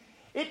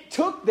 It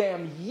took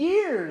them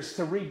years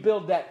to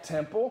rebuild that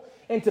temple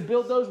and to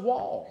build those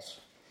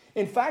walls.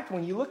 In fact,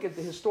 when you look at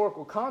the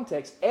historical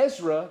context,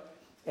 Ezra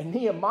and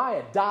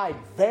Nehemiah died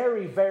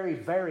very, very,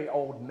 very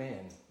old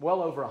men,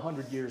 well over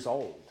 100 years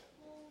old.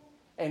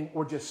 And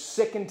were just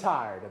sick and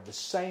tired of the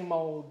same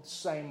old,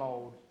 same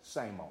old,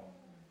 same old.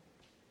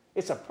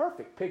 It's a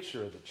perfect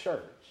picture of the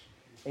church.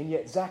 And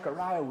yet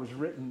Zechariah was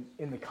written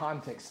in the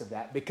context of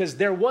that because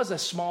there was a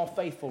small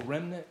faithful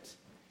remnant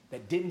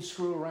that didn't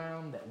screw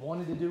around, that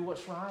wanted to do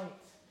what's right.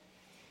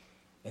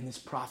 And this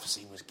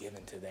prophecy was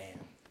given to them.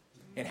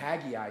 And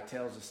Haggai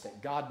tells us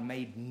that God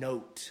made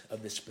note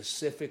of the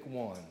specific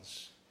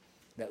ones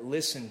that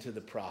listened to the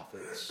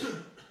prophets,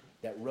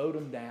 that wrote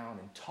them down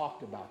and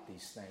talked about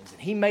these things. And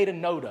he made a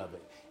note of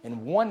it.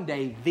 And one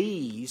day,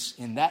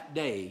 in that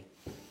day,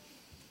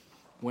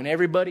 when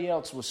everybody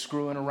else was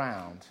screwing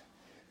around,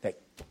 that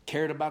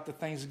cared about the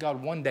things of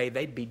God, one day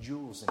they'd be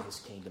jewels in his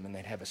kingdom and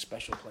they'd have a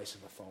special place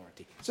of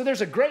authority. So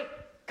there's a great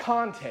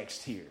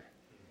context here.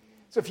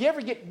 So if you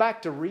ever get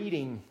back to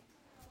reading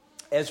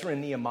Ezra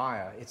and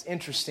Nehemiah, it's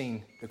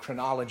interesting, the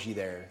chronology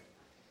there.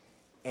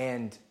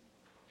 And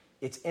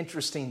it's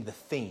interesting, the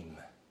theme.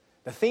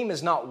 The theme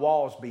is not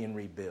walls being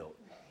rebuilt.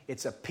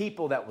 It's a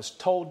people that was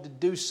told to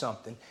do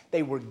something.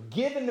 They were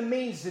given the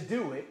means to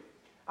do it.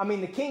 I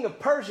mean, the king of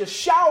Persia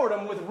showered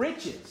them with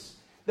riches.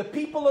 The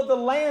people of the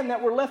land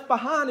that were left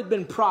behind had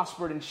been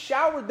prospered and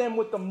showered them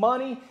with the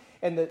money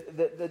and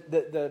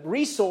the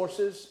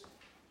resources,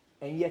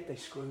 and yet they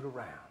screwed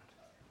around.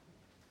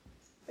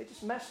 They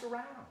just messed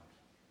around.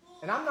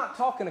 And I'm not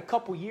talking a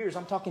couple years,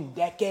 I'm talking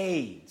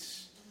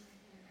decades.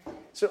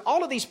 So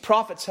all of these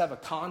prophets have a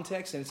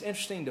context, and it's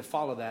interesting to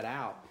follow that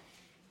out.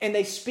 And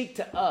they speak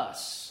to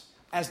us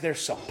as they're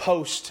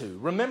supposed to.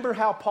 Remember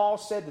how Paul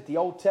said that the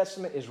Old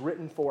Testament is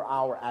written for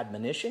our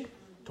admonition,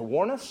 to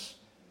warn us?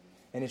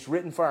 And it's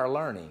written for our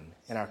learning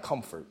and our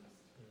comfort.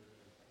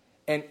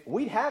 And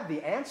we'd have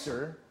the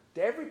answer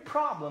to every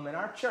problem in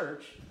our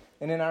church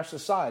and in our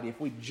society if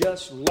we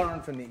just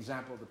learn from the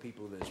example of the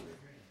people of Israel.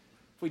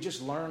 If we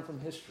just learn from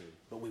history,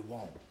 but we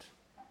won't.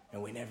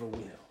 And we never will.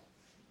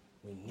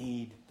 We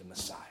need the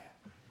Messiah.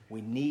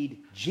 We need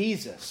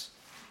Jesus,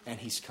 and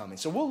he's coming.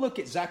 So we'll look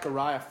at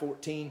Zechariah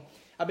 14.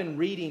 I've been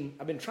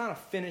trying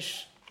to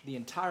finish the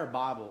entire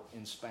Bible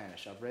in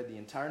Spanish. I've read the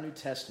entire New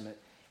Testament.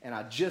 And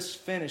I just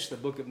finished the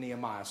book of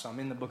Nehemiah, so I'm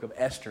in the book of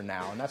Esther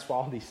now, and that's why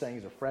all these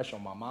things are fresh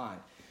on my mind.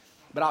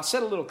 But I'll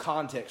set a little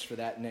context for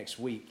that next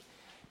week.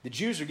 The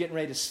Jews are getting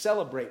ready to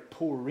celebrate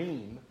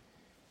Purim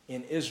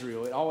in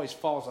Israel. It always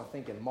falls, I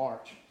think, in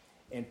March.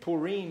 And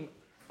Purim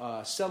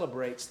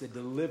celebrates the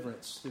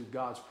deliverance through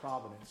God's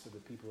providence of the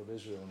people of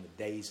Israel in the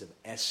days of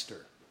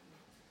Esther.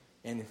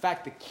 And in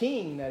fact, the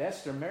king that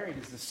Esther married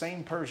is the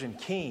same Persian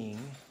king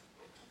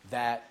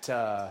that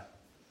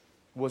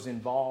was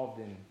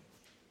involved in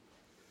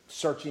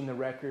searching the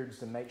records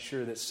to make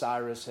sure that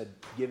Cyrus had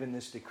given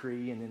this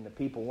decree, and then the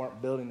people weren't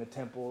building the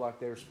temple like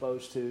they were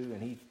supposed to, and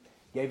he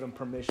gave them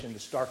permission to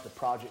start the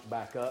project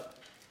back up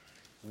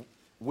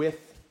with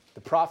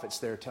the prophets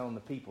there telling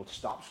the people to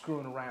stop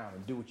screwing around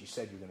and do what you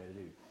said you're going to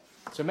do.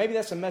 So maybe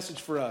that's a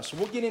message for us. So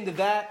we'll get into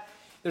that.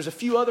 There's a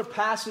few other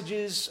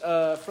passages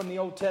from the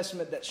Old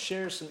Testament that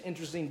share some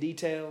interesting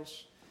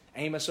details.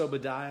 Amos,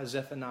 Obadiah,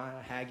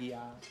 Zephaniah, Haggai.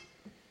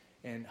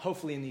 And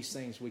hopefully in these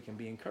things we can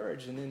be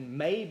encouraged. And then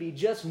maybe,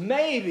 just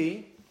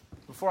maybe,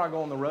 before I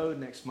go on the road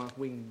next month,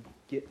 we can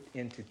get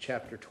into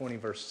chapter 20,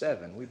 verse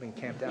 7. We've been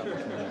camped out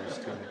between those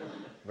two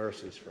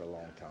verses for a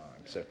long time.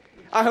 So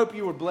I hope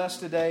you were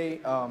blessed today.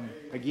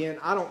 Again,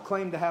 I don't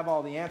claim to have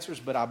all the answers,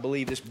 but I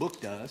believe this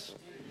book does.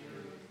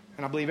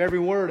 And I believe every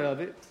word of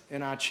it.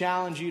 And I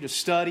challenge you to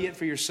study it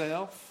for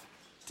yourself,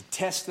 to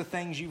test the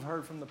things you've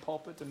heard from the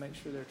pulpit to make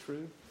sure they're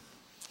true.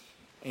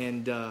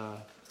 And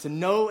to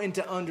know and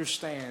to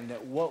understand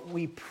that what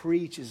we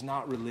preach is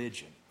not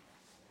religion.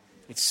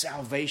 It's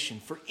salvation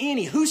for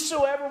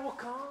whosoever will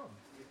come.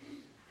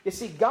 You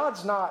see,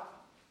 God's not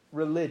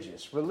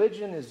religious.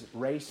 Religion is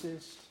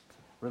racist.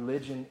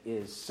 Religion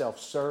is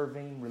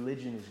self-serving.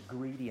 Religion is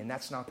greedy. And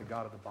that's not the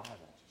God of the Bible.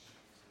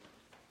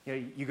 You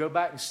know, you go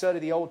back and study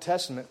the Old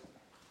Testament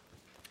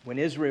when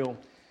Israel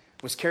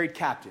was carried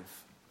captive.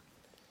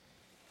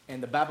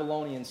 And the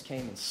Babylonians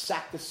came and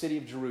sacked the city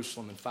of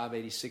Jerusalem in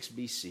 586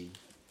 BC.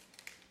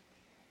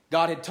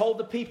 God had told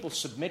the people,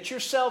 submit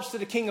yourselves to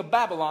the king of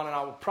Babylon and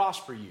I will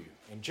prosper you.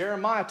 And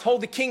Jeremiah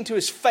told the king to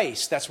his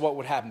face that's what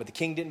would happen. But the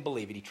king didn't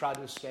believe it. He tried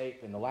to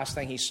escape. And the last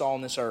thing he saw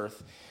on this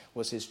earth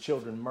was his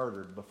children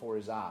murdered before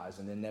his eyes.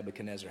 And then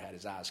Nebuchadnezzar had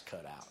his eyes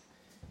cut out.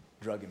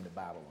 Drug him to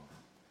Babylon.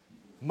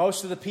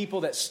 Most of the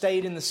people that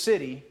stayed in the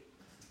city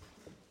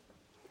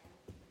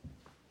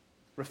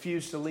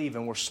refused to leave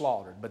and were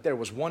slaughtered. But there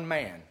was one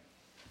man.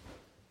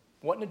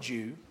 Wasn't a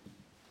Jew.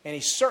 And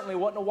he certainly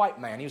wasn't a white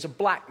man. He was a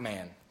black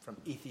man from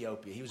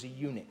Ethiopia. He was a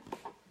eunuch.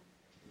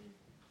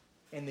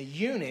 And the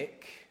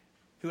eunuch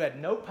who had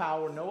no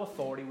power, no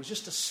authority, was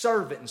just a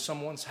servant in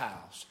someone's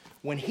house.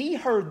 When he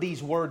heard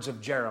these words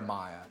of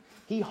Jeremiah,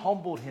 he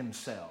humbled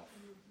himself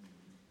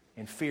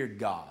and feared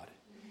God.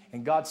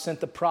 And God sent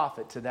the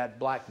prophet to that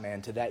black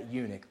man, to that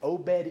eunuch.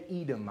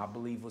 Obed-Edom, I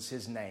believe was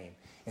his name,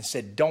 and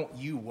said, don't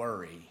you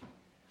worry.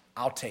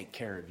 I'll take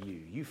care of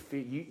you.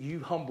 You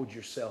humbled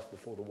yourself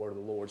before the word of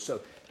the Lord.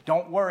 So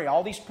don't worry.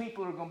 All these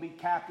people are going to be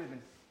captive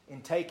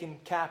and taken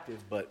captive,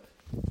 but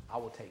I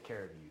will take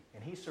care of you.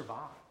 And he survived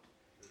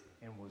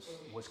and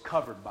was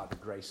covered by the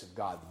grace of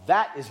God.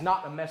 That is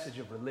not a message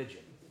of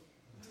religion.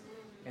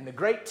 And the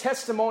great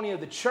testimony of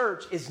the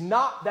church is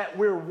not that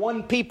we're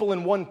one people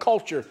in one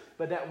culture,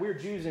 but that we're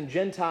Jews and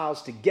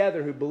Gentiles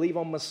together who believe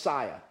on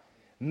Messiah.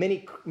 Many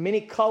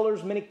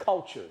colors, many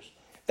cultures.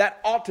 That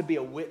ought to be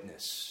a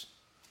witness.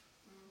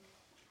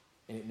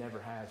 And it never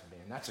has been.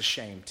 That's a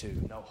shame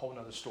too. No, whole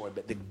other story.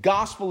 But the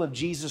gospel of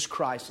Jesus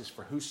Christ is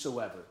for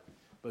whosoever,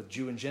 both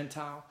Jew and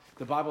Gentile.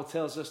 The Bible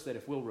tells us that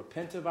if we'll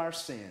repent of our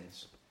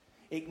sins,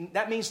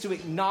 that means to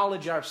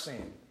acknowledge our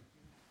sin.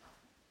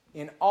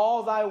 In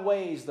all thy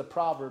ways, the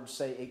Proverbs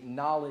say,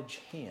 acknowledge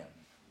him.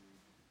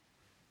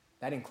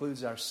 That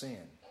includes our sin.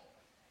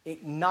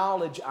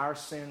 Acknowledge our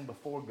sin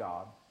before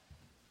God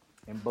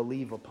and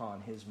believe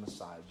upon his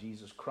Messiah.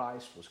 Jesus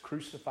Christ was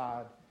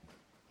crucified.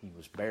 He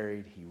was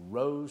buried. He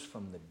rose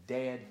from the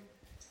dead.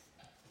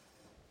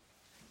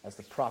 As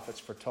the prophets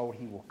foretold,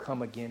 he will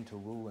come again to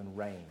rule and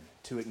reign.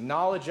 To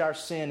acknowledge our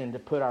sin and to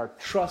put our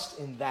trust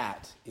in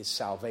that is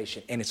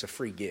salvation. And it's a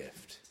free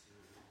gift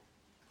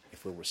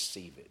if we'll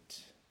receive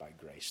it by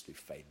grace through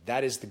faith.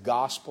 That is the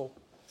gospel.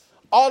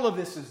 All of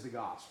this is the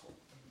gospel.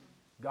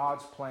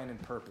 God's plan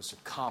and purpose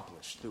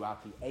accomplished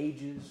throughout the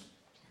ages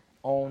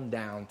on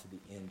down to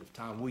the end of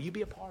time. Will you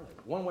be a part of it?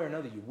 One way or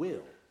another you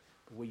will.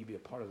 But will you be a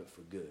part of it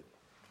for good?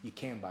 You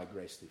can by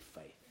grace through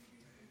faith.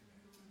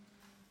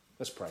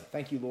 Let's pray.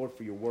 Thank you, Lord,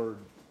 for your word,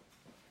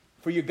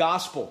 for your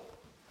gospel.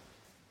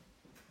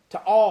 To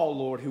all,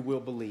 Lord, who will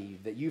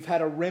believe that you've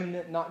had a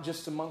remnant not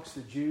just amongst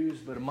the Jews,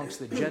 but amongst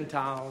the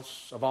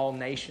Gentiles of all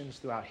nations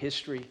throughout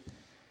history.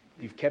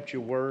 You've kept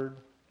your word.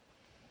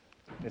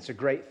 It's a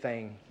great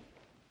thing,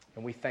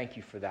 and we thank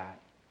you for that.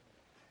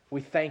 We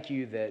thank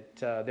you that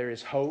there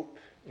is hope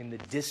in the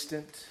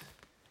distant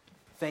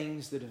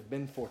things that have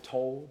been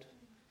foretold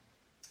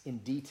in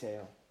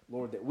detail.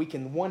 Lord, that we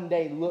can one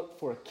day look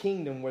for a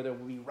kingdom where there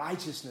will be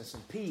righteousness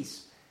and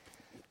peace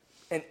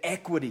and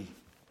equity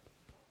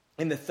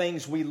in the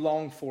things we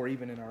long for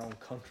even in our own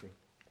country.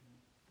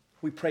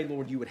 We pray,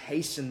 Lord, you would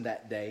hasten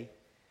that day.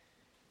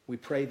 We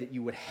pray that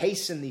you would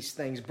hasten these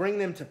things, bring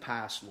them to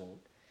pass, Lord.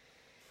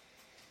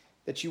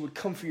 That you would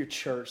come for your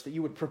church, that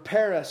you would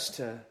prepare us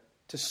to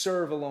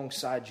serve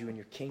alongside you in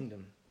your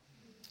kingdom.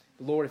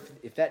 Lord,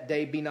 if that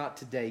day be not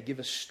today, give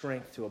us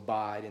strength to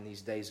abide in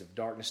these days of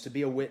darkness, to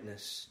be a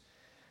witness,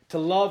 to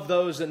love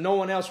those that no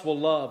one else will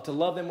love, to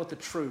love them with the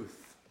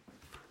truth,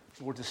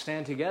 Lord, to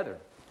stand together,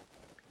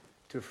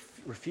 to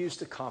refuse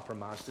to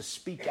compromise, to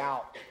speak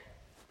out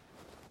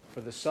for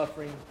the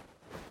suffering,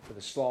 for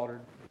the slaughtered,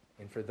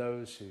 and for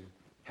those who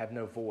have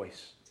no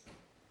voice,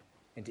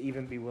 and to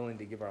even be willing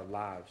to give our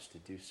lives to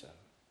do so.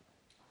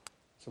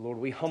 So, Lord,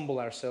 we humble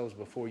ourselves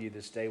before you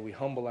this day. We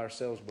humble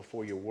ourselves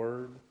before your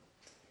word.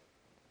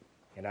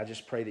 And I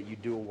just pray that you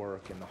do a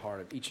work in the heart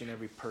of each and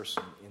every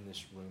person in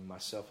this room,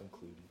 myself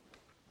included.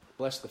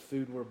 Bless the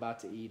food we're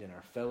about to eat and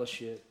our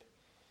fellowship.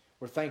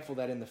 We're thankful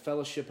that in the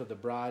fellowship of the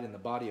bride and the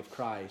body of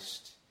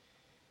Christ,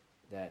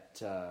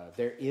 that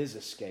there is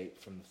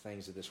escape from the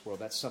things of this world.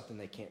 That's something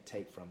they can't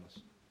take from us.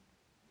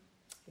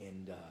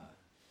 And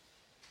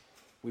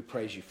we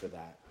praise you for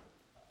that.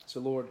 So,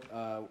 Lord,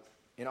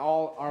 in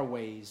all our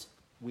ways,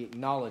 we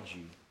acknowledge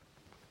you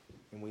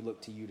and we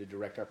look to you to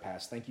direct our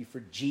paths. Thank you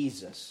for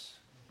Jesus,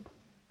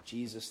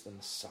 Jesus the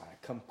Messiah.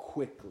 Come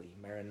quickly,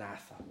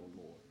 Maranatha, O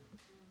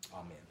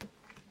Lord. Amen.